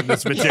is loving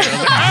this material. Like,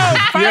 oh,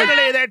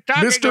 finally, they're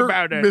talking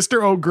about it.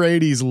 Mr.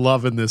 O'Grady's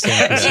loving this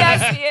episode.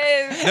 Yes, he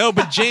is. No,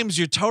 but James,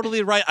 you're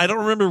totally right. I don't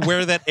remember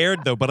where that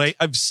aired though, but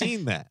I've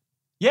seen that.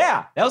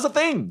 Yeah, that was a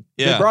thing.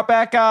 Yeah. They brought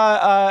back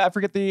I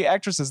forget the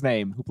actress's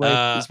name who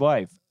played his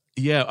wife.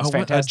 Yeah, It's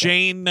fantastic.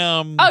 Jane.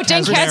 Jane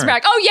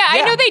Kasparek. Oh yeah,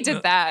 I know they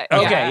did that.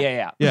 Okay,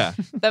 yeah. Yeah.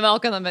 The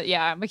Milk in the Middle.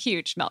 Yeah, I'm a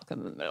huge Milk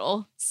in the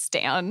Middle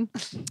stan.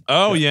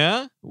 Oh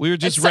yeah, we were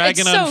just It's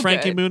ragging so on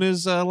Frankie good.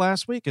 Muniz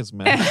last week, as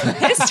man.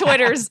 His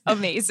Twitter's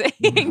amazing.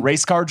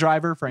 Race car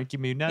driver Frankie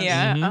Muniz.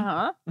 Yeah. Mhm.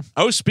 Uh-huh.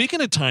 Oh, speaking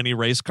of tiny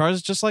race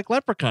cars, just like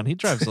Leprechaun, he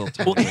drives a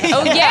little tiny.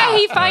 Oh yeah,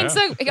 he finds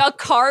a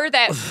car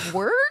that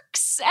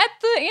works at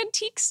the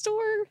antique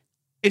store.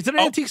 Is it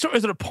an antique store?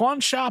 Is it a pawn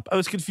shop? I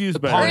was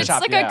confused by Or it. it's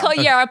like a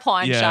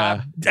pawn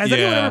shop. Has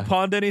anyone ever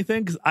pawned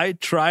anything? Because I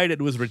tried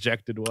and was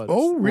rejected once.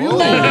 Oh,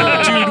 really?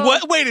 Dude,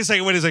 what? Wait a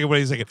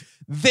second.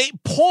 They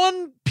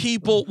pawn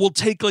people will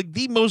take like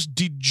the most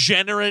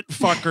degenerate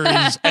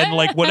fuckers and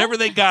like whatever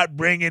they got,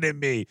 bring it at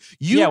me.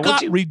 You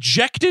got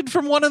rejected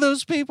from one of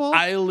those people?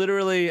 I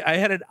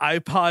had an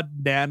iPod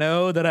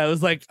Nano that I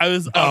was Oh, of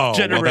well, that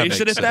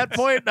generation makes at that sense.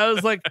 point. And I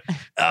was like,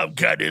 I'm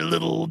kind of a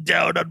little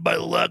down on my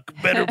luck.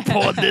 Better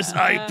pawn this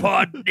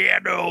iPod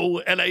Nano.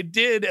 And I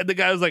did. And the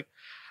guy was like,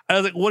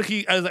 I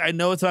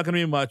know it's not going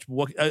to be much.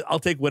 But I'll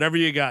take whatever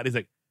you got. He's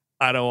like,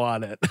 I don't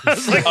want it. I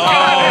was like,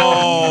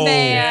 Oh,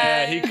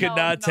 yeah, he could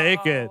not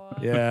take it.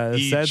 Yeah,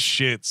 Eat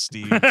shit,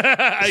 Steve.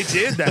 I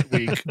did that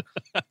week.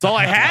 That's all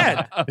I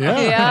had.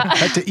 Yeah.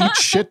 Had to eat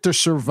shit to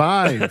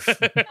survive.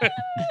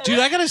 Dude,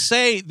 I gotta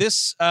say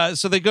this.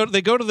 So they go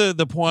to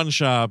the pawn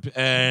shop,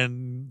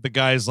 and the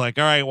guy's like,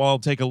 "All right, well, I'll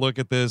take a look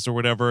at this or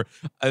whatever.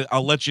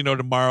 I'll let you know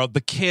tomorrow."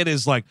 The kid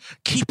is like,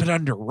 "Keep it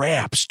under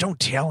wraps. Don't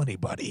tell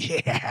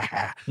anybody."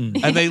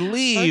 And they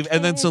leave,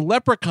 and then so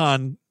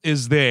Leprechaun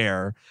is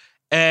there,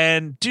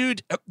 and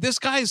dude, this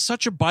guy is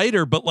such a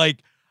biter, but like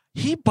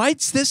he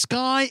bites this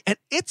guy, and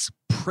it's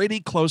pretty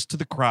close to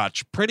the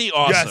crotch. Pretty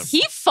awesome.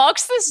 He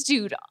fucks this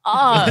dude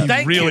up.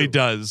 He really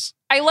does.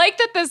 I like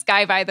that this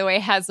guy, by the way,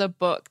 has a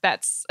book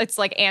it's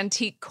like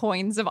antique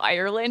coins of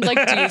Ireland. Like,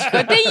 dude,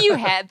 good thing you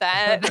had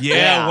that.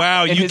 Yeah,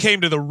 wow. You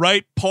came to the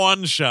right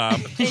pawn shop.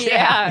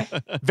 Yeah.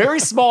 Very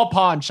small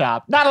pawn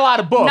shop. Not a lot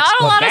of books. Not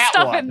a but lot of that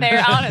stuff one. in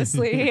there,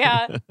 honestly.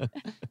 Yeah.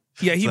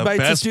 Yeah, he the bites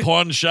best his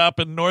pawn shop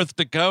in North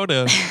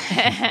Dakota.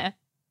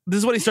 This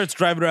is when he starts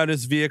driving around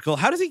his vehicle.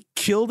 How does he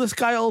kill this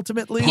guy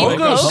ultimately?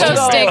 Pogo sticks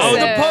Oh,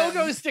 the him.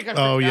 pogo stick.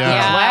 Oh,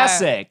 yeah.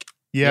 Classic.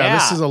 Yeah,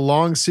 this is a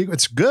long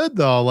sequence. It's good,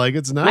 though. Like,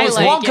 it's nice. It's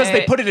long because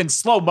they put it in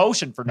slow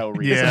motion for no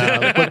reason.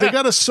 Yeah, but they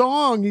got a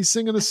song. He's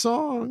singing a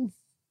song.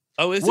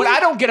 Oh, is What I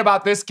don't get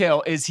about this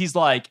kill is he's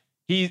like,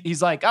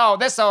 oh,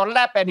 this old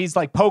lep, and he's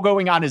like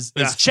pogoing on his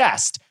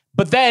chest.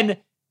 But then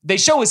they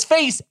show his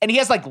face, and he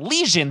has like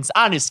lesions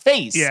on his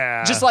face.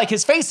 Yeah. Just like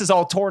his face is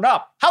all torn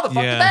up. How the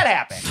fuck Yeah. did that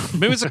happen?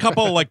 Maybe it's a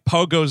couple of like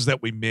pogos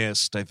that we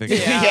missed, I think.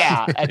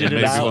 Yeah, edited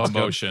maybe it slow out.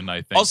 motion,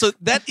 I think. Also,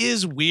 that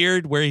is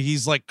weird where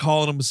he's like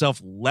calling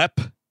himself Lep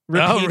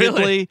really?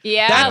 repeatedly.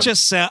 Yeah. That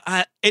just sound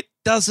it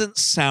doesn't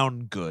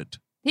sound good.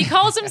 He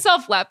calls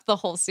himself Lep the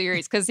whole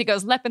series because he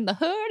goes Lep in the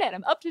hood and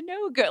I'm up to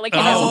no good. Like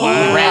he has a whole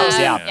He raps,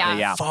 rap.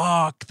 yeah.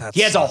 Fuck. That's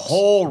He has a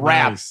whole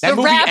rap. Nice. That The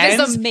movie rap is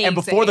ends, and amazing.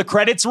 before the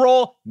credits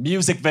roll,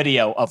 music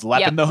video of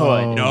Lep in the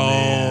Hood. Oh, no.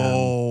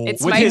 man.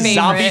 It's with my his favorite.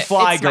 zombie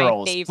fly It's my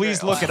girls. favorite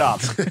Please look one. it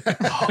up.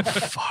 Oh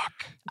fuck.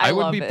 I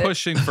would love be it.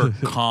 pushing for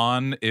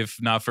Con if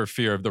not for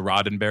fear of the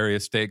Roddenberry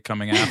estate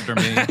coming after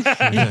me.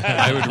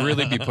 I would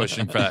really be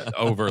pushing for that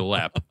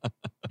overlap.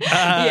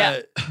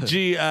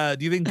 Gee, do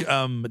you think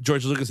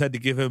George Lucas had to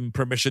give him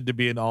permission to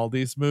be in all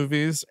these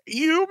movies?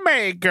 You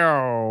may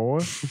go.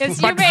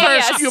 Yes, But you may,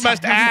 first yes. you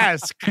must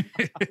ask.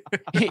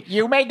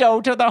 You may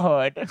go to the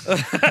hood.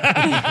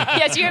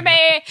 Yes, you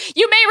may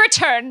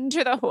return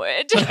to the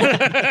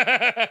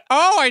hood.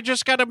 Oh, I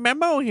just got a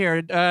memo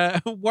here.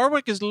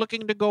 Warwick is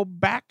looking to go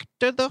back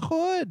to the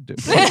hood.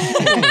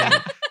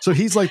 So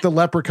he's like the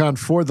leprechaun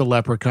for the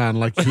leprechaun.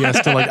 Like he has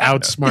to like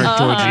outsmart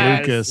George yes.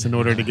 Lucas in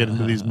order to get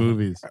into these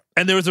movies.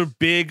 And there was a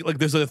big, like,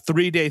 there's a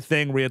 3-day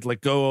thing where you had to,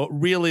 like, go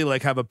really,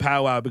 like, have a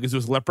powwow because it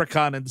was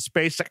Leprechaun in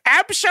space. Like,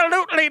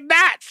 absolutely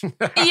not.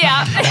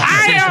 Yeah.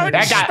 I own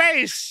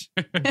space.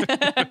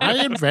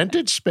 I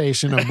invented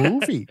space in a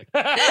movie.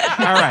 All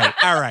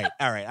right.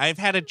 I've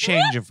had a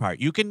change of heart.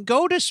 You can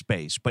go to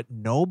space, but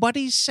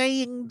nobody's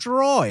saying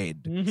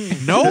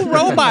droid. No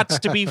robots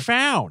to be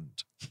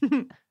found.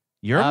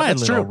 You're my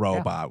little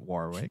robot,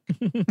 Warwick.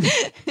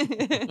 This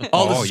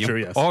is true,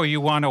 yes. Oh, you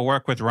want to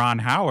work with Ron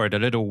Howard, a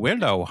little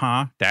willow,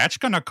 huh? That's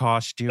going to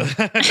cost you.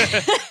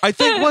 I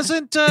think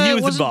wasn't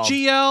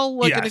GL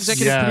like an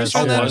executive producer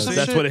on that?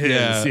 That's what it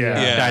is.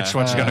 Yeah. That's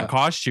what's going to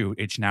cost you.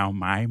 It's now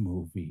my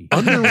movie.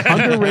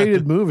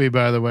 Underrated movie,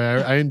 by the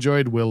way. I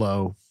enjoyed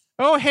Willow.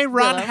 Oh, hey,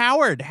 Ron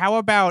Howard. How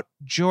about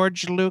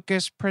George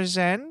Lucas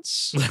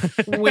Presents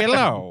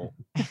Willow?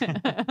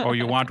 Oh,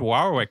 you want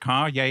Warwick,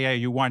 huh? Yeah,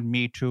 you want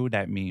me too,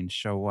 that means.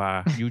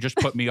 So you just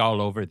put me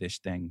all over this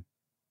thing.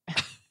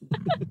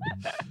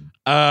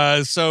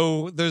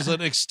 So there's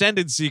an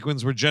extended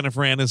sequence where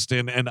Jennifer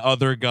Aniston and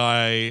other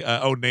guy,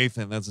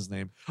 Nathan, that's his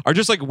name, are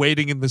just like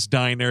waiting in this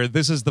diner.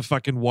 This is the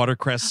fucking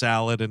watercress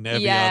salad and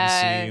Evian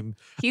scene.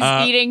 He's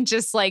eating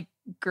just like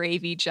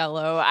gravy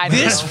jello.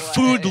 This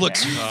food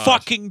looks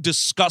fucking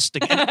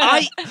disgusting. And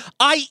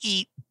I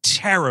eat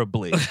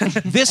terribly.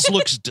 This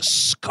looks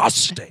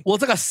disgusting. Well,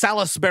 it's like a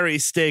Salisbury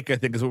steak, I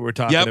think is what we're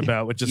talking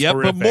about, which is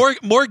horrific.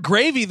 But more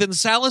gravy than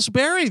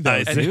Salisbury,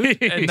 though,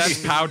 dude. And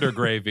that's powder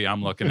gravy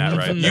I'm looking at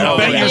right now. You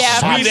bet your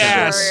sweet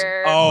ass.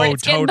 Sure. Oh,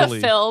 it's totally.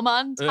 In the film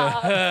on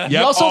top. He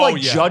also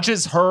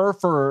judges her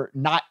for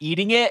not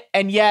eating it,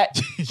 and yet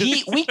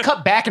we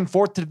cut back and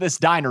forth to this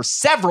diner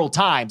several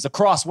times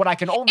across what I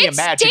can only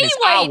imagine is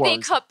hours. They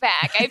cut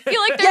back. I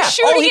feel like they're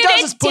shooting all he it does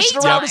at is push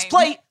it around his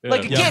plate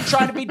like a kid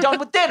trying to be done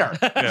with dinner.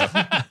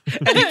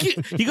 And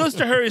he goes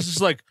to her, he's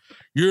just like,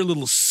 you're a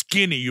little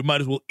skinny, you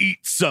might as well eat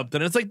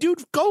something. And it's like,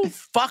 dude, go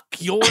fuck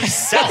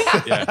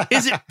yourself.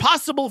 Is it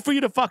possible for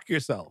you to fuck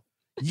yourself?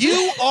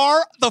 You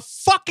are the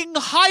fucking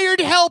hired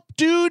help,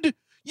 dude.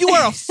 You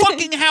are a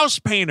fucking house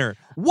painter.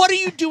 What are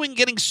you doing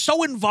getting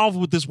so involved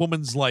with this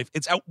woman's life?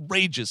 It's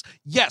outrageous.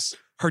 Yes,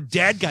 her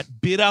dad got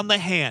bit on the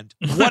hand.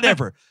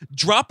 Whatever.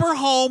 Drop her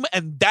home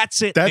and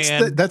that's it,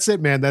 man. That's it,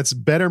 man. That's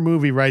better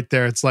movie right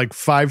there. It's like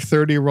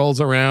 5:30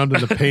 rolls around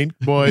and the paint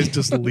boys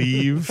just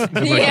leave.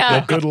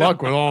 Well, good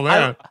luck with all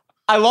that.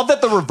 I love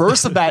that the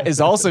reverse of that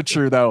is also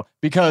true, though,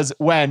 because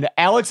when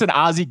Alex and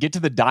Ozzy get to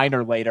the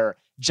diner later,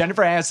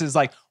 Jennifer Aniston is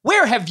like,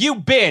 where have you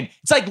been?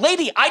 It's like,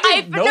 lady,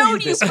 I've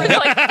known you for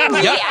like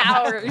 3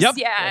 hours. Yep.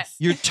 Yeah.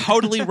 You're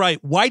totally right.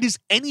 Why does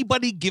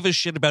anybody give a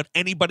shit about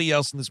anybody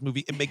else in this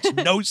movie? It makes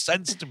no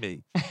sense to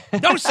me.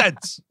 No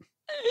sense.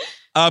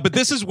 But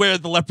this is where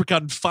the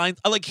leprechaun finds,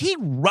 he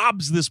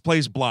robs this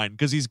place blind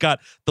because he's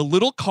got the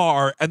little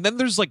car and then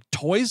there's like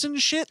toys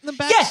and shit in the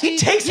back. Yeah, he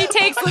takes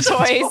the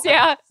toys.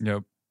 Yeah.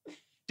 Yep.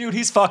 Dude,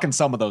 he's fucking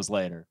some of those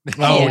later.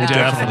 Oh,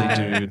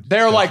 definitely, dude.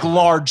 They're like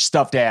large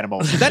stustuffed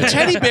animals. That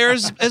teddy bear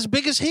is as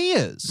big as he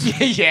is.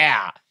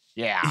 Yeah.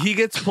 He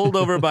gets pulled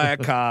over by a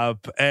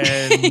cop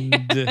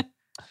and...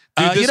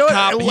 Dude, this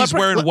cop, he's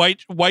wearing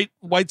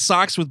white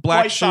socks with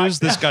black shoes.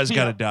 This guy's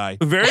got to die.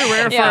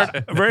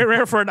 Very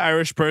rare for an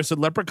Irish person.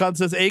 Leprechaun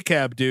says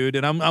ACAB, dude,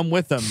 and I'm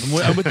with him.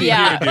 I'm with you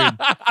here, dude.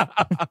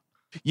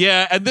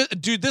 Yeah, and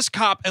dude, this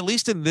cop, at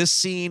least in this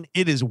scene,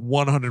 it is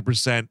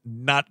 100%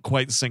 not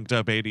quite synced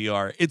up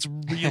ADR. It's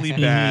really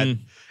bad.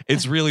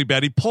 It's really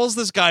bad. He pulls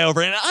this guy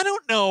over, and I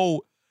don't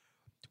know.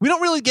 We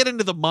don't really get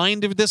into the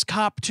mind of this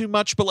cop too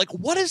much, but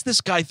what is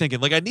this guy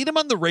thinking? I need him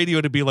on the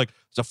radio to be like,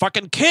 it's a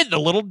fucking kid, a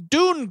little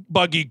dune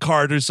buggy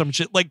cart or some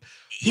shit.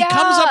 He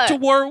comes up to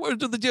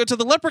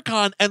the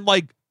leprechaun and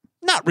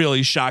not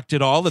really shocked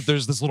at all that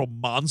there's this little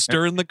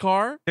monster in the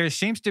car. There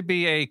seems to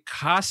be a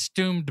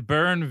costumed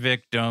burn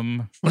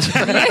victim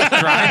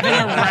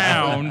driving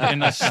around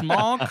in a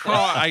small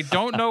car. I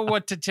don't know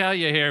what to tell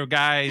you here,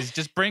 guys.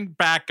 Just bring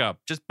backup.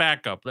 Just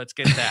backup. Let's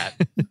get that.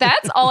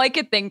 That's all I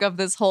could think of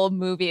this whole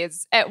movie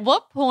is at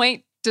what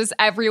point does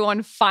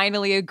everyone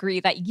finally agree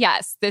that,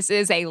 yes, this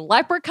is a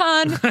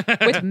leprechaun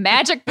with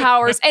magic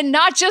powers and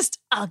not just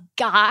a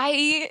guy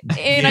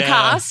in a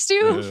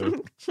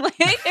costume?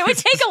 It would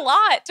take a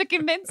lot to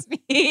convince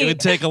me. It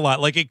would take a lot.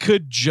 It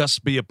could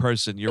just be a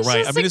person. You're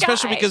right. I mean,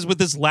 especially because with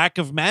this lack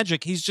of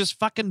magic, he's just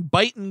fucking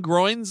biting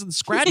groins and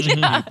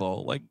scratching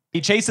people.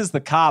 He chases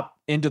the cop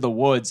into the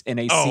woods in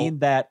a scene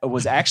that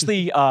was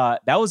actually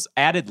that was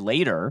added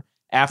later.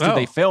 After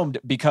they filmed,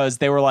 because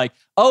they were like,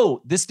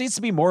 oh, this needs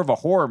to be more of a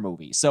horror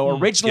movie. So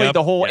originally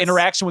the whole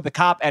interaction with the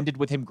cop ended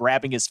with him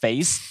grabbing his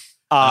face.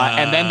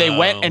 And then they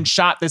went and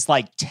shot this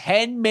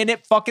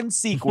 10-minute fucking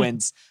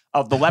sequence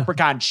of the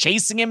leprechaun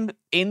chasing him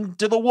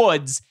into the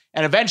woods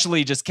and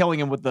eventually just killing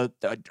him with the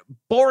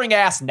boring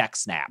ass neck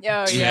snap.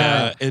 Oh,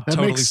 yeah, it that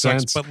totally makes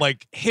sucks. sense. But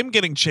him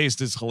getting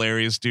chased is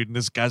hilarious, dude. And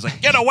this guy's like,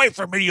 get away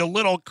from me, you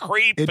little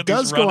creep. It and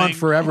does he's go on running.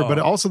 forever, but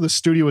also the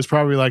studio was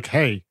probably like,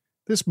 hey,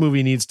 this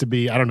movie needs to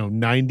be, I don't know,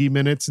 90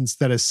 minutes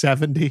instead of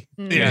 70.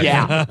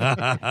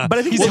 Yeah. But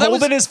I think He's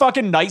holding his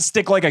fucking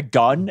nightstick like a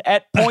gun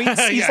at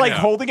points. He's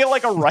holding it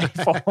like a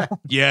rifle.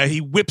 Yeah,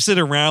 he whips it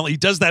around. He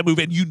does that move,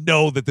 and you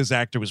know that this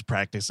actor was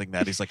practicing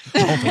that. He's like, oh,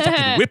 if I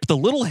fucking whip the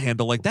little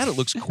handle like that, it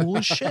looks cool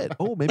as shit.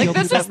 Oh, maybe I'll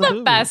do This that is in the the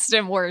movie. best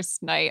and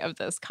worst night of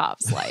this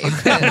cop's life.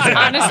 'Cause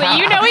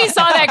honestly, you know, he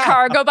saw that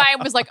car go by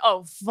and was like,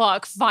 oh,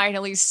 fuck,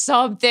 finally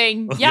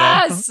something.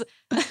 Yes.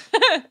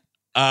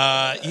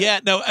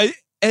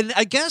 And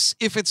I guess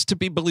if it's to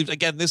be believed,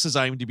 again, this is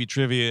IMDb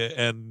trivia,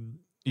 and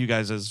you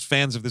guys as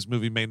fans of this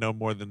movie may know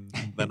more than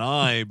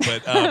I,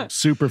 but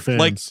super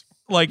fans.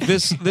 Like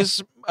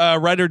this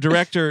writer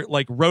director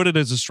like wrote it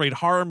as a straight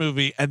horror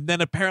movie, and then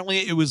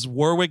apparently it was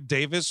Warwick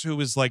Davis who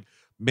was like,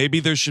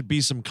 maybe there should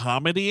be some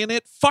comedy in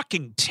it.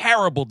 Fucking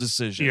terrible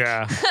decision.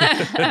 Yeah.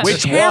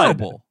 Which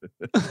terrible.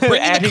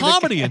 Bringing the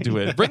comedy into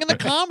it. Bringing the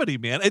comedy,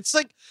 man. It's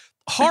like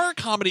horror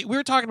comedy. We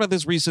were talking about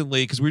this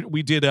recently because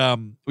we did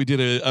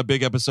a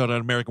big episode on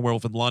American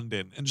Werewolf in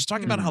London, and just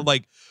talking about how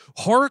like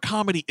horror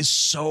comedy is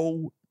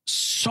so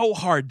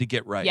hard to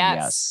get right.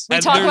 Yes. We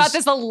And talk about there's-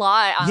 this a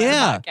lot on the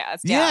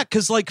podcast. Yeah,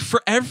 because like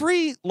for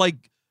every like,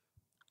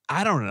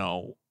 I don't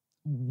know,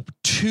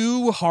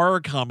 2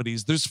 horror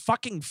comedies, there's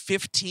fucking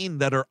 15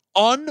 that are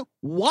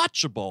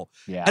unwatchable.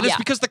 Yeah. And it's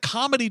because the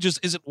comedy just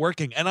isn't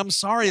working. And I'm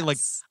sorry, like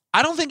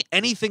I don't think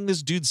anything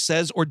this dude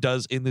says or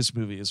does in this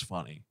movie is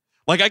funny.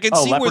 Like I can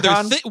see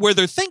Leprechaun? where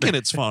they're thinking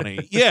it's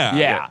funny. Yeah.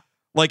 Yeah.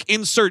 Like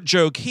insert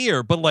joke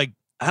here, but like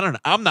I don't know.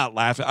 I'm not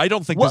laughing. I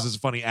don't think Well- this is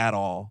funny at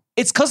all.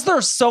 It's because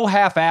they're so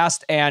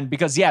half-assed, and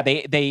because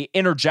they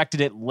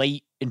interjected it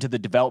late into the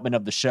development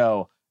of the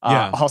show.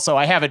 Also,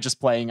 I have it just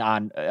playing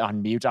on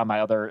mute on my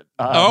other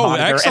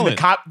monitor, excellent.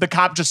 and the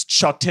cop just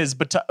chucked his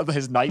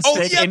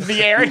nightstick in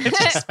the air. And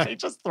he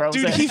just throws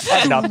Dude, it. he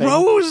at nothing.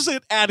 throws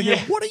it at him.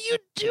 Yeah. What are you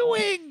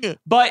doing?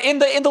 But in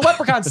the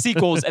Leprechaun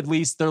sequels, at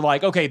least they're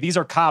like, okay, these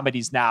are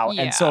comedies now,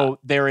 and so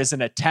there is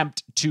an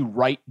attempt to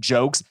write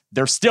jokes.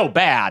 They're still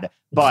bad,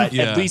 but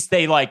at least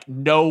they like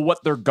know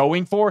what they're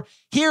going for.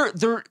 Here,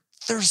 they're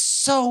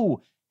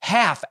so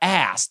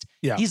half-assed.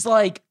 Yeah. He's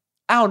like,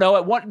 I don't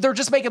know. They're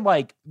just making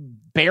like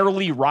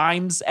barely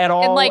rhymes at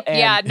all,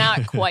 and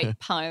not quite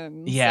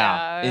puns.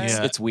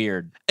 It's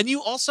weird. And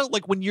you also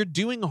like when you're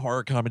doing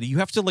horror comedy, you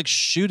have to like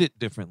shoot it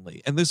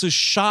differently. And this is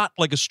shot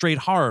like a straight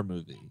horror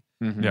movie.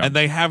 Mm-hmm. And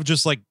they have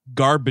just like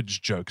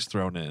garbage jokes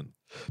thrown in.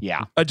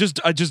 Yeah. I just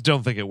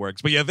don't think it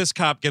works. But yeah, this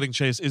cop getting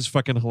chased is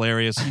fucking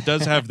hilarious. He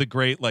does have the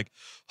great like,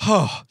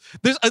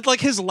 there's like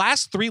his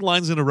last 3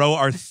 lines in a row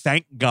are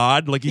thank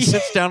God. Like he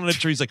sits down in a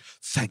tree, he's like,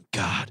 thank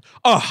God.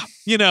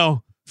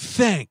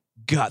 Thank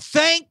God.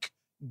 Thank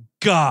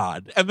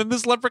God. And then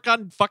this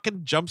leprechaun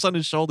fucking jumps on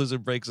his shoulders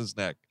and breaks his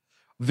neck.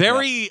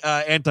 Very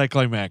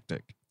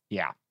anticlimactic.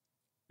 Yeah.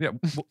 Yeah,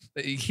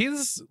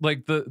 he's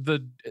like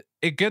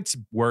it gets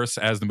worse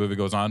as the movie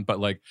goes on, but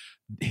like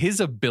his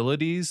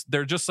abilities,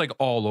 they're just like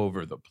all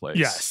over the place.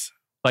 Yes.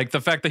 Like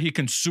the fact that he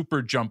can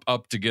super jump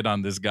up to get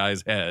on this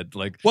guy's head.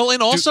 Like, well,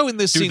 and also in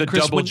this do scene, the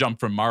Chris, double jump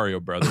from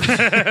Mario Brothers.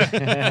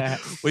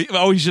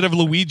 He should have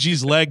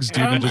Luigi's legs,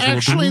 dude.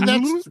 Actually,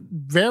 that's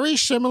very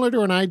similar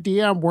to an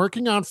idea I'm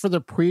working on for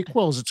the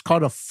prequels. It's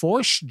called a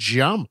force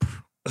jump.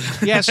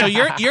 Yeah, so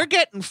you're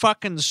getting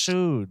fucking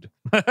sued.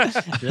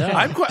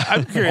 Yeah.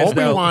 I'm curious.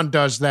 Obi-Wan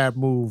does that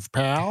move,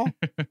 pal.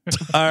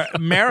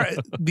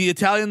 The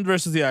Italian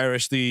versus the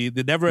Irish, the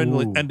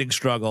never-ending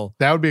struggle.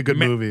 That would be a good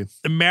movie.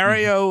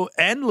 Mario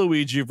and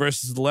Luigi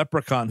versus the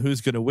Leprechaun.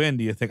 Who's going to win?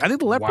 Do you think? I think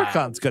the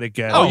Leprechaun's going to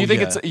get. Oh, you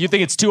think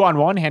it's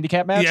 2-on-1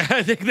 handicap match? Yeah,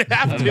 I think they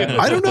have to.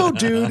 I don't know,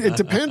 dude. It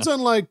depends on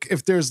like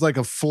if there's like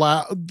a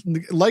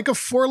like a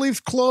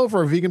 4-leaf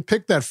clover. If you can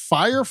pick that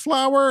fire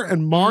flower,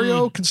 and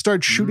Mario can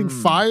start shooting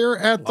fire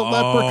at the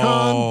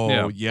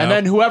leprechaun. Yeah. And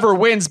then whoever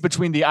wins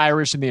between the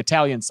Irish and the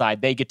Italian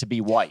side, they get to be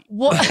white.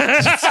 Sorry,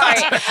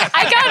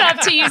 I got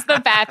up to use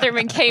the bathroom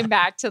and came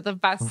back to the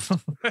best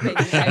thing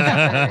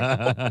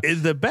I've ever.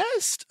 Is the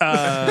best.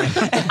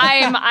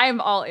 I'm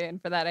all in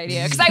for that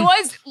idea because I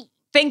was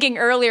thinking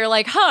earlier,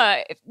 like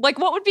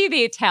what would be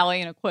the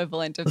Italian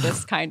equivalent of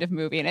this kind of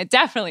movie? And it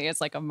definitely is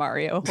like a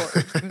Mario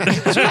horror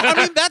movie. I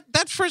mean,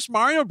 that first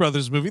Mario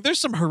Brothers movie, there's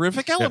some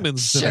horrific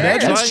elements to that.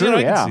 That's true.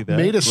 I can see that.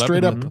 Made a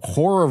straight up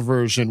horror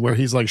version where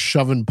he's like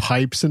shoving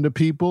pipes into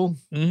people.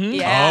 Mm-hmm.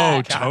 Yeah.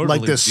 Oh, totally.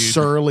 Like this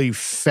surly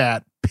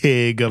fat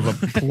pig of a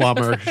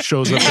plumber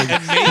shows up and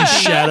he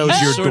shadows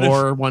your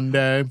door one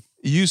day.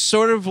 You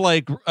sort of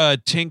like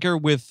tinker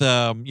with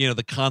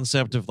the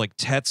concept of like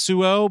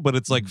Tetsuo, but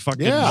it's like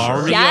fucking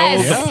Mario,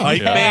 Yes. the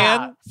pipe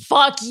man.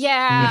 Fuck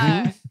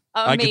yeah.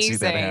 Amazing. I can see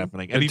that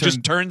happening. And he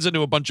just turns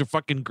into a bunch of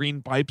fucking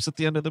green pipes at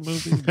the end of the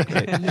movie.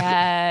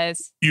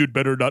 Yes. You'd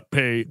better not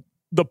pay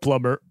the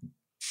plumber.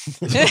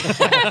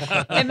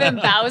 And then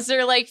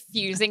Bowser like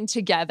fusing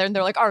together, and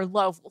they're like, "Our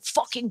love will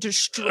fucking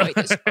destroy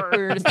this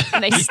earth."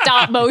 And they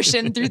stop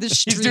motion through the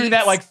streets. He's doing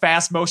that like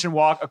fast motion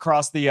walk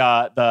across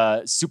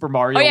the Super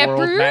Mario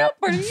World map.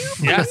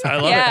 Yes, I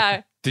love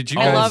it. Did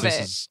you I guys, love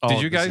it.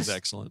 Did you this guys is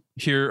excellent.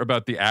 hear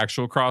about the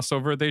actual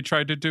crossover they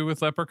tried to do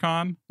with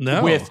Leprechaun?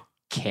 No. With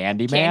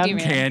Candyman.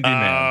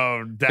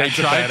 Candyman. Oh, They that's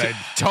a tried bad to. idea.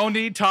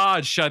 Tony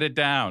Todd shut it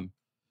down.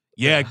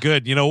 Yeah,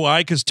 good. You know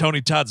why? Because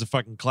Tony Todd's a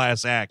fucking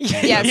class act.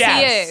 Yes,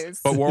 he is.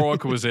 But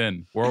Warwick was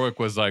in. Warwick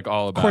was like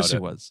all about it. Of course he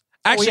was.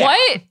 Actually,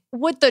 what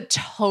would the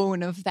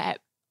tone of that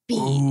be?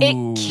 It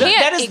can't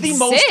That is the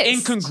most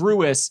exist.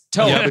 incongruous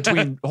tone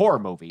between horror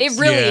movies. It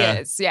really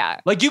is, yeah.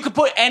 Like you could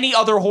put any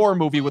other horror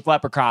movie with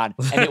Leprechaun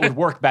and it would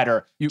work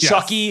better.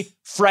 Chucky,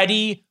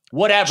 Freddy,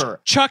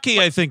 whatever. Chucky,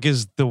 I think,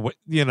 is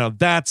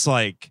that's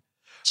like.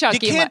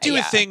 Chucky, you can't do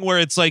a thing where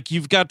it's like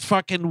you've got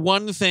fucking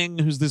one thing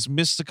who's this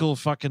mystical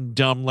fucking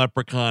dumb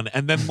leprechaun,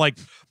 and then like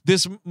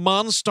this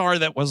monster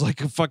that was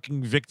like a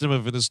fucking victim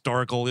of an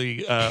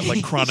historically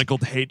like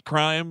chronicled hate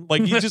crime.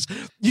 Like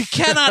you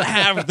cannot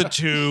have the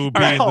two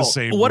be in the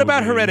same. What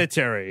about movie.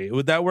 Hereditary?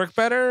 Would that work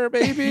better,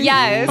 baby?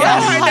 Yes. Oh,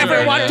 I never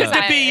 100%. wanted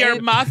to be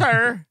your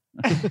mother.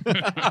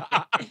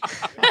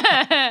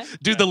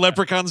 Dude, the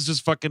leprechaun's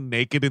just fucking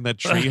naked in that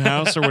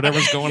treehouse or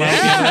whatever's going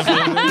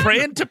on.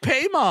 Praying to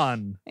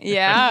Paimon.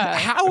 Yeah.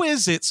 How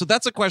is it? So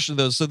that's a question,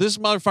 though. So this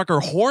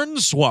motherfucker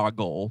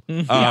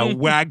Hornswoggle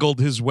waggled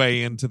his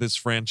way into this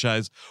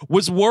franchise.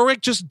 Was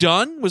Warwick just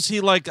done? Was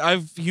he like,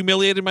 I've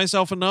humiliated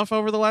myself enough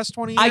over the last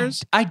 20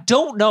 years? I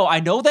don't know. I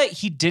know that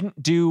he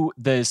didn't do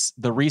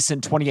the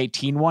recent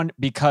 2018 one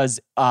because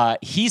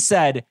he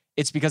said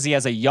it's because he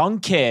has a young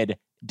kid,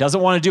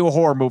 doesn't want to do a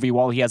horror movie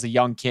while he has a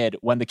young kid.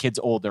 When the kid's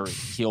older,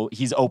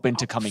 he's open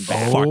to coming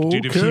back. Fuck,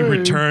 dude, if he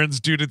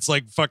returns, dude, it's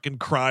like fucking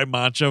Cry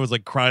Macho. It's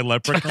like Cry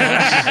Leprechaun.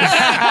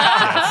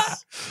 I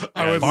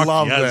would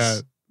love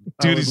that.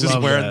 Dude, he's just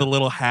wearing the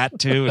little hat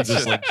too and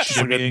just like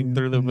shimmying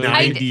through the movie.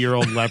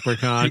 90-year-old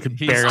leprechaun could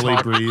He's barely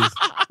talking. breathe.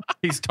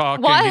 He's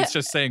talking. What? He's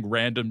just saying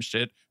random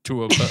shit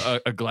to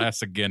a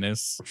glass of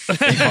Guinness. He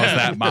calls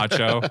that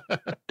macho.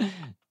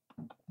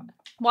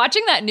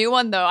 Watching that new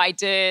one, though, I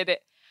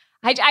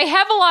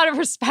have a lot of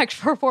respect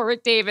for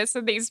Warwick Davis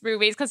in these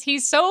movies because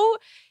he's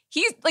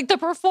like the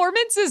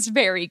performance is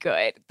very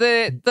good.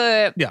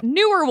 The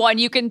newer one,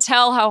 you can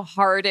tell how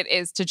hard it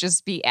is to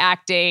just be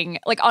acting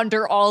like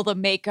under all the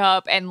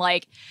makeup and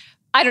like,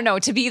 I don't know,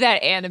 to be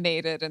that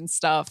animated and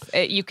stuff.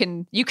 You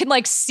can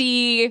like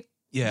see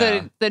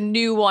the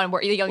new one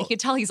where you can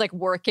tell he's like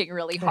working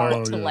really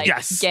hard to like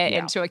get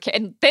into a kid.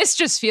 And this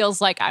just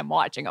feels like I'm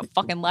watching a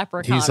fucking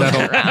leprechaun He's had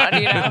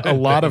around, you know? a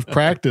lot of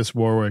practice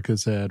Warwick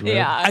has had, right?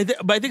 Yeah.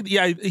 But I think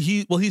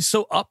he's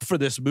so up for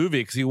this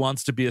movie because he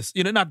wants to be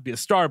not to be a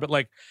star, but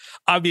like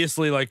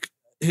obviously like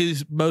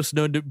he's most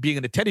known to being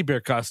in a teddy bear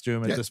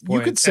costume at this point.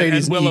 You could say and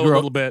he's Willow a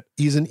little bit.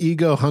 He's an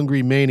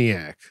ego-hungry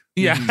maniac.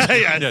 Yeah.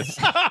 Yes.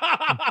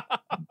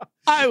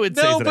 I would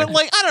say No, but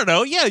like, I don't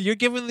know. Yeah, you're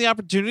given the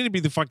opportunity to be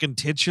the fucking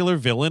titular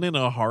villain in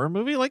a horror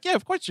movie. Like, yeah,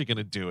 of course you're going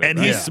to do it. And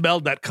right? he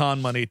smelled that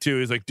con money too.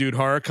 He's like, dude,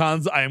 horror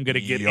cons, I am going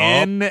to get Yup.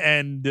 in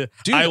and Dude,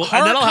 and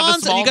horror then I'll have a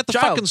cons, small and you got the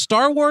child. fucking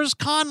Star Wars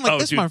con. Like, Oh,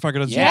 this dude. motherfucker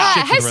doesn't Yeah. do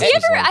shit for Has the he rest of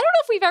his ever? life. I don't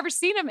know if we've ever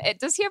seen him.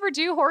 Does he ever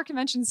do horror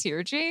conventions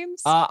here,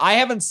 James? I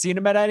haven't seen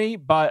him at any,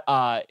 but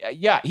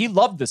yeah, he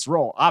loved this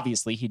role.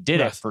 Obviously, he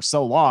did it for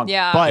so long.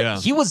 Yeah.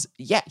 But he was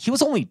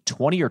only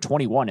 20 or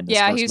 21 in this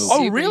Yeah, first he's movie.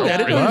 Oh, really? I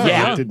didn't know Wow,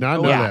 that. I did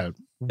not know that.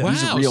 Wow,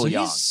 He's real so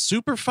young. he's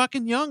super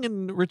fucking young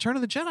in Return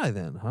of the Jedi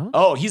then, huh?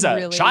 Oh, he's a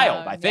Really child,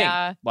 young, I think.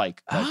 yeah.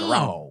 Like around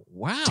Oh,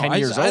 wow. 10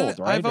 years old,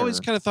 right? I've always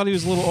Or- kind of thought he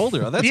was a little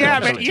older. That's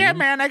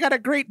man, I got a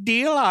great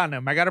deal on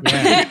him. I got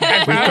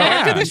I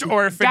went to this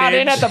orphanage. got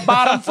in at the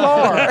bottom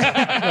floor.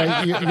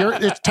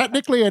 Right, it's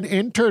technically an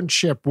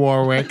internship,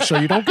 Warwick, so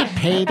you don't get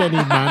paid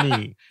any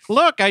money.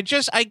 Look, I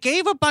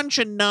gave a bunch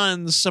of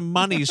nuns some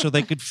money so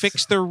they could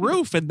fix their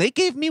roof, and they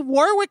gave me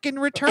Warwick in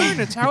return.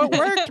 It's how it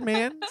worked,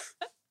 man.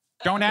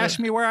 Don't ask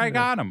me where I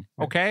got him,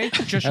 okay?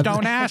 Just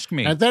don't ask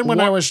me. And then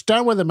when I was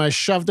done with him, I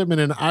shoved him in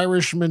an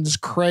Irishman's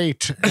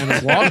crate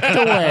and walked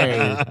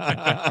away.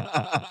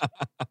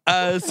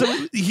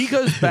 So he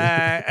goes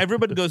back.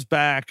 Everybody goes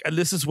back, and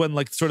this is when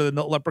like sort of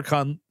the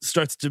leprechaun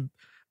starts to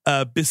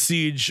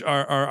besiege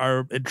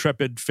our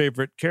intrepid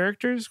favorite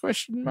characters?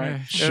 Question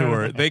mark.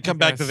 Sure. They come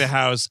back to the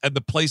house, and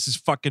the place is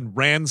fucking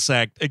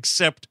ransacked,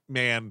 except,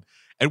 man.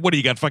 And what do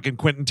you got, fucking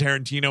Quentin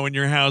Tarantino in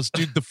your house?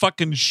 Dude, the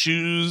fucking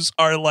shoes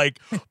are like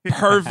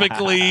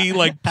perfectly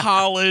like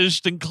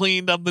polished and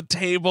cleaned on the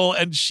table.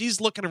 And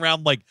she's looking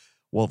around like,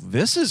 well,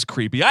 this is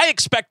creepy. I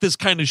expect this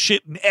kind of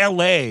shit in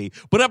LA,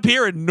 but up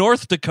here in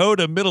North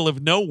Dakota, middle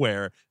of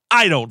nowhere,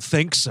 I don't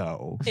think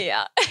so.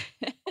 Yeah.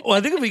 Well, I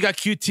think if we got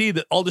QT,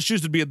 that all the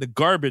shoes would be in the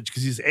garbage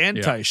because he's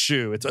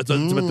anti-shoe. It's about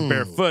the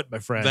bare foot, my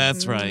friend.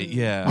 That's right.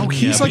 Yeah. Oh,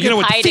 he's but like, you know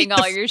what? Hiding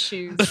all your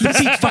shoes.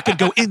 Feet fucking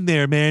go in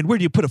there, man. Where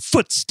do you put a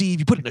foot, Steve?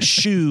 You put it in a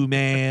shoe,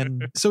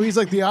 man. So he's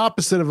like the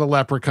opposite of a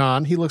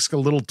leprechaun. He looks a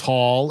little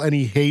tall and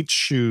he hates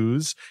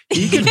shoes.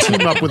 He can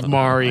team up with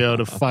Mario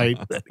to fight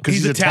because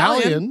he's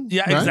Italian.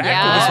 Yeah, right? exactly.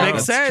 Yeah. This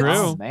makes sense.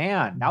 Oh,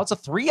 man. Now it's a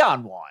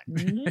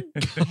 3-on-1.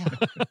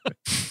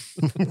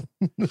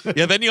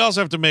 Yeah, then you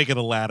also have to make it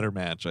a ladder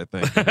match, I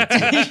think. You're in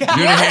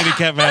a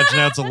handicap match,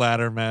 now it's a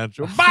ladder match.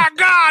 My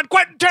God,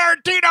 Quentin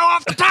Tarantino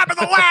off the top of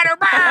the ladder!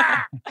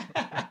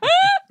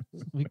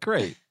 It'd be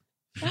great.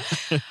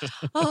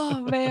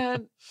 Oh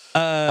man.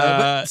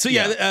 I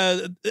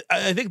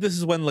think this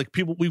is when like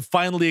we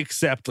finally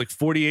accept like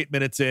 48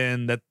 minutes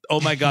in that, oh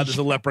my God, there's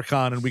a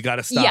leprechaun and we got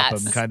to stop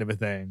him, kind of a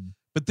thing.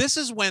 But this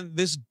is when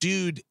this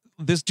dude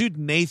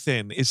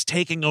Nathan is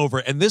taking over,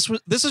 and this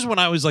is when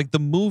I was like, the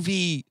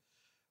movie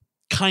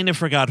kind of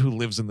forgot who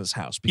lives in this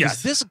house,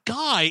 because this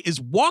guy is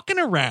walking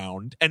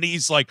around and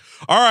he's like,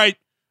 all right,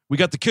 we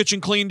got the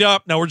kitchen cleaned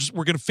up. Now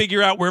we're gonna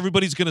figure out where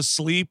everybody's gonna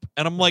sleep.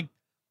 And I'm like,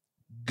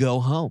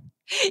 go home.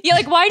 Yeah,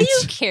 like, why do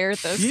you care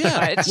this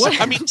much?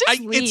 What? I mean, Just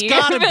it's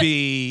gotta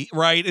be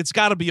right. It's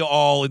gotta be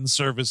all in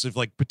service of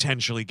like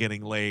potentially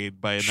getting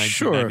laid by a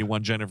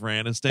 1991 Jennifer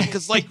Aniston.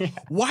 Because like,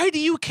 why do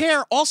you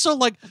care? Also,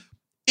 like,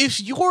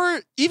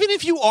 even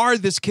if you are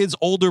this kid's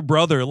older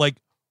brother, like,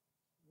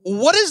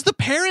 what is the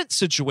parent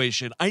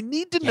situation? I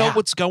need to know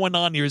what's going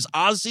on here. Is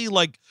Ozzy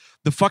like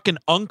the fucking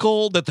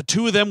uncle that the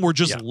two of them were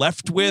just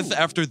left with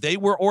after they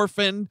were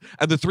orphaned,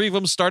 and the three of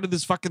them started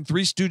this fucking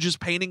Three Stooges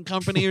painting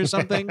company or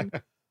something?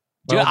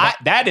 Dude,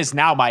 that is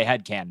now my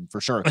headcanon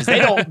for sure, because they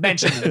don't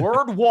mention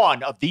word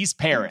one of these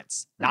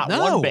parents. Not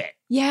one bit.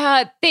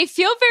 Yeah, they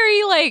feel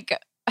very like,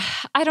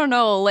 I don't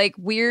know, like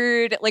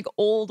weird, like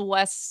Old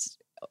West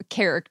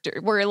character,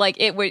 where like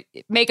it would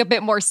make a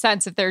bit more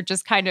sense if they're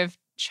just kind of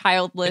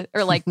childless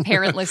or like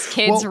parentless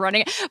kids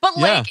running. But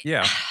like,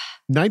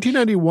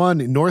 1991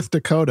 in North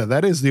Dakota,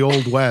 that is the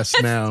Old West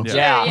now.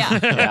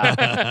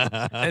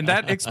 Yeah. And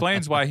that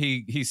explains why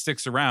he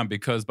sticks around,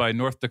 because by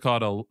North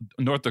Dakota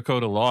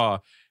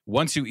law,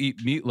 once you eat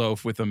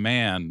meatloaf with a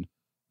man,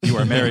 you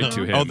are married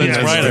to him. Oh, that's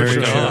right. I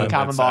forgot.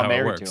 Common law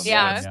married to him.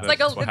 Yeah, it's like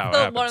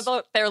one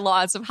of their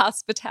laws of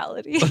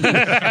hospitality.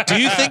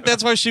 Do you think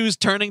that's why she was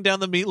turning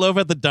down the meatloaf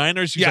at the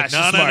diner? She's like, no,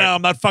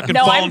 I'm not fucking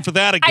No, falling for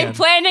that again. I'm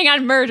planning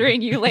on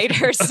murdering you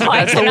later, so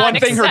I That's the cannot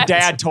one thing her accept.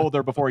 dad told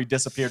her before he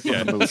disappeared from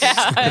the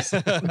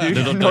movie.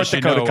 Little North does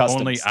she Dakota know,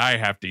 customs. only I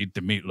have to eat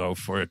the meatloaf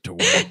for it to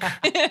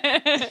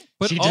work.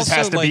 But she just also,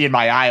 has to like, be in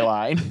my eye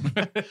line.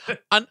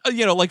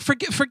 Like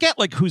forget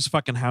like whose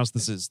fucking house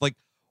this is. Like,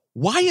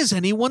 why is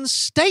anyone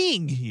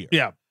staying here?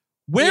 Yeah.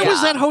 Where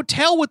was that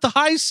hotel with the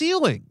high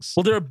ceilings?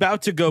 Well, they're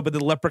about to go, but the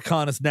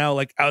leprechaun is now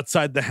like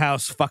outside the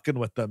house fucking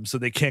with them, so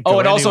they can't go. Oh,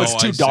 and also anywhere.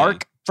 it's too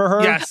dark for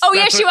her? Yes. Oh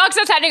yeah, she walks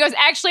outside and goes,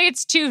 actually,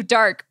 it's too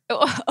dark.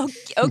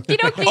 Okie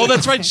dokie. Oh,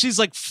 that's right. She's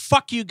like,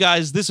 fuck you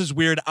guys. This is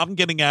weird. I'm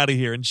getting out of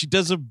here. And she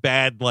does a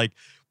bad, like,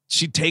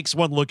 she takes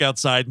one look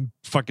outside and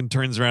fucking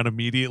turns around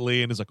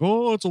immediately and is like,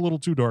 oh, it's a little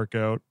too dark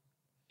out.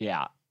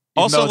 Yeah.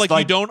 Also, like,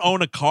 you don't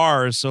own a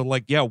car. So,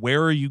 like, yeah,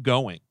 where are you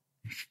going?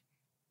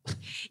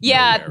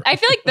 Yeah, Nowhere. I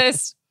feel like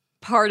this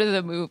part of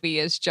the movie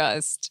is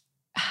just,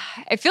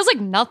 it feels like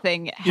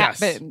nothing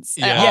happens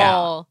at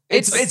all.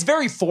 It's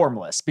very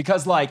formless,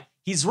 because like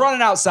he's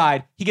running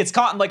outside, he gets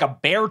caught in like a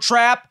bear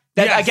trap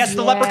that I guess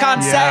the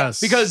leprechaun set,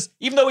 because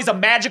even though he's a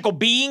magical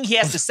being, he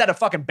has to set a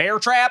fucking bear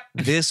trap.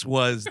 This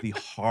was the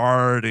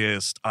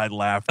hardest I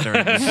laughed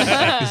during this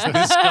movie,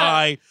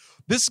 'cause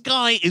this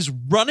guy is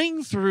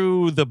running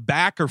through the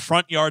back or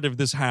front yard of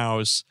this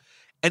house,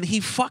 and he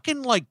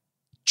fucking like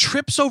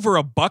trips over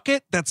a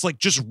bucket that's like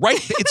just right.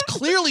 It's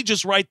clearly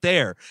just right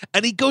there,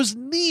 and he goes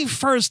knee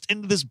first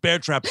into this bear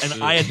trap,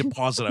 and I had to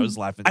pause it. I was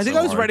laughing. I think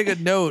I was writing a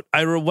note.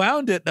 I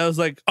rewound it, and I was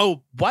like,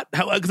 "Oh, what?"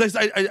 Because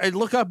I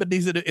look up and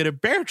he's in a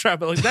bear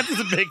trap. I'm like, that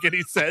doesn't make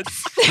any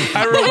sense.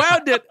 I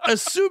rewound it,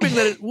 assuming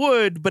that it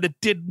would, but it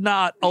did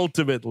not.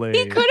 Ultimately,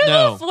 He could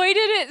have avoided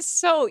it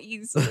so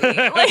easily.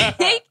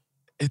 Like,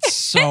 it's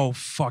so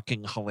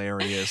fucking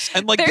hilarious.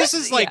 And like, this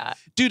is like,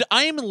 dude,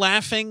 I am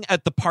laughing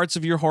at the parts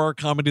of your horror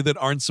comedy that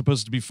aren't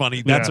supposed to be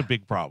funny. That's a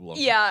big problem.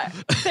 yeah,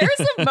 there's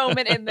a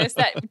moment in this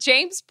that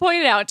James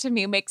pointed out to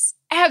me makes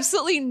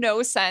absolutely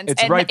no sense.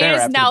 It's and right there it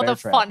is after now the bear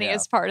the trap,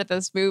 funniest part of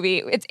this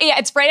movie.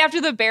 It's right after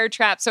the bear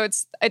trap. So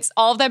it's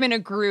all of them in a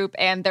group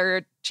and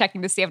they're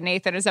checking to see if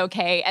Nathan is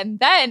okay. And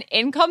then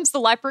in comes the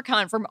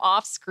leprechaun from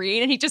off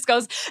screen and he just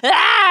goes,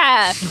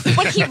 ah!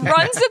 But he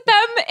runs at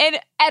them and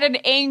at an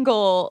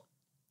angle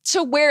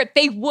to where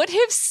they would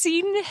have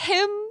seen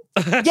him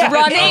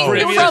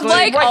running from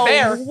like right a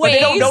there, but ways they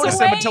don't notice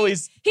away. him until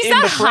he's in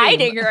not the frame.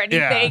 hiding or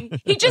anything.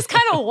 He just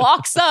kind of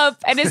walks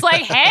up and is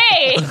like,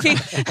 "Hey!"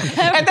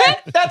 And then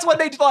that's when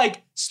they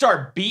like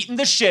start beating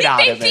the shit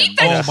out of him.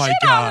 Oh my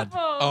god!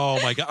 Oh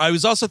my god! I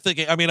was also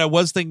thinking. I mean, I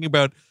was thinking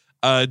about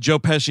Joe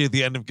Pesci at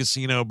the end of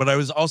Casino, but I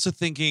was also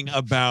thinking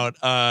about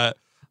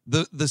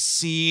the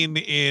scene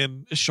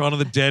in Shaun of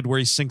the Dead where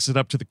he syncs it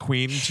up to the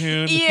Queen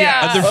tune.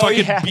 Yeah. And they're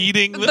fucking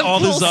beating all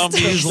the bull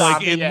zombies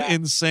like zombie,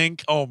 in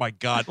sync. Oh my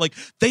god. Like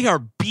they are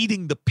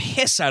beating the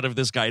piss out of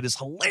this guy. It is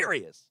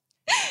hilarious.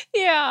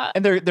 Yeah.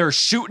 And they're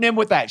shooting him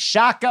with that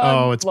shotgun.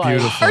 Oh, it's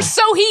beautiful. Or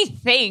so he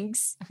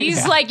thinks.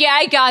 He's like, "Yeah,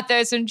 I got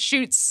this," and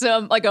shoots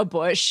some like a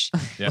bush.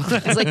 Yeah.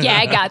 He's like, "Yeah,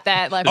 I got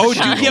that." Oh,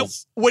 dude, yeah.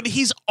 When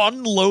he's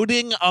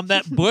unloading on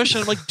that bush,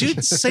 I'm like,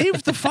 dude,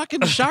 save the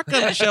fucking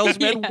shotgun shells,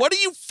 man. Yeah. What are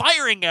you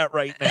firing at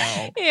right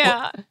now?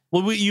 Yeah.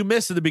 Well, you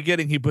missed at the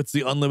beginning. He puts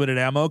the unlimited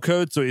ammo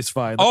code, so he's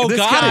fine. Oh, this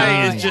got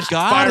guy it. is just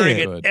Got firing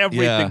it. at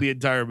everything Yeah. the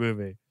entire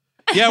movie.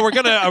 Yeah, we're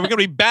gonna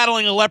be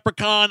battling a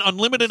leprechaun,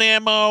 unlimited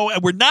ammo,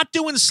 and we're not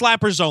doing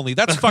slappers only.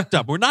 That's fucked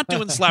up. We're not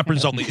doing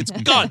slappers only. It's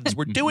guns.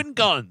 We're doing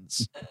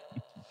guns.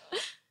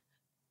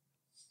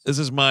 This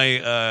is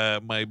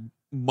my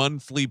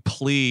monthly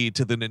plea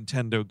to the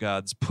Nintendo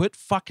gods. Put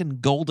fucking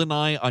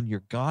GoldenEye on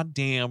your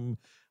goddamn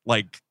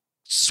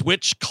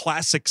Switch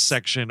Classic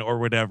section or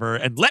whatever,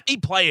 and let me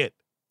play it.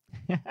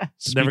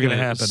 It's never gonna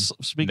happen.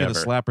 Speaking of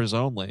slappers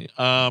only,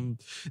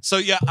 so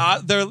yeah,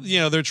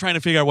 they're trying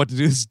to figure out what to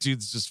do. This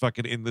dude's just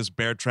fucking in this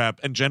bear trap,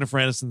 and Jennifer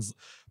Aniston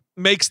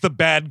makes the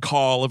bad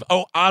call of,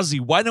 "Oh, Ozzy,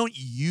 why don't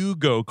you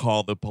go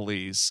call the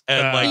police?"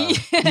 And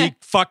he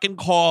fucking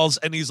calls,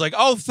 and he's like,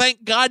 "Oh,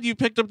 thank God you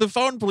picked up the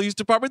phone, police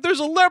department. There's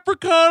a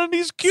leprechaun, and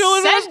he's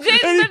killing us. Send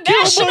in the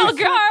National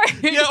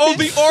Guard." Yeah,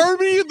 the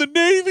Army and the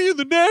Navy and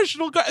the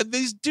National Guard. And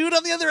this dude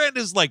on the other end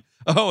is like,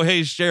 "Oh,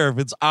 hey, Sheriff,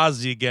 it's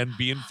Ozzy again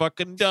being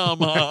fucking dumb."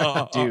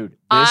 Dude,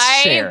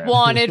 I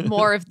wanted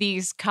more of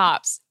these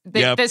cops.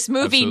 This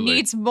movie absolutely.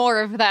 needs more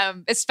of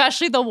them,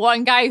 especially the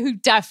one guy who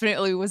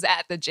definitely was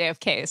at the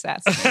JFK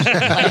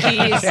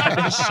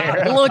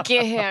assassination. Look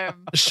at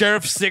him.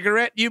 Sheriff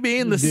Cigarette, you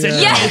mean? The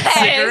Yes!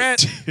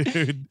 cigarette?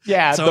 Dude,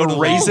 Yeah, totally. the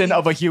raisin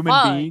of a human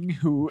Fuck. being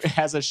who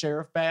has a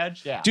sheriff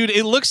badge. Yeah. Dude,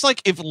 it looks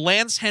like if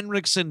Lance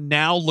Henriksen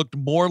now looked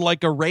more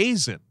like a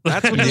raisin.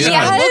 That's what this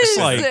Yes. guy looks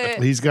like.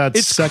 He's got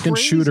It's second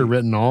crazy. shooter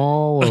written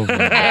all over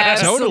him.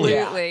 Absolutely.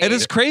 It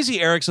is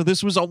crazy, Eric. So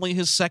this was only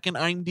his second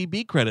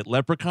IMDb credit,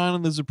 Leprechaun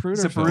and the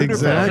Zapruder film.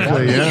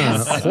 Exactly, yeah.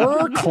 Yes.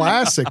 Horror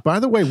classic. By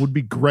the way, would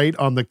be great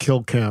on the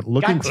kill count.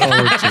 Looking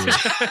forward to it.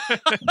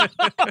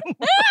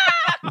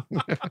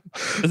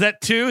 Is that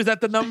 2? Is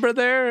that the number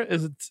there?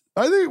 Is it?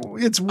 I think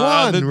it's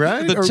one,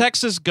 right? The Or-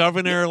 Texas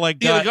governor, Yeah,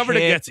 got the governor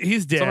hit.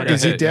 he's dead. Someone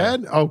Is he hit, yeah.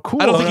 dead? Oh,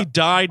 cool. I don't think he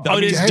died. I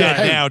mean, he's hey, dead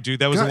hey, now, dude.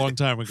 That was a God, long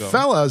time ago.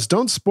 Fellas,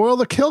 don't spoil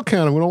the kill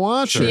count. I'm going to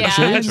watch it. Yeah.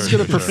 James is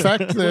going to Sure.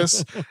 perfect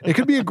this. It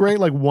could be a great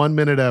 1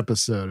 minute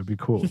episode. It'd be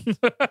cool.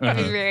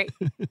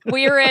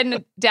 We were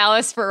in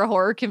Dallas for a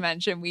horror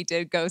convention. We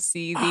did go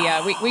see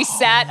the. We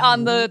sat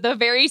on the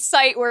very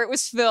site where it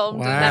was filmed,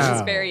 and that was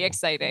Wow. very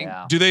exciting.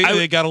 Yeah. Do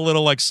they got a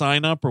little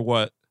sign up or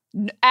what?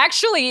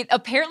 Actually,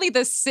 apparently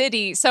the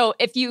city. So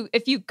if you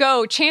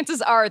go,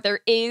 chances are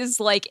there is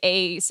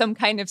some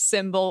kind of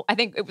symbol. I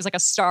think it was a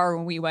star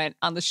when we went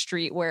on the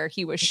street where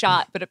he was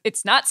shot, but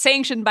it's not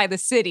sanctioned by the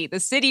city. The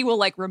city will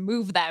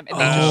remove them and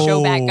they just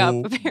show back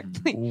up.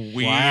 Apparently,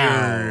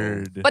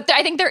 Weird. but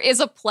I think there is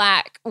a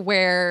plaque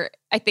where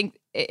I think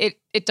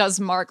it does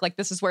mark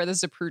this is where the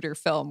Zapruder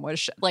film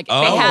was. They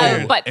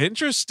have, but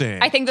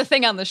interesting. I think the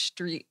thing on the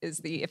street is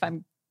if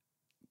I'm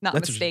not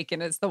That's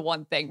mistaken, is the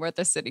one thing where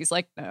the city's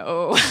like,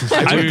 no.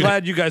 I'm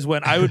glad you guys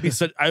went. I would be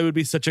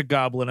such a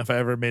goblin if I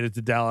ever made it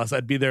to Dallas.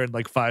 I'd be there in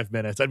 5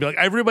 minutes. I'd be like,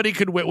 everybody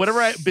could win whatever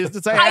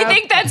business I have. I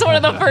think that's one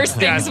of the first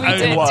things we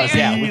did. Was, too.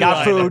 yeah, we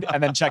got food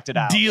and then checked it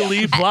out.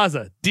 D-Lee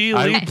Plaza.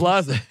 D-Lee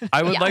Plaza.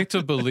 I would Yeah. like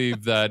to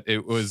believe that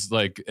it was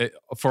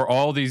for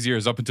all these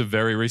years up until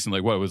very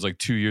recently, what it was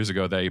 2 years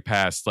ago that he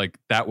passed,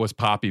 that was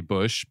Poppy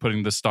Bush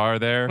putting the star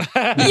there.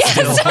 He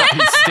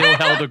still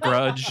held a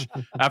grudge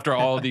after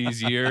all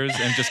these years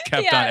and just kept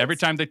on. Yes. Every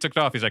time they took it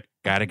off, he's like,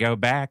 gotta go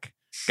back.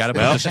 Gotta put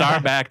the star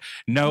back.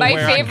 No, My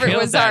where I favorite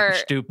killed was that our-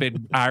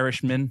 stupid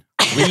Irishman.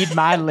 Read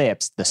my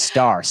lips. The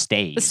star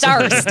stays. The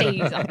star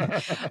stays.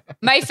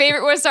 My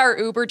favorite was our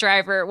Uber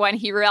driver when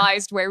he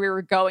realized where we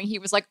were going. He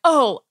was like,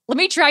 "Oh, let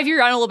me drive you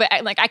around a little bit.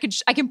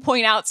 I can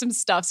point out some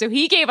stuff." So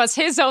he gave us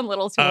his own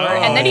little tour,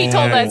 and then he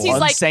told us, he's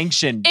like,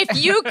 unsanctioned.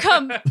 "If you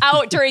come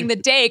out during the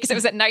day, because it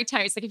was at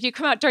nighttime, he's like, if you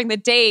come out during the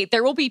day,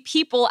 there will be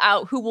people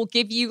out who will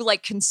give you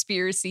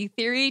conspiracy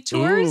theory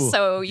tours. Ooh,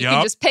 so you yup.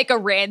 can just pick a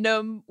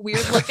random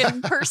weird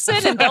looking person,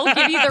 and they'll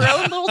give you their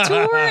own little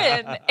tour,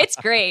 and it's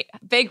great.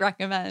 Big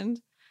recommend."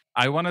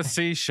 I want to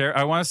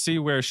see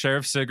where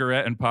Sheriff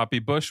Cigarette and Poppy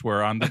Bush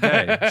were on the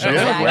day. Show me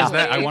Yeah. where's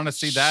that? I want to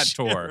see that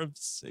tour. Sheriff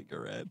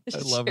Cigarette. I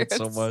love it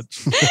so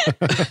much.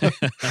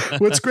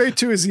 What's great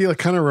too is he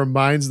kind of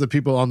reminds the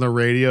people on the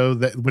radio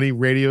that when he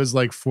radios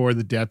for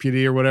the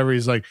deputy or whatever,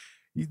 he's like,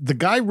 the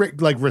guy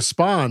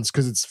responds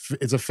because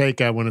it's a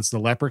fake out when it's the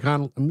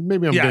leprechaun.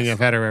 Maybe I'm getting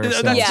ahead of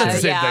That's ourselves. the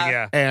same Yeah. thing,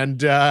 yeah.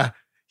 And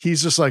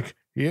he's just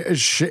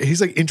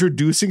he's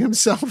introducing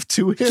himself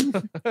to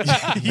him.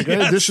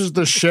 Hey, this is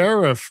the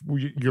sheriff,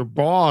 your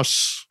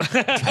boss.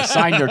 I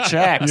signed your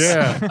checks.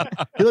 Yeah,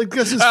 he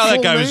gets his Oh, full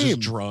that guy was name. just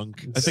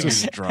drunk. I think he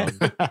was drunk.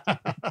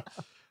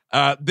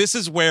 This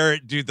is where,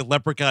 dude, the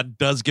leprechaun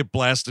does get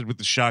blasted with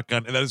the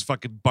shotgun, and that is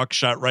fucking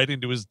buckshot right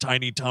into his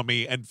tiny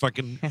tummy, and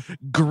fucking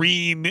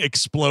green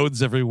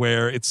explodes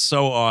everywhere. It's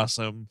so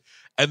awesome.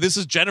 And this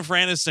is Jennifer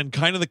Aniston,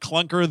 kind of the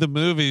clunker of the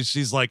movie.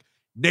 She's like,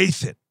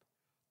 "Nathan,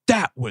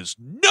 that was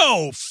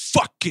no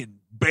fucking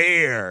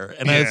bear."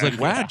 And I was like,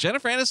 wow,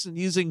 Jennifer Aniston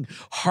using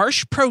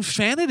harsh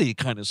profanity,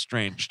 kind of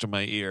strange to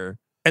my ear.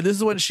 And this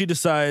is when she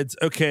decides,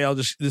 okay,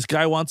 this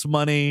guy wants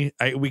money.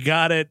 We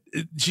got it.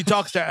 She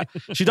talks to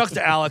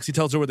Alex. He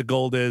tells her where the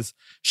gold is.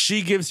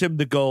 She gives him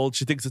the gold.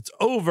 She thinks it's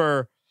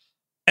over.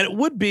 And it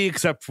would be,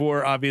 except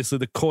for obviously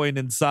the coin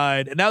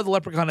inside. And now the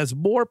Leprechaun has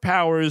more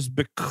powers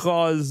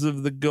because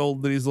of the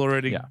gold that he's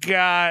already got.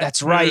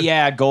 That's right.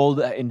 Yeah, gold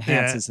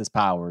enhances his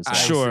powers. Yeah.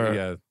 Sure.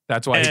 Yeah.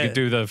 That's why he could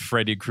do the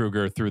Freddy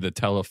Krueger through the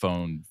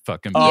telephone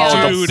fucking.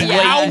 Dude,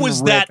 how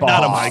was that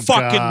not a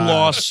fucking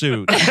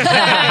lawsuit?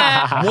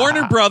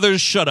 Warner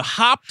Brothers should have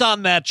hopped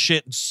on that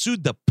shit and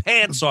sued the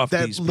pants off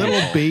that these little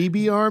people.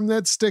 baby arm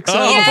that sticks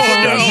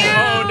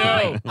out.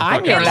 no.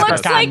 I'm your It looks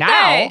Leprechaun like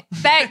now.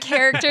 that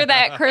character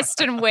that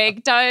Kristen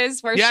Wiig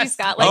does, where she's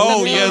got like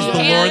the yes,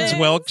 the Lawrence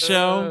hands. Welk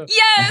show.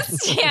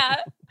 Yes, yeah.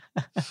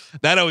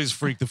 That always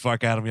freaked the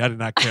fuck out of me. I did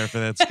not care for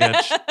that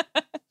sketch.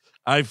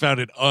 I found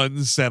it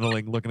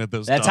unsettling looking at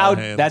those. That's doll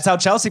how hands. that's how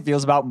Chelsea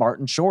feels about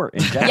Martin Short in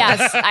general.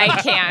 Yes, I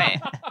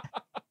can't.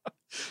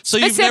 So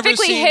you've never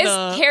Specifically, seen, his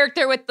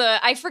character with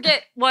I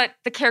forget what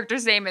the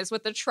character's name is,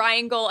 with the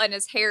triangle and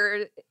his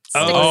hair.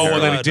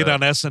 What he did on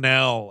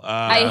SNL.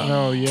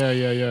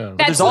 Yeah.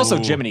 But there's also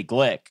Jiminy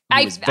Glick.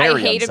 I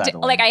very hate him.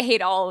 unsettling. Like I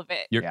hate all of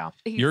it.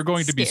 You're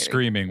going to be scary.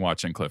 screaming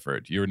watching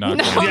Clifford. You're not.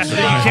 No, going to no.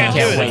 scream. You can't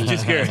do it. It's too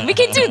scary. We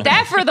can do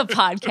that for the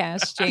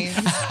podcast, James.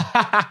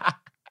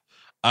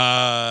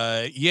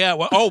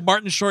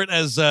 Martin Short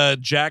as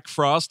Jack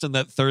Frost in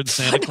that third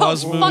Santa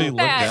Claus movie. Fuck Look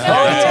that. at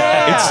Oh, it.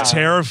 yeah. It's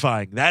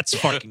terrifying. That's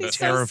fucking It's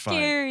terrifying.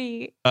 so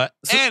scary.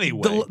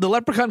 Anyway, the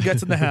Leprechaun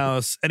gets in the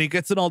house and he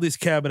gets in all these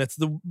cabinets.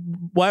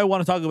 Why I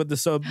want to talk about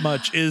this so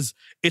much is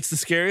it's the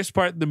scariest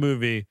part in the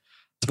movie.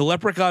 The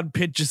Leprechaun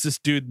pinches this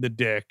dude in the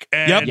dick,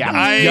 and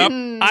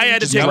I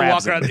had to take a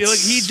walk around. Like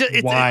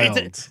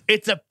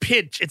it's a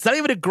pinch. It's not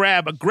even a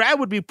grab. A grab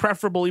would be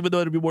preferable, even though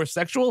it'd be more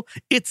sexual.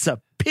 It's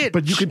a pinch.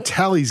 But you can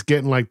tell he's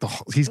getting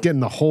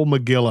the whole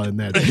Magilla in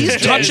that.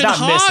 He's touching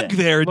hog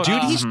there,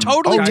 dude. He's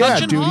totally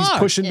touching dude. hog. He's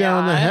pushing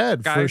down the head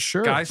for Guys,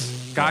 sure.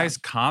 Guys,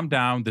 calm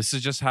down. This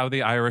is just how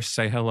the Irish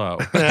say hello.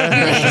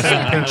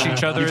 Pinch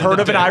each other. You've heard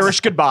of an Irish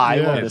goodbye.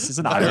 Yeah. Well, this is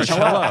an Irish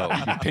hello.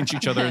 You pinch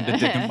each other in the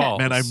dick and balls.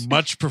 Man, I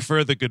much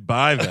prefer the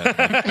goodbye then.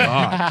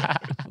 God.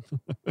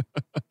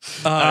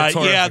 It's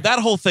horrific. That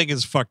whole thing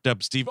is fucked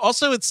up, Steve.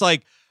 Also, it's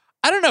like,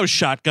 I don't know,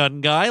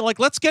 shotgun guy. Like,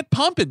 let's get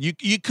pumping.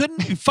 You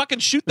couldn't fucking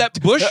shoot that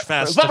bush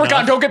fast Leprechaun,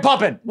 enough. don't get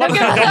pumping.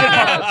 Leprechaun, don't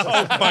get pumping.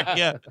 Oh, fuck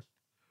yeah.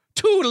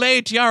 Too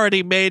late. You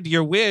already made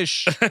your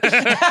wish.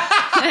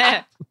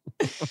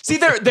 See,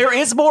 there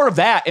is more of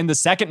that in the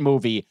second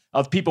movie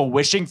of people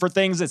wishing for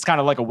things. It's kind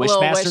of like a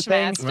Wishmaster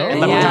thing.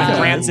 And Leprechaun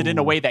grants it in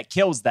a way that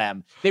kills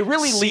them. They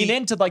really lean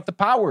into like the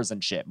powers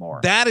and shit more.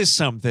 That is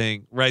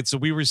something, right? So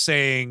we were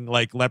saying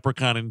like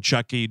Leprechaun and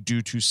Chucky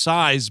due to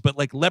size, but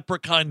like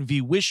Leprechaun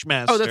v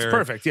Wishmaster. Oh, that's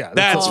perfect. Yeah.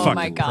 That's Oh fucking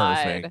my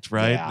God. perfect,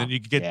 right? Yeah. And then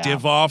you could get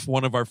Div Off,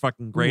 one of our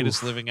fucking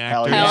greatest living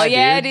Hell actors. Hell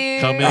yeah,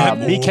 dude. Come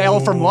in. Mikhail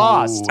from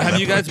Lost. Have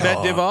you guys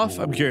met Div Off?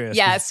 I'm curious.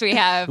 Yes, we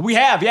have. We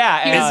have,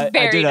 yeah. He was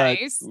very I did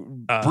nice.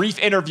 a brief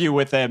interview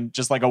with him,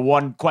 just like a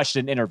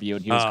one-question interview,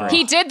 and he was great.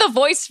 He did the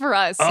voice for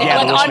us, Yeah,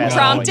 like the Wishmaster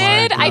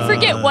unprompted. voice. I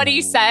forget what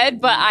he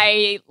said, but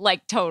I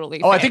like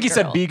totally. I think he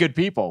said fangirled. "Be good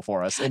people"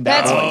 for us. In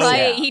that That's voice. right.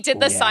 Yeah. He did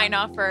the sign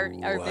off for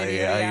our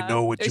video. I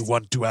know what you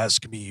want to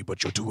ask me,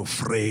 but you're too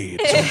afraid.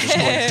 So I'm just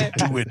going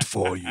to do it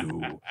for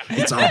you.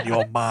 It's on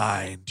your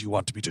mind. You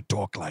want me to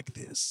talk like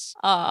this.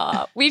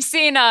 We've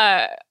seen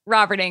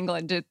Robert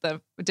Englund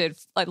did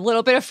a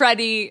little bit of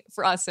Freddie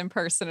for us in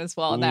person as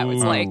well, and that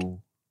was like. Ooh.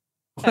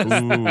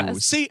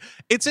 See,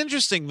 it's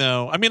interesting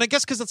though. I mean, I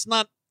guess because it's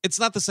not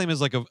the same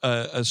as like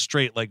a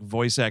straight like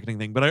voice acting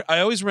thing. But I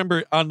always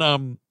remember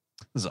on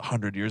this is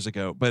 100 years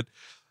ago, but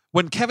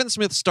when Kevin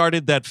Smith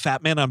started that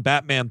Fat Man on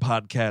Batman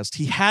podcast,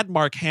 he had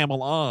Mark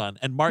Hamill on,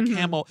 and Mark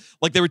Hamill,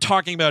 like they were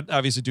talking about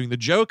obviously doing the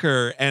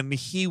Joker, and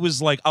he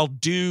was like, "I'll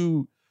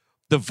do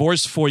the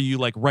voice for you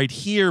like right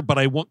here, but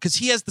I won't," because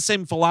he has the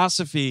same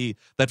philosophy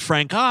that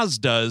Frank Oz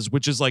does,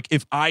 which is like,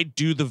 if I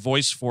do the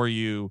voice for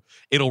you,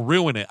 it'll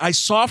ruin it. I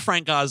saw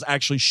Frank Oz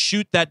actually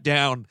shoot that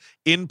down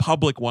in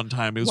public one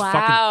time. It was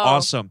fucking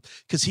awesome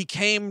because he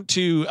came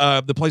to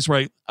the place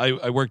where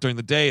I worked during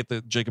the day at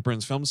the Jacob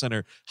Burns Film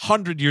Center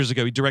 100 years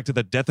ago. He directed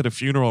that Death at a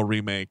Funeral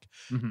remake,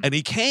 and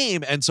he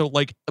came, and so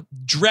like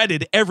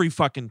dreaded every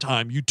fucking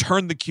time you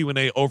turn the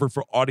Q&A over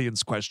for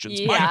audience questions.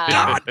 Yeah. My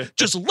God,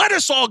 just let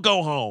us all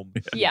go home.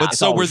 Yeah. But It's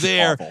so we're always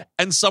there, awful.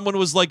 and someone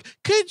was like,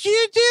 "Could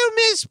you do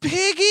Miss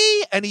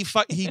Piggy?" And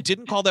he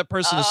didn't call that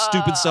person a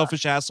stupid,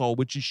 selfish asshole,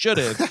 which he should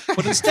have.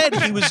 But instead,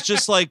 he was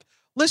just like,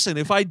 "Listen,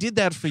 if I did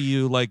that for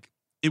you, like,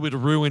 it would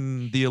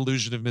ruin the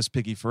illusion of Miss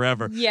Piggy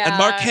forever." Yeah. And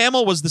Mark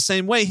Hamill was the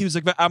same way. He was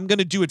like, "I'm going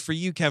to do it for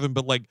you, Kevin,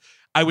 but like,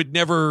 I would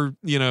never,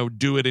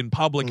 do it in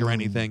public or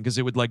anything because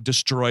it would like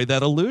destroy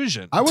that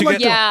illusion." I would like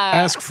to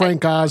ask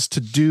Frank Oz to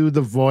do the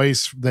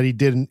voice that he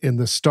did in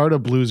the start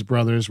of Blues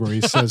Brothers, where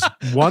he says,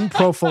 "One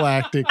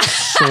prophylactic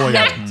soil."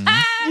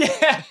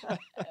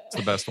 It's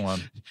the best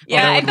one.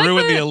 Yeah, that I would think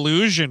ruin the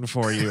illusion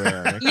for you,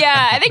 Eric.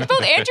 Yeah, I think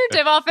both Andrew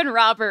Divoff and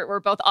Robert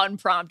were both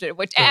unprompted,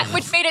 which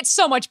made it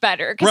so much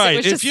better. Right. It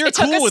was if just, you're it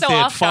took cool us with so it,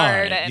 off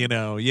fine. guard.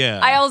 And Yeah.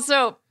 I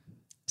also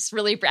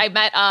I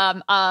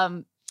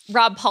met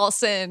Rob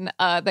Paulson,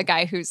 the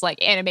guy who's like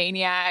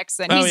Animaniacs,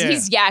 and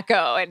he's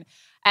Yakko, and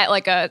at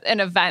like an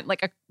event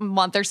like a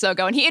month or so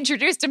ago, and he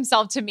introduced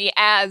himself to me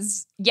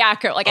as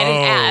Yakko. Like I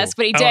didn't ask,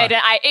 but he did,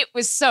 and it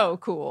was so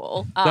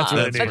cool. That's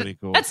really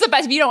cool. That's the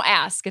best. If you don't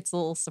ask, it's a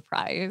little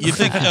surprise. You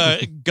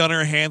think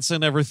Gunnar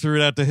Hansen ever threw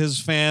it out to his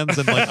fans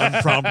and like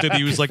unprompted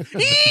he was like,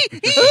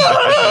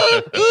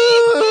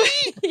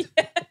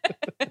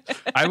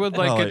 I would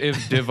like it if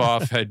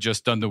Divoff had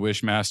just done the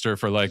Wishmaster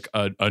for like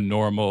a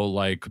normal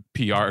like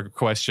PR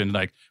question,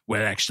 like,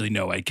 well, actually,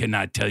 no, I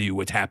cannot tell you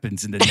what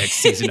happens in the next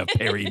season of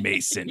Perry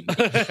Mason.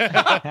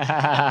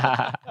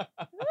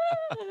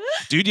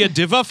 dude, yeah,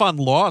 Divoff on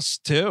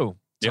Lost too.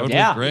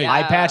 Totally great.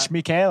 Eye patch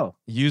Mikhail.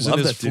 Using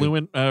his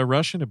fluent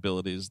Russian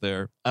abilities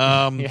there.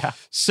 Yeah.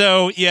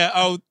 So,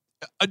 yeah,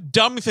 a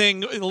dumb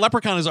thing.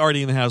 Leprechaun is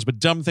already in the house, but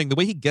dumb thing. The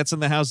way he gets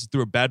in the house is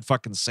through a bad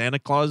fucking Santa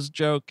Claus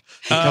joke.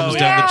 He comes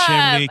down the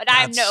chimney. But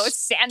I'm no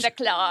Santa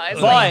Claus.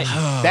 But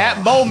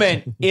that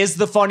moment is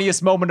the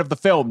funniest moment of the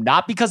film,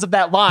 not because of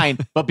that line,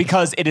 but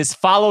because it is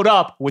followed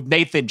up with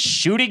Nathan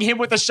shooting him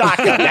with a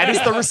shotgun. That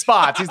is the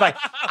response. He's like,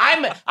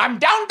 I'm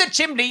down the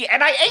chimney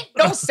and I ain't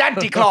no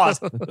Santa Claus.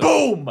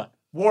 Boom.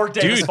 War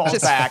Davis falls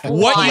back.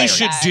 What you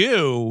should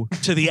do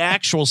to the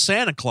actual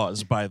Santa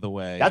Claus, by the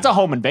way. That's a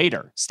home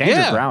invader. Stand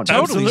your ground.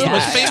 Totally. He's the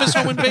most famous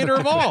home invader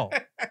of all.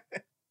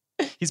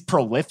 He's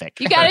prolific.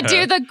 You got to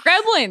do the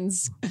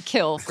gremlins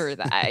kill for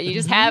that. You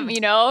just have,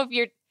 if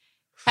you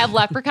have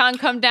Leprechaun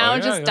come down,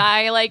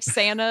 die like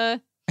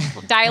Santa,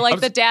 die like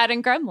the dad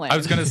in Gremlins. I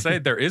was going to say,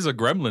 there is a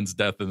Gremlins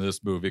death in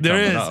this movie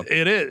coming up.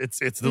 It is.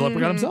 It's the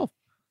Leprechaun himself.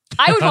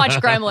 I would watch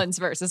Gremlins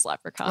versus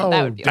Leprechaun.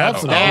 That would be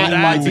definitely. That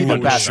might be the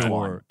best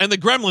one. And the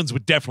Gremlins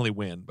would definitely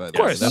win, by the way. Of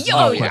course. That's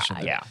no question.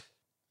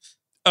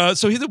 Yeah.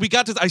 So we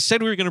got to, I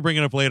said we were going to bring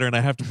it up later, and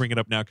I have to bring it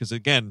up now because,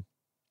 again,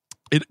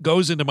 it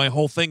goes into my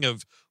whole thing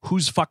of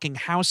whose fucking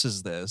house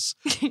is this?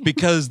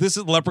 Because this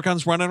is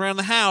Leprechaun's running around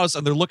the house,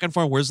 and they're looking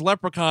for him. Where's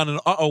Leprechaun? And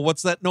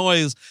what's that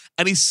noise?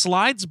 And he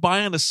slides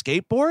by on a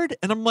skateboard,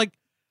 and I'm like,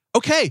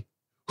 okay,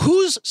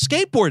 whose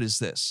skateboard is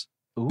this?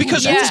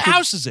 Because whose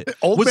house is it?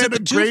 Was it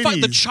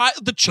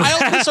the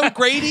childless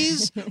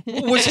O'Grady's?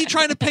 Was he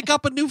trying to pick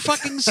up a new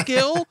fucking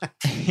skill?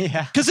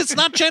 Yeah. Because it's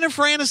not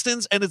Jennifer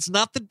Aniston's and it's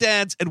not the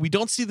dad's, and we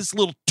don't see this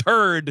little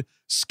turd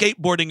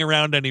skateboarding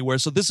around anywhere.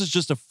 So this is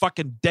just a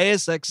fucking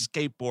Deus Ex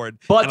skateboard.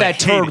 But that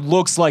turd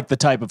looks like the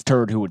type of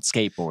turd who would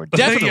skateboard.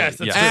 Definitely. Yes,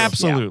 that's true.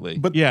 Absolutely. Yeah.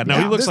 But yeah, no,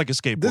 he looks like a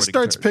skateboarding This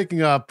starts turd.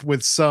 picking up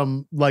with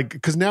some, like,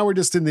 because now we're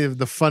just in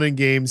the fun and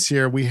games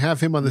here. We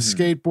have him on the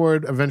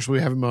skateboard. Eventually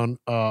we have him on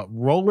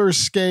roller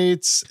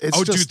skates.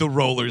 It's dude, the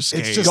roller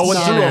skates. It's just going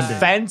not through a ending.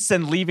 fence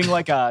and leaving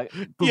like a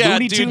Yeah,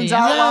 Looney dude, Tunes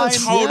outline.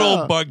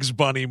 Total Bugs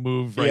Bunny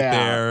move right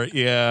there.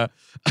 Yeah.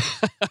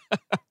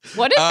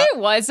 What if it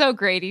was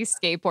O'Grady's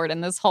skateboard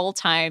and this whole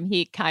time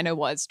he kind of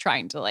was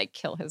trying to like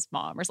kill his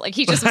mom or like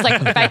he just was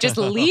like, if I just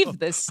leave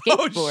this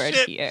skateboard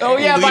here. Oh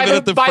yeah, Leave it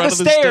at the by front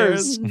the of the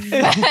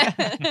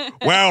stairs.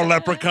 Wow,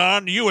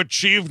 Leprechaun, you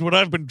achieved what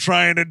I've been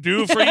trying to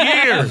do for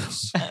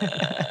years.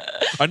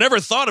 I never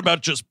thought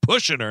about just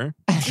pushing her.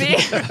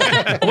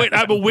 Wait,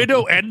 I'm a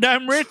widow and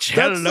I'm rich.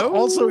 That's Hello.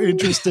 also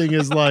interesting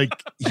is like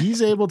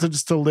he's able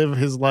to live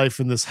his life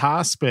in this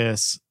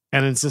hospice.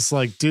 And it's just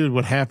like, dude,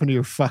 what happened to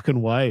your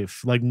fucking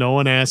wife? Like, no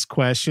one asked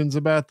questions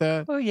about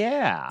that. Oh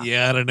yeah.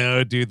 Yeah, I don't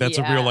know, dude. That's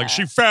a real, like,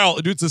 she fell.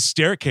 Dude, it's a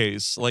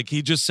staircase. Like,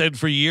 he just said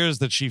for years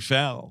that she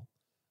fell.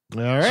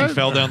 All right. She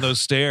fell down those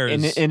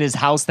stairs. In his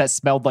house that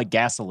smelled like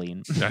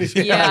gasoline. Yeah,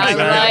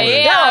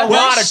 right. Yeah, a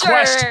lot of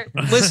questions.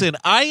 Listen,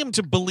 I am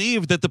to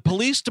believe that the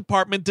police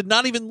department did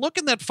not even look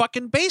in that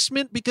fucking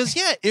basement because,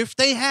 yeah, if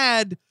they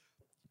had,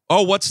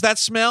 what's that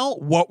smell?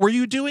 What were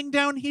you doing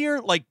down here?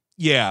 Like,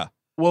 yeah.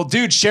 Well,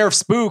 dude, Sheriff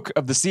Spook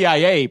of the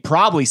CIA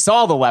probably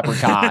saw the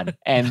Leprechaun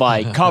and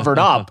like covered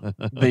up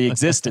the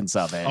existence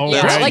of it.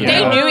 Yeah, like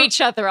they knew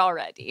each other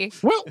already.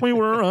 Well, we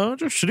were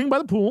just sitting by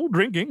the pool,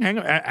 drinking,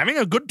 having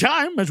a good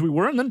time as we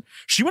were, and then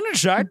she went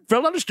inside,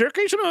 fell down the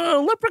staircase, and a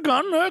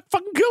leprechaun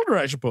fucking killed her,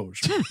 I suppose.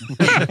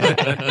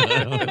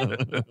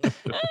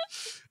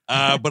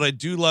 But I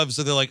do love,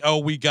 so they're like,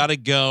 we gotta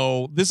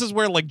go. This is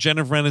where like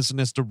Jennifer Aniston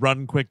has to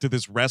run quick to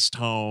this rest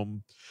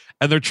home,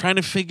 and they're trying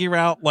to figure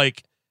out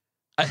like,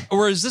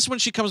 or is this when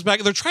she comes back?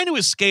 They're trying to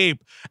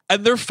escape,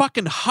 and they're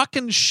fucking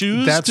hucking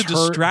shoes to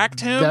distract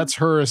him. That's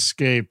her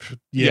escape.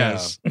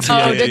 Yes. To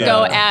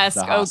go ask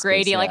The hospice,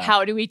 O'Grady, like,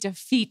 how do we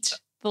defeat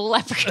the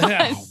leprechaun?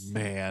 Oh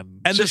man,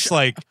 and just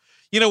like,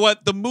 you know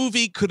what? The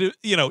movie could have,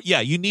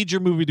 you need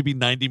your movie to be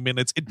 90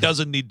 minutes. It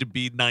doesn't need to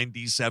be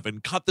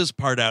 97. Cut this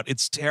part out.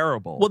 It's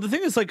terrible. Well, the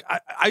thing is, like,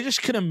 I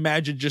just can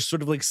imagine just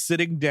sort of like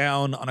sitting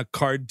down on a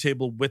card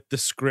table with the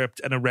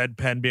script and a red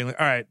pen being like,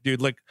 all right,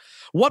 dude, like,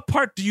 what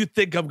part do you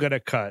think I'm going to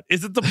cut?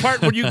 Is it the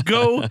part where you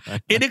go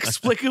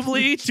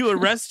inexplicably to a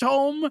rest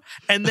home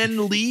and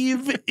then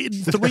leave in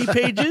 3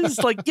 pages?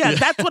 Like, yeah,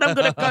 that's what I'm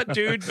going to cut,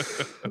 dude.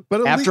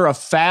 But after a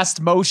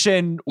fast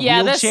motion the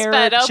wheelchair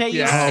sped up chase.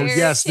 Oh,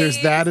 yes, there's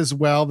that as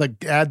well.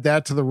 That add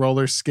that to the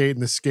roller skate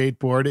and the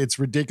skateboard. It's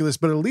ridiculous,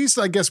 but at least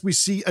I guess we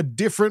see a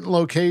different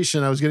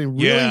location. I was getting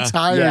really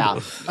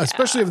tired,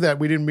 especially of that.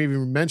 We didn't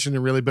even mention it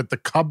really, but the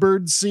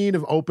cupboard scene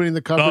of opening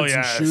the cupboards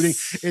and shooting.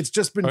 It's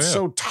just been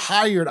so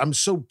tired. I'm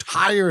so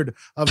tired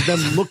of them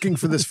looking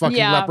for this fucking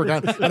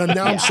leprechaun, and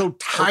I'm so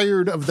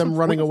tired of them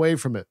running away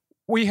from it.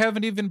 We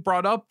haven't even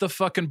brought up the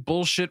fucking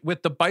bullshit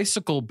with the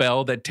bicycle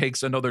bell that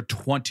takes another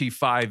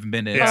 25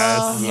 minutes.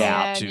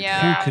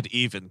 Who could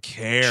even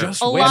care? Just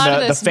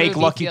the fake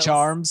Lucky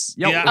Charms.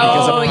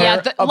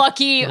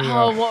 Lucky.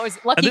 What was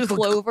it? Lucky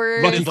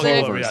Clover? Lucky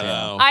Clover.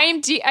 I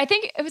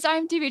think it was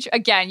IMDb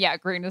again. Yeah,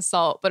 grain of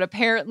salt. But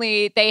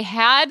apparently they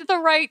had the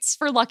rights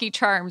for Lucky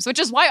Charms, which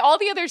is why all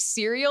the other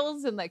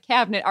cereals in the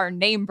cabinet are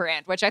name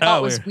brand, which I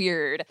thought was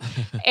weird.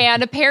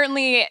 And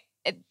apparently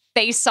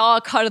they saw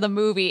a cut of the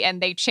movie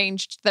and they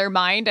changed their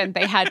mind and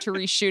they had to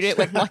reshoot it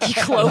with Lucky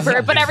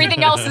Clover, but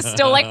everything else is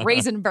still like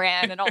Raisin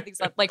Bran and all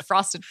these like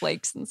Frosted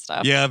Flakes and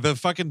stuff. Yeah, the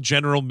fucking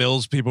General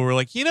Mills people were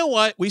like, you know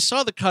what? We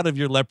saw the cut of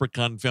your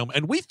Leprechaun film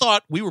and we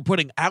thought we were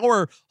putting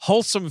our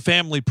wholesome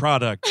family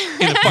product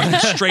in a fucking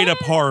straight up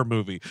horror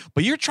movie.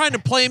 But you're trying to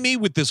play me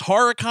with this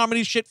horror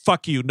comedy shit?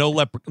 Fuck you. No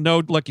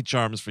Lucky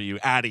Charms for you.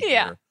 Out of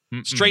here.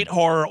 Straight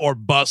horror or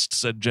bust,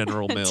 said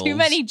General Mills. Too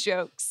many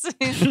jokes.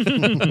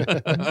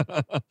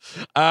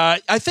 I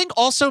think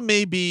also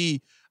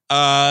maybe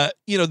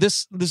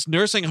this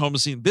nursing home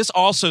scene, this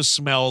also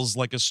smells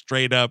like a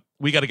straight up,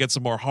 we got to get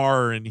some more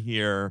horror in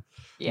here.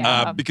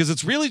 Yeah. Because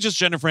it's really just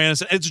Jennifer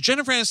Aniston. It's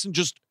Jennifer Aniston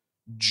just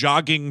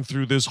jogging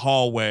through this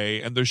hallway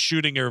and they're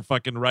shooting her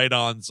fucking right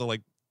on. So like,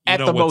 at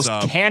the most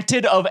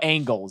canted of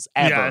angles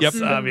ever.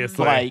 Yes,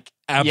 obviously. Like,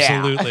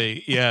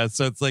 absolutely. Yeah.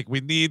 So it's like we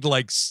need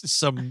like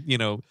some,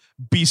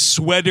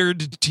 besweatered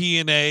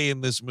TNA in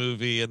this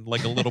movie and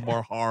like a little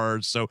more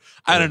horror. So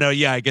I don't know.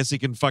 Yeah, I guess he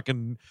can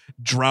fucking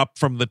drop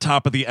from the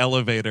top of the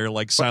elevator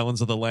like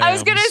Silence of the Lambs. I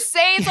was going to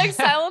say it's like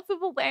Silence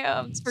of the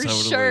Lambs for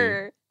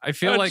sure. I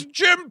feel like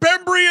Jim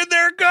Pembry in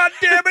there. God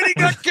damn it. He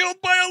got killed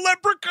by a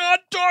leprechaun.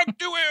 Talk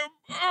to him.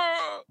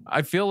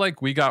 I feel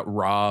like we got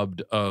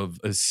robbed of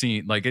a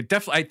scene. Like it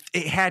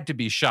had to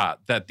be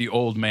shot that the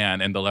old man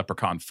and the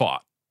leprechaun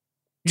fought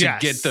to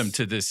get them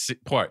to this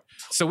part.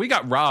 So we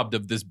got robbed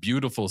of this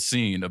beautiful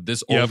scene of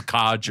this old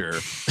codger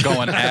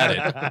going at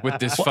it with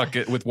this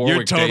with Warwick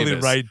You're totally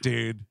Davis. Right,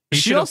 dude. He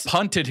should have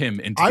punted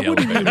him into the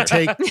wouldn't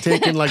elevator. even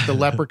taken like the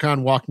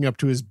leprechaun walking up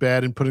to his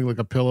bed and putting like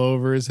a pillow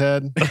over his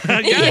head.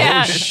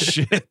 Yeah. Oh,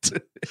 shit.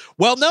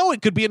 Well, no,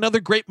 it could be another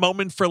great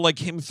moment for like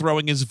him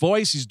throwing his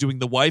voice. He's doing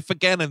the wife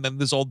again. And then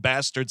this old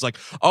bastard's like,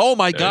 oh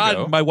my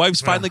God, my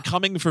wife's finally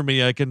coming for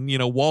me. I can,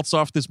 waltz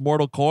off this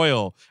mortal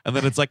coil. And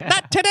then it's like,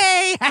 not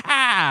today.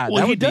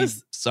 Well, he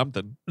does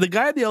something. The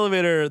guy in the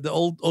elevator, the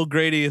old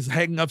Grady, is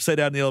hanging upside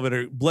down in the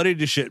elevator, bloody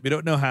to shit. We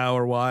don't know how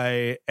or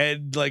why.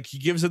 And like he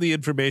gives him the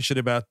information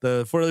about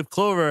the four-leaf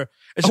clover.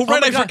 And Oh,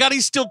 right. I forgot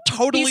he's still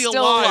totally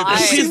alive.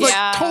 She's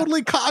like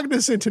totally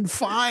cognizant and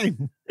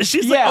fine.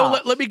 She's like, oh,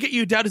 let me get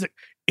you down. He's like,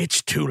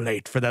 it's too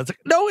late for that. It's like,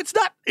 no, it's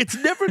not. It's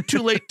never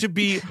too late to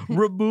be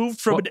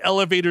removed from an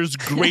elevator's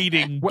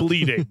grating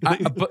bleeding.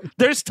 But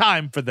there's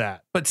time for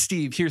that. But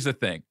Steve, here's the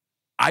thing.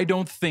 I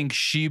don't think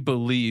she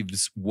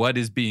believes what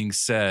is being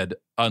said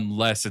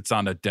unless it's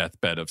on a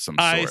deathbed of some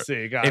sort. I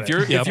see. Got it.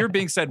 If you're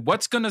being said,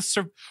 what's going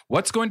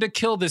to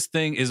kill this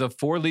thing is a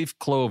four-leaf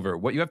clover.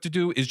 What you have to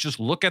do is just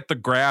look at the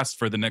grass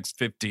for the next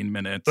 15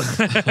 minutes,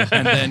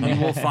 and then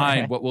you will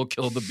find what will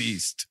kill the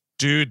beast.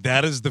 Dude,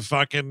 that is the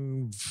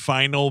fucking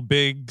final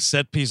big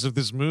set piece of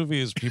this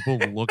movie is people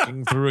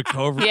looking through a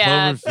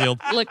cloverfield.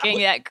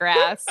 Looking at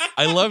grass.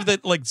 I love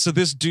that, like, so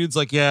this dude's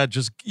like, yeah,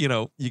 just, you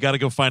got to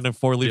go find a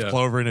four-leaf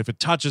clover, and if it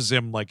touches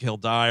him, like, he'll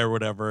die or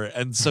whatever.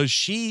 And so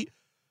she,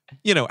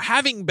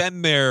 having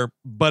been there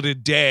but a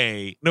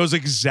day, knows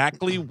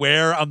exactly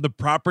where on the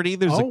property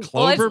there's a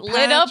clover it's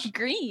lit up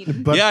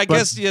green. But, I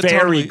guess very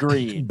totally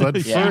green. But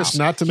first,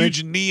 not to make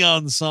huge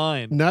neon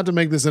sign. Not to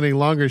make this any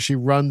longer, she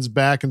runs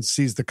back and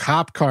sees the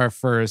cop car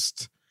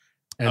first.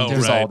 And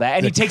there's all that.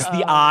 And he takes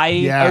the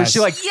eye. Or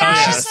she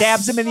she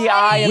stabs him in the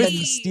eye and then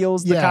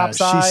steals the cop's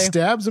eye. She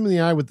stabs him in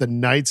the eye with the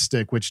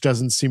nightstick, which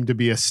doesn't seem to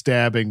be a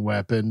stabbing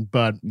weapon,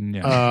 but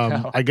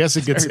I guess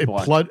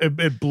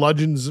it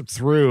bludgeons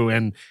through,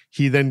 and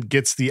he then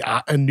gets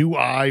a new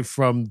eye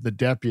from the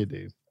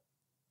deputy.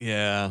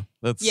 Yeah,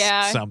 that's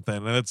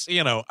something. And it's,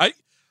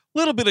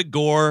 little bit of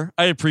gore.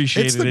 I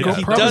appreciated it.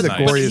 He does the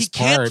goriest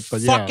part,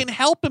 but fucking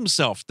help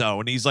himself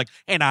though. And he's like,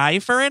 an eye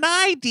for an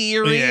eye,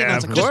 dearie. Yeah,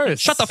 and of course.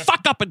 Shut the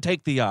fuck up and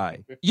take the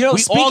eye.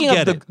 Speaking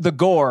of the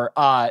gore,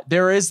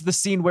 there is the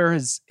scene where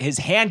his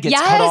hand gets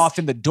cut off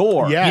in the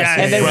door. Yes.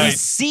 And then we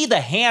see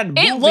the hand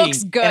moving. It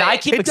looks good. And I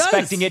keep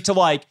expecting it to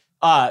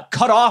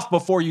cut off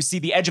before you see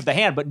the edge of the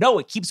hand, but no,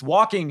 it keeps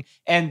walking.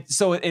 And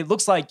so it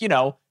looks like,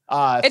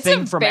 it's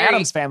thing from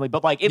Addams Family,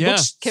 but like it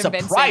looks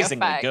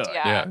surprisingly effect, good.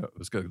 Yeah, it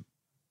was good.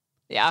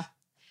 Yeah.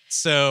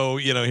 So,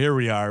 here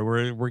we are.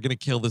 We're going to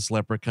kill this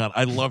leprechaun.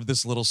 I love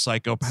this little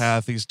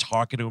psychopath. He's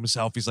talking to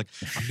himself. He's like,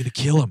 I'm going to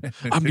kill him.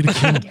 I'm going to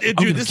kill him. I'm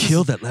going to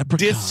kill that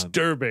leprechaun.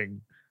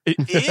 Disturbing. It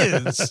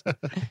is.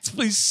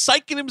 He's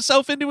psyching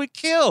himself into a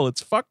kill.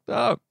 It's fucked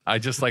up. I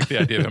just like the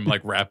idea of him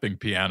like wrapping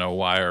piano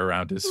wire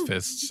around his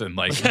fists and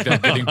like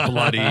them getting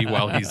bloody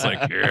while he's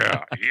like,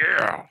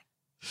 yeah.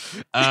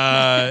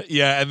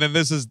 Yeah, and then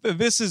this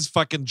is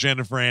fucking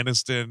Jennifer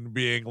Aniston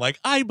being like,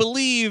 I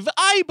believe,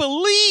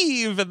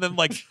 and then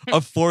like a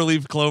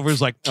 4-leaf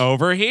clover's like,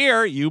 over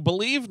here, you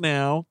believe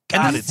now.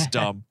 God, it's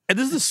dumb. And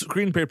this is the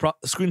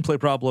screenplay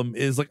problem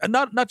is like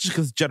not just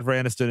because Jennifer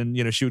Aniston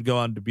and she would go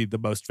on to be the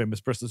most famous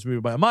person in this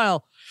movie by a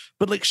mile,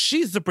 but like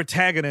she's the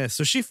protagonist,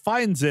 so she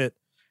finds it,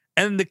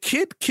 and the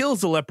kid kills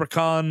the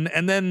leprechaun,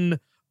 and then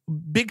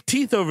Big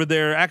Teeth over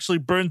there actually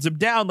burns him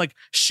down. Like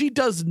she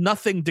does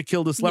nothing to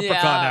kill this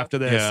leprechaun after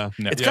this. Yeah.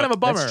 It's kind of a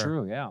bummer. That's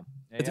true. Yeah.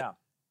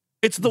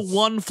 It's the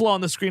one flaw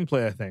in the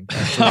screenplay, I think.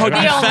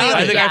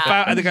 I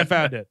think I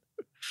found it.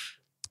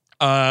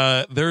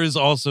 There is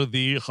also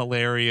the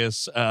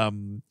hilarious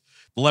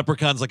the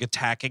leprechaun's like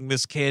attacking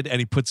this kid, and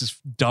he puts his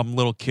dumb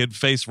little kid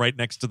face right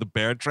next to the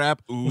bear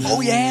trap. Ooh.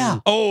 Oh yeah.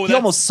 Oh, he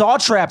almost saw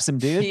traps him,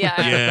 dude.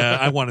 Yeah,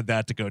 I wanted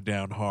that to go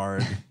down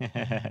hard.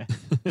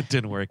 It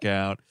didn't work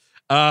out.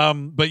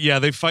 But yeah,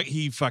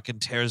 he fucking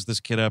tears this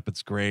kid up.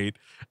 It's great.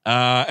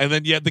 And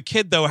then the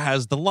kid though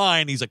has the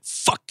line. He's like,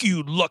 "Fuck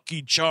you,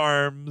 Lucky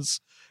Charms."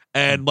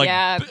 And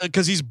like,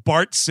 because he's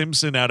Bart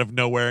Simpson out of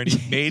nowhere, and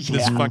he made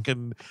this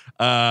fucking.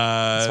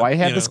 That's why he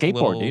had the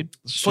skateboard, dude.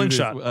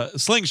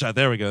 Slingshot. Slingshot.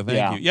 There we go.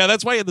 Thank you. Yeah,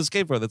 that's why he had the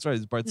skateboard. That's right.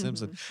 He's Bart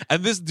Simpson.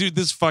 And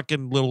this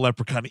fucking little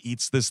leprechaun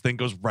eats this thing,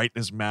 goes right in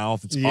his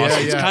mouth. It's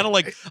awesome. It's kind of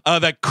like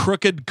that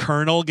crooked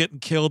colonel getting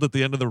killed at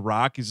the end of The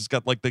Rock. He's just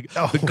got like the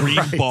green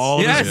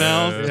ball in his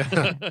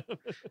mouth.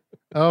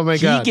 Oh my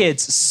god, he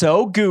gets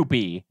so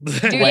goopy.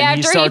 Dude, when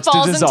after he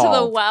falls into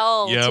the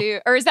well, Yep. too.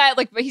 Or is that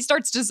like he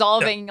starts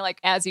dissolving like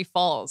as he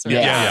falls? Right?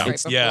 Yeah. Right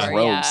It's before.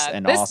 gross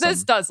and this awesome.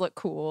 this does look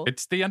cool.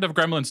 It's the end of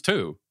Gremlins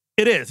 2.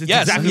 It is. It's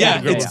Yes, exactly yeah,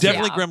 what Gremlins it's do.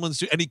 definitely Gremlins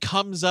 2. And he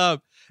comes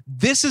up.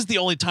 This is the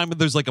only time that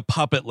there's like a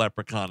puppet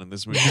leprechaun in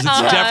this movie. 'Cause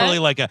it's definitely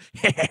like a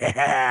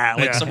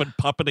like someone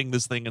puppeting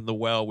this thing in the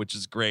well, which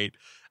is great.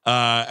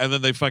 And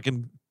then they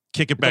fucking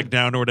kick it back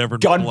down or whatever.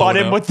 And Gun blow butt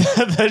it him up. with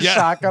the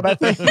shotgun, I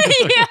think.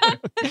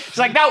 It's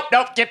like, nope,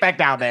 get back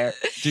down there.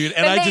 Dude,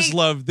 and I just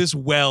love this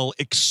well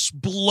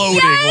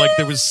exploding like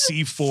there was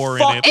C4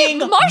 in it.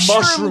 It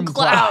mushroom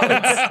clouds.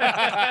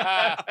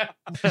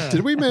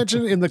 Did we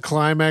mention in the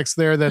climax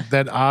there that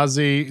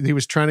Ozzy, he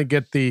was trying to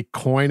get the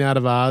coin out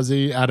of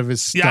Ozzy out of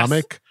his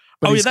stomach,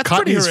 but he's that's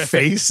cutting pretty his horrific.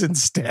 face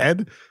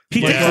instead? He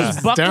takes his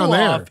down buckle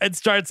there. off and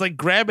starts like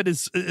grabbing it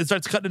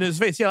starts cutting in his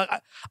face. Yeah,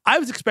 like, I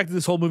was expecting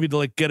this whole movie to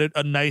like get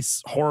a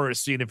nice horror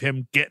scene of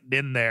him getting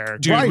in there,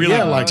 Dude,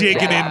 really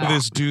digging into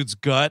this dude's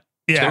gut.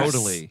 Yeah.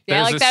 Totally.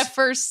 Yeah, like that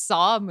first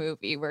Saw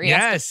movie where he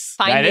has to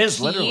find That the is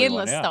key literally in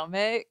one, the yeah.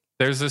 stomach.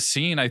 There's a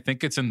scene, I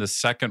think it's in the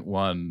second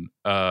one,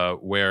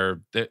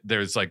 where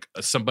there's like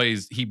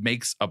he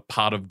makes a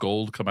pot of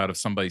gold come out of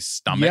somebody's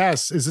stomach.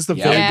 Yes, is this the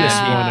Yeah. Vegas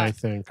Yeah. one? I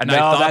think. And No, I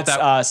thought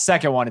that's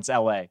second one. It's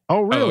LA.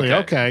 Oh, really? okay.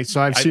 Okay, so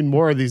I've seen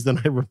more of these than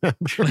I remember.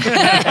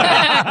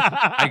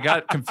 I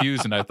got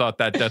confused and I thought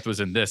that death was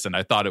in this, and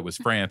I thought it was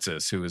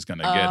Francis who was going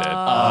to get it.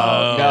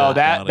 No,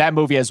 got that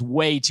movie has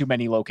way too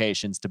many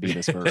locations to be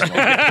this first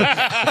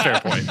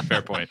one.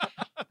 Fair point.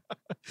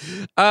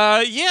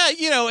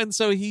 Yeah, and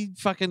so he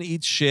fucking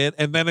eats shit,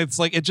 and then it's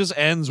like it just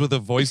ends with a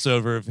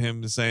voiceover of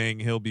him saying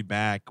he'll be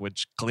back,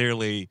 which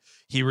clearly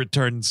he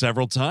returned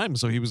several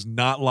times, so he was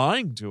not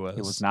lying to us.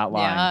 He was not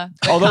lying.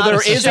 Yeah. Although there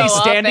Cops is show a up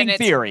standing and it's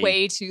theory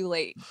way too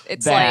late.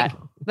 It's that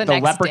like the the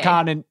next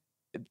leprechaun day.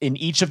 in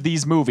each of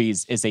these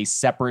movies is a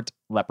separate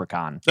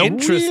leprechaun.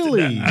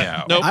 Really?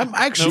 No. Nope. I'm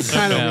actually Nope.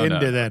 kind of No.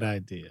 into that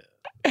idea.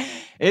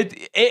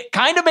 It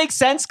kind of makes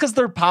sense because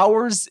their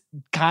powers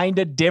kind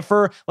of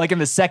differ. Like in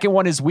the second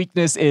one, his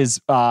weakness is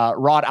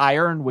wrought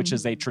iron, which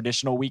is a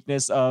traditional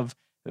weakness of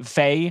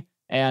Fae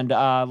and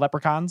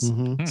leprechauns.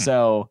 Mhm.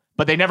 So,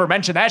 but they never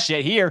mention that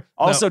shit here.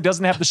 Also,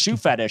 doesn't have the shoe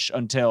fetish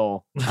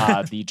until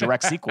the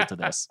direct sequel to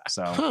this.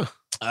 So,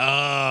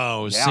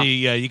 Oh, Yeah. see,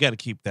 yeah, you got to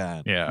keep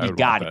that. Yeah, you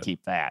got to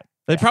keep that.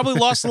 They probably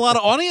lost a lot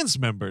of audience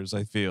members,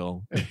 I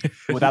feel.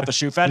 Without the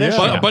shoe fetish?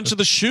 Yeah. A bunch of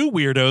the shoe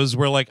weirdos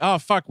were like, oh,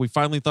 fuck, we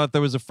finally thought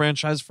there was a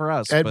franchise for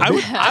us. And But I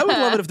would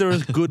love it if there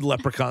was good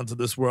leprechauns in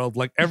this world.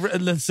 Like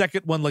in the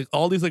second one, like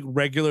all these like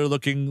regular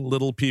looking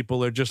little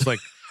people are just like,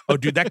 oh,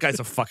 dude, that guy's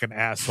a fucking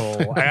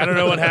asshole. I don't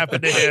know what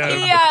happened to him.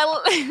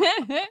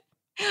 Yeah.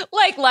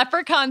 Like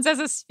leprechauns as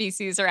a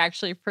species are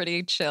actually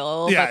pretty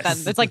chill, Yes. but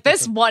then it's like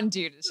this one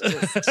dude is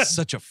just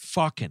such a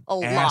fucking A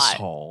lot.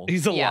 asshole.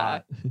 He's a Yeah.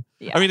 lot.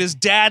 yeah. I mean, his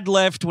dad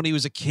left when he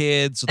was a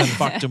kid, so that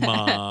fucked him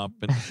up.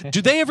 And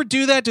do they ever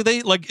do that? Do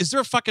they like? Is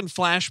there a fucking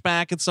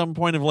flashback at some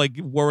point of like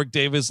Warwick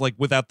Davis like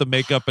without the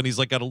makeup and he's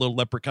like got a little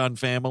leprechaun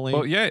family?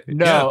 Well, yeah.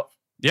 No.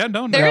 Yeah,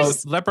 no.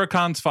 There's-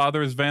 Leprechaun's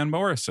father is Van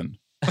Morrison.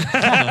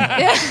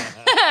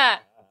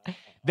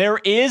 There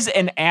is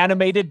an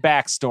animated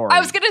backstory.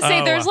 I was gonna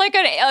say there's like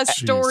a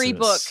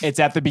storybook. It's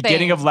at the beginning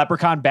thing. of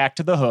Leprechaun Back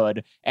to the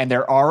Hood, and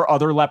there are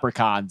other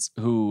leprechauns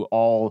who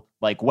all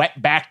like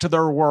went back to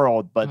their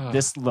world, but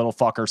this little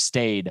fucker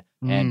stayed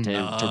and to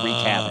wreak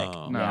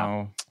havoc.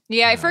 No.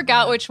 Yeah, I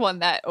forgot which one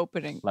that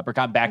opening.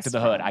 Leprechaun Back to the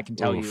Hood. I can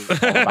tell you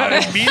all about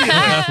it.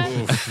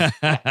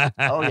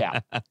 Oh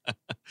yeah.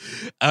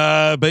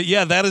 But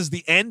yeah, that is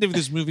the end of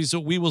this movie. So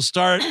we will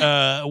start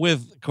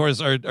with, of course,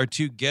 our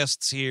two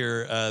guests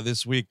here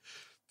this week.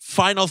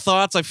 Final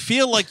thoughts. I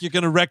feel like you're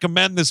going to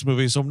recommend this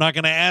movie, so I'm not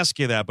going to ask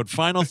you that. But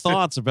final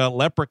thoughts about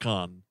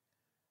Leprechaun.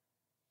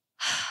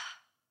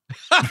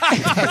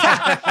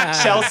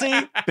 Chelsea,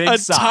 big a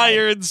sigh.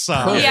 tired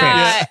sigh.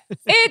 Yeah,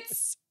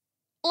 it's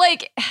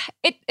like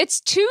it's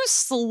too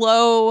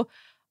slow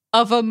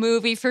of a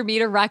movie for me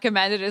to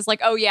recommend it as like,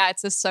 oh yeah,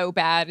 it's so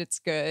bad, it's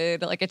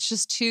good. Like it's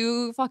just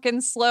too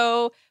fucking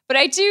slow. But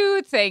I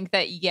do think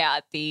that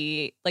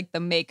the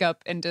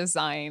makeup and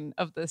design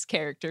of this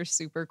character is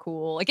super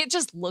cool. Like it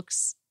just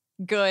looks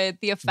good.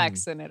 The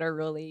effects in it are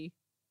really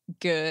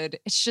good.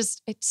 It's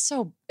just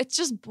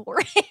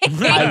boring.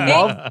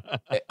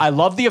 I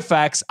love the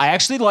effects. I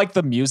actually like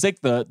the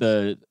music.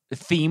 The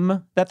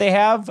theme that they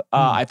have,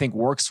 I think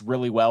works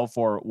really well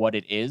for what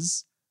it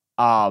is.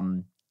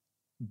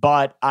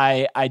 But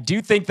I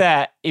do think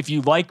that if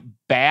you like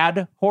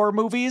bad horror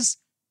movies,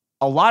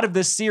 a lot of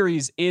this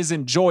series is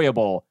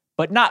enjoyable,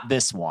 but not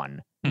this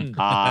one.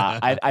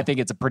 I think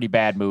it's a pretty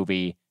bad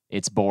movie.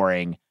 It's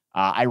boring.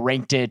 I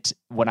ranked it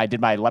when I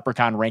did my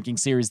Leprechaun ranking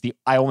series.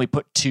 I only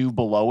put 2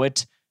 below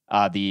it,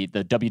 the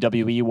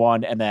WWE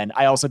one, and then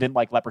I also didn't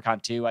like Leprechaun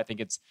 2. I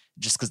think it's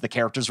just because the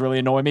characters really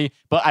annoy me.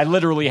 But I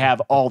literally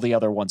have all the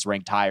other ones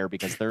ranked higher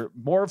because they're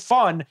more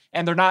fun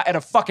and they're not at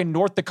a fucking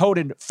North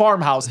Dakotan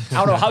farmhouse. I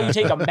don't know how you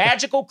take a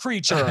magical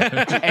creature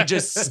and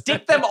just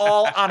stick them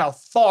all on a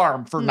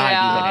farm for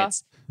 90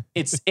 minutes.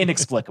 It's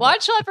inexplicable.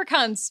 Watch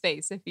Leprechaun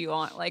Space if you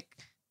want like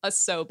a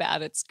so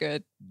bad it's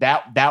good.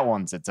 That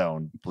one's its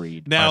own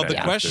breed. Now the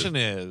question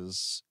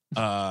is,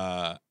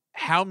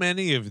 how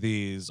many of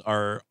these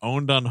are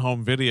owned on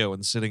home video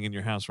and sitting in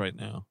your house right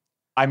now?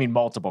 I mean,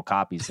 multiple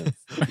copies of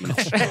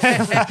each.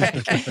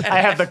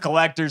 I have the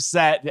collector's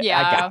set. Yeah.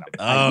 I got them.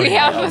 Oh,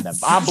 I own them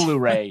on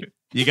Blu-ray.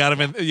 You got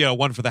them in,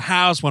 one for the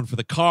house, one for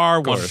the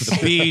car, one for the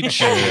beach.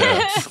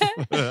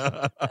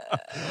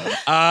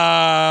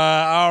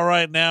 All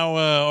right,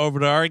 now over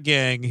to our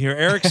gang here.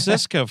 Eric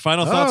Siska,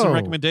 final thoughts and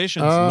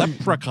recommendations.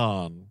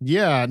 Leprechaun.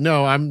 Yeah,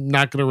 no, I'm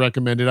not going to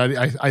recommend it.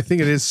 I think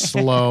it is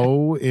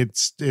slow. It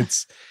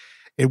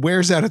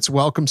wears out its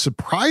welcome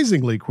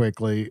surprisingly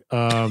quickly.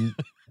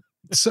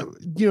 So,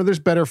 there's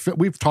better.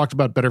 We've talked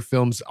about better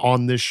films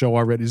on this show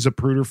already.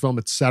 Zapruder film,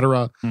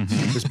 etc.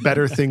 There's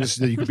better things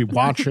that you could be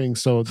watching.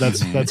 So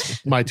that's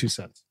my 2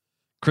 cents.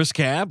 Chris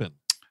Cabin.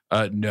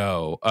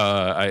 No.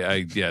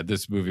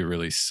 This movie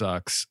really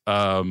sucks.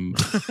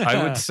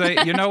 I would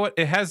say, you know what?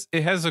 It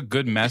has a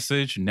good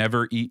message.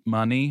 Never eat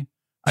money.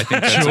 I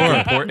think that's an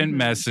important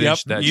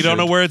message. That you don't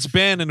know where it's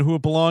been and who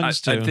it belongs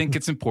to. I think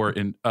it's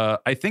important.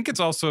 I think it's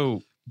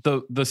also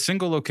the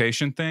single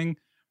location thing.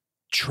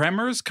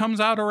 Tremors comes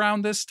out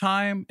around this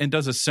time and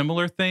does a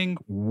similar thing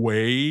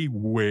way,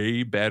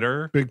 way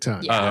better. Big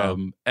time. Yeah.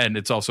 And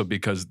it's also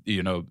because,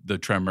 the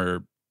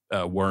Tremor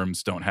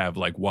worms don't have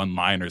like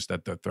one-liners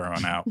that they're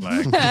throwing out.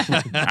 Like,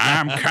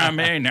 I'm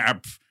coming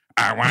up.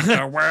 I want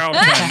the world.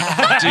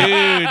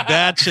 Dude,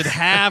 that should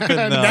happen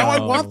though. Now I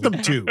want them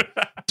to.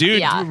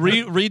 Dude,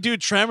 redo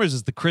Tremors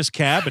as the Chris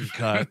Cabin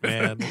cut,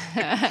 man.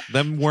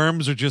 Them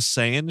worms are just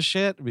saying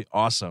shit. It'd be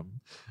awesome.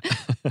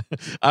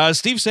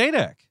 Steve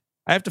Sadek.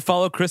 I have to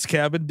follow Chris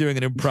Cabin doing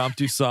an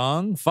impromptu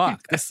song.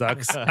 Fuck, this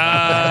sucks.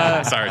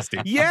 Sorry,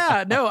 Steve.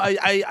 Yeah, no,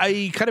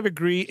 I kind of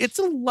agree. It's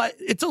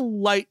a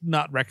light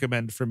not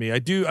recommend for me.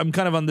 I'm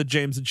kind of on the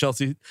James and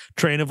Chelsea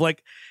train of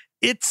like,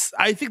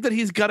 I think that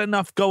he's got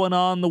enough going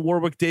on. The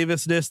Warwick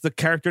Davis-ness, the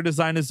character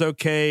design is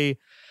okay.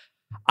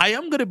 I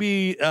am going to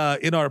be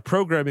in our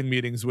programming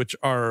meetings, which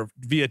are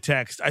via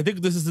text. I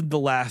think this isn't the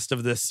last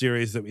of this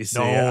series that we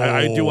see.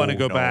 I do want to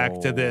go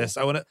back to this.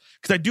 I want to,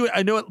 because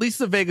I know at least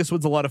the Vegas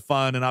one's a lot of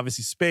fun, and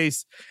obviously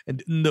Space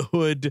and In the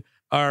Hood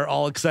are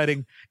all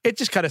exciting. It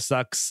just kind of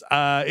sucks.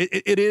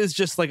 It is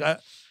just like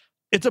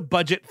it's a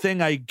budget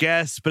thing, I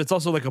guess, but it's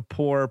also like a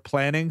poor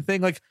planning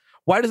thing. Like,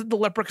 why doesn't the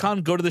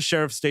Leprechaun go to the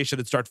sheriff's station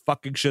and start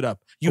fucking shit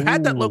up? You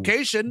had that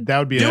location. That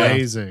would be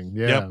amazing.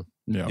 Yeah.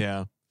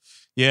 Yep.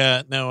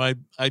 Yeah, no,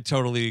 I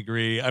totally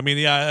agree. I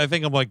mean, I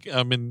think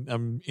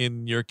I'm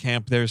in your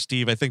camp there,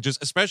 Steve. I think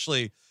just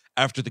especially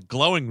after the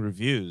glowing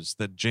reviews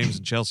that James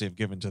and Chelsea have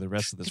given to the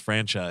rest of this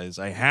franchise,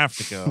 I have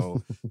to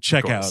go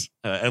check out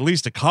at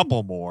least a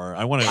couple more.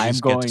 I want to at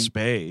least get to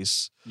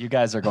Space. You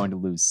guys are going to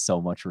lose so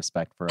much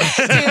respect for us.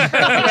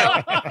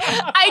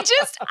 I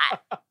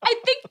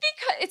think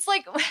because it's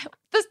like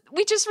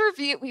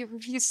we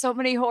review so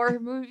many horror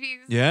movies.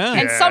 Yeah.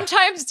 And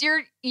sometimes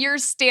your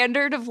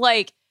standard of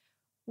like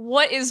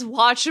what is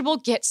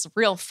watchable gets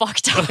real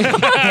fucked up.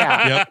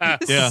 Yeah.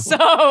 Yeah. So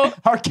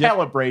our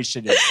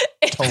calibration is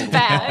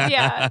bad.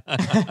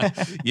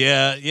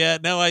 Yeah. yeah.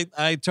 No,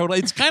 I totally.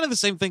 It's kind of the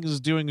same thing as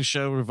doing a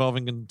show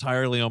revolving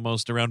entirely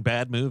almost around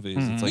bad movies.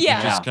 It's like you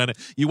just kind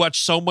of you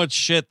watch so much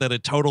shit that a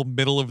total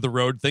middle of the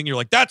road thing. You're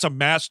like, that's a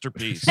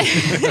masterpiece. So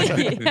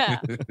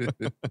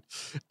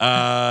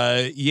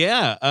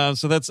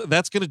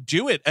that's gonna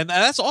do it, and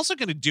that's also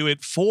gonna do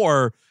it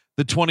for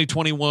the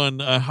 2021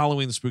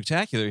 Halloween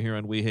Spooktacular here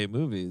on We Hate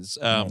Movies.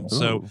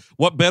 So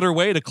what better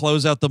way to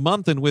close out the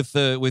month than with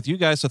you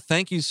guys? So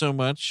thank you so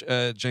much,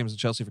 James and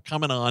Chelsea, for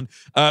coming on.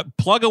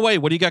 Plug away.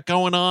 What do you got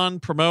going on?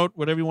 Promote,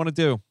 whatever you want to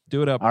do.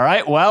 Do it up. All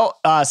right. Well,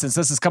 since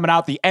this is coming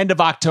out the end of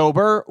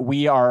October,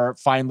 we are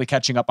finally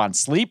catching up on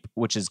sleep,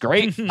 which is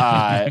great.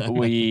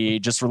 We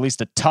just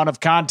released a ton of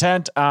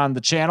content on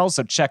the channel,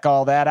 so check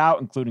all that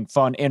out, including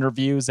fun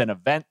interviews and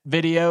event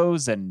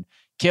videos and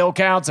kill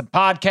counts and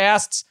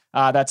podcasts.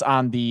 That's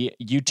on the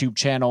YouTube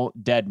channel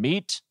Dead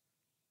Meat.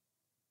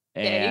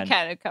 Yeah, you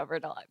kind of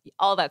covered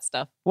all that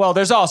stuff. Well,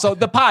 there's also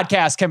the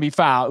podcast can be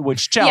found,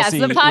 which Chelsea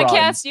Yes, the podcast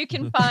runs. you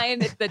can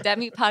find, the Dead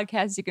Meat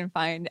podcast you can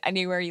find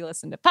anywhere you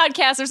listen to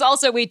podcasts. There's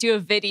also, we do a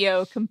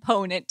video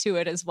component to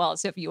it as well.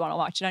 So if you want to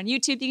watch it on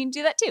YouTube, you can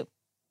do that too.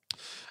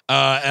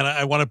 And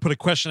I want to put a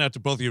question out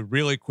to both of you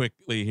really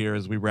quickly here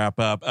as we wrap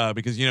up,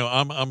 because, you know,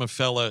 I'm a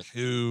fella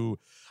who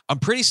I'm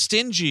pretty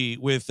stingy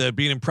with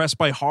being impressed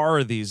by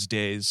horror these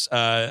days.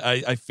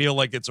 I feel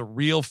like it's a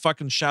real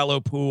fucking shallow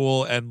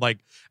pool. And like,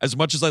 as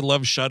much as I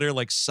love Shudder,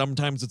 like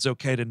sometimes it's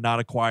okay to not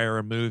acquire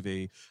a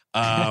movie.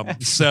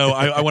 So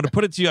I want to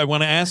put it to you. I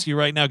want to ask you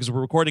right now, because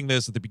we're recording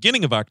this at the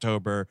beginning of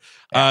October,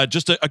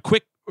 just a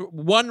quick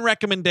one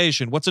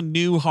recommendation. What's a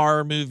new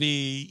horror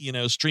movie, you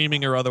know,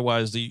 streaming or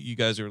otherwise, that you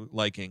guys are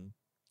liking?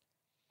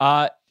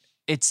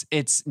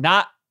 It's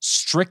not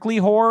strictly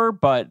horror,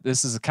 but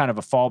this is kind of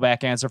a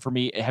fallback answer for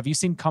me. Have you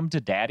seen Come to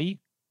Daddy?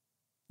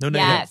 No,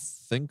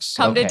 yes. I think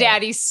so. Come to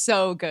Daddy's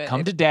so good.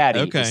 Come to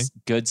Daddy is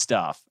good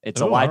stuff. It's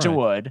Elijah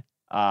Wood.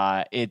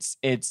 It's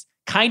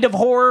kind of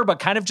horror, but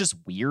kind of just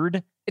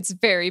weird. It's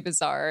very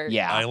bizarre.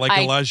 Yeah. I like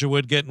Elijah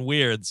Wood getting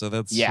weird, so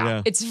that's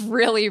It's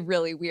really,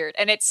 really weird.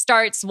 And it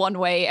starts one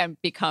way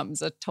and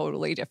becomes a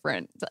totally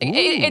different.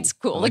 It's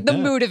cool. Like the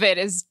mood of it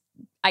is,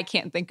 I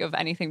can't think of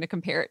anything to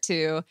compare it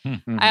to.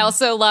 Mm-hmm. I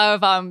also love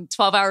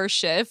 12-Hour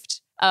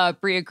Shift,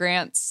 Bria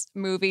Grant's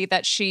movie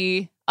that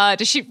she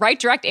does she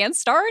write, direct, and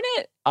star in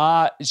it?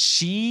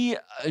 She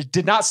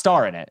did not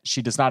star in it.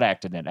 She does not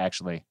act in it,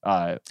 actually.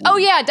 I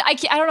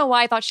don't know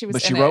why I thought she was.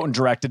 But she in wrote it. and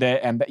directed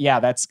it, and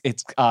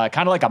it's kind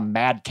of like a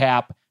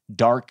madcap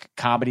dark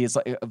comedy. It's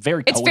like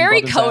very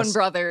Coen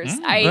Brothers.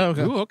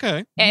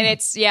 Okay. And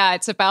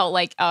it's about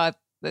like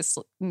this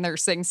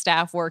nursing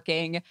staff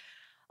working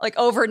like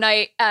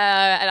overnight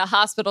at a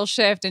hospital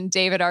shift, and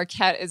David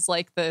Arquette is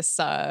like this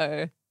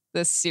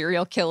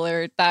serial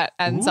killer that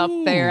ends up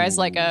there as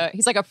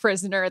he's like a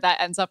prisoner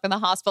that ends up in the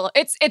hospital.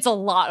 It's a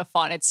lot of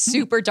fun. It's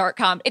super dark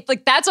comedy. It's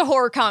like, that's a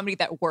horror comedy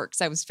that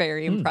works. I was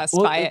very impressed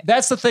by it.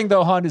 That's the thing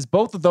though, Hun, is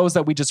both of those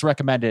that we just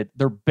recommended,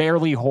 they're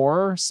barely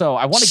horror. So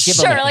I want to give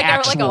them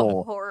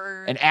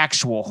an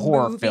actual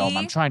horror film.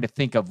 I'm trying to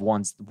think of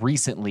ones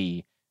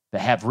recently that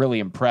have really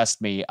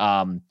impressed me.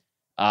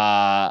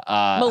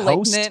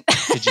 Malignant.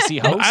 Host? Did you see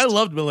Host? I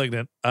loved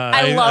Malignant.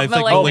 I love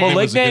think Malignant.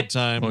 was a good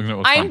time.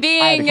 I'm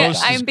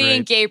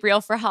being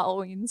Gabriel for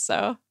Halloween,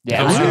 so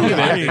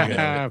there you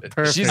go.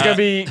 She's gonna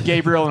be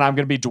Gabriel, and I'm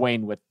gonna be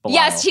Dwayne with Belial.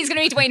 Yes, he's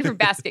gonna be Dwayne from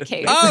Basket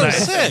Case. Oh,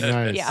 sick!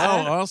 Nice. Yeah.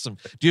 Oh, awesome.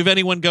 Do you have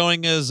anyone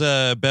going as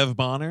Bev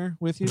Bonner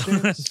with you,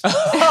 James?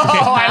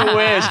 I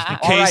wish.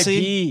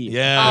 Casey.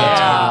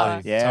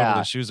 Yeah.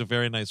 Totally. She was a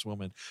very nice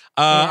woman.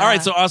 All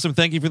right, so awesome.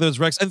 Thank you for those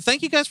recs, and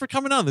thank you guys for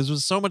coming on. This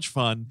was so much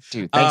fun,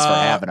 dude. Thanks for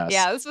having us.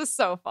 Yeah, this was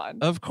so fun.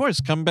 Of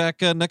course, come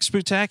back next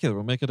Spooktacular.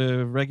 We'll make it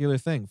a regular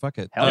thing. Fuck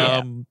it. Hell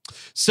yeah.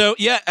 So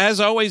yeah, as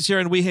always here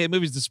in We Hate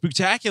Movies, the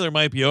Spooktacular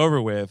might be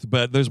over with,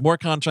 but there's more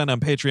content on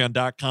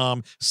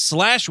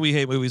patreon.com/We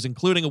Hate Movies,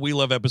 including a We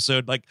Love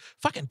episode, like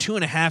fucking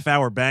 2.5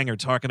 hour banger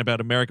talking about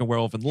American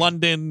Werewolf in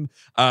London,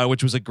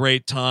 which was a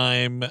great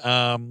time.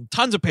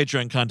 Tons of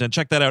Patreon content.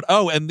 Check that out.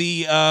 Oh, and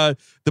the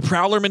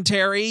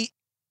Prowlermentary.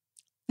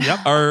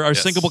 Yep, our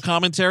syncable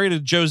commentary to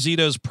Joe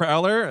Zito's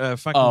Prowler.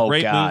 Fucking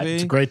great movie.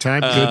 It's a great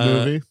time. Good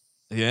movie.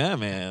 Yeah,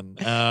 man.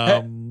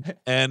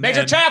 And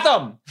Major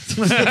Chatham.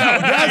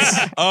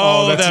 Yes.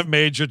 That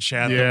Major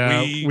Chatham.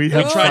 Yeah, we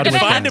have tried to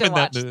find him in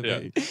that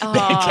movie. You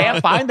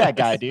can't find that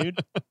guy, dude.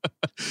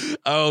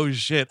 Oh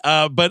shit.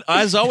 But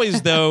as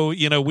always, though,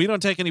 you know, we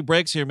don't take any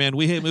breaks here, man.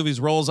 We Hate Movies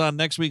rolls on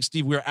next week.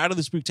 Steve, we're out of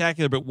the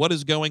Spooktacular, but what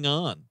is going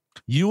on?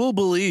 You will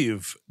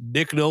believe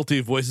Nick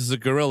Nolte voices a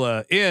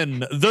gorilla in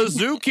The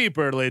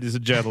Zookeeper, ladies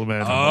and gentlemen.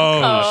 Boy.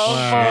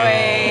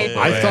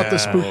 I thought the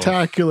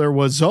Spooktacular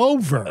was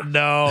over.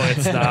 No,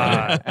 it's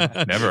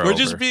not. Never We're over.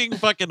 just being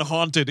fucking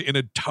haunted in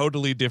a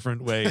totally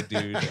different way,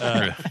 dude.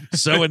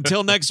 So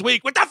until next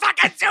week with the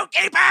fucking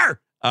Zookeeper,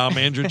 I'm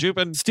Andrew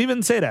Jupin. Steven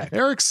Sadak.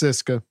 Eric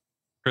Siska.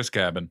 Chris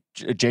Cabin.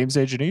 James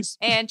A. Janisse.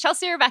 And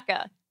Chelsea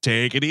Rebecca.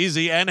 Take it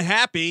easy and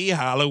happy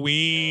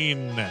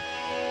Halloween.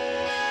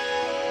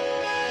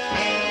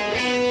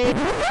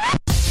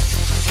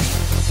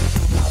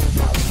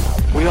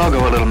 We all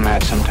go a little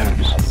mad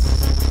sometimes.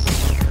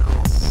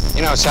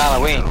 You know, it's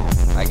Halloween.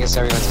 I guess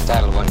everyone's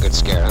entitled to one good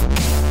scare, huh?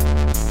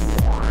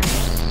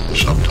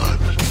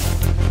 Sometimes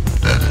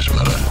that is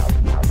better.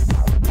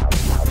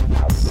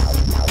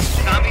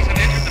 Zombies have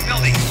entered the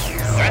building.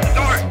 They're at the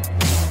door.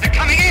 They're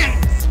coming in.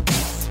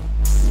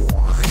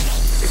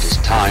 It is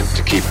time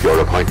to keep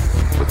your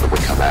appointment with the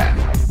Wicker Man.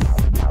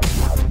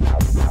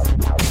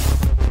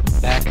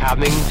 They're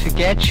coming to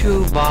get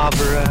you,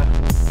 Barbara.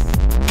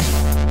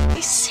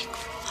 He's sick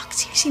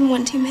fucks. You've seen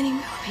one too many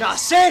movies. Nah,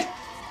 Sid,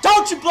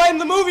 don't you blame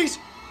the movies.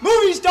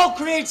 Movies don't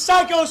create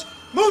psychos.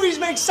 Movies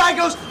make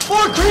psychos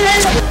more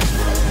creative.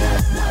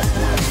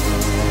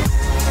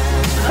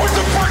 What's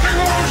the fucking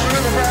lotion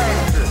in the bag?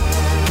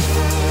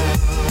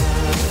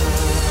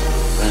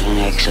 What an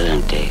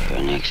excellent day for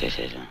an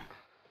exorcism.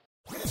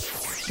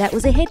 That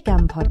was a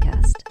HeadGum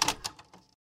podcast.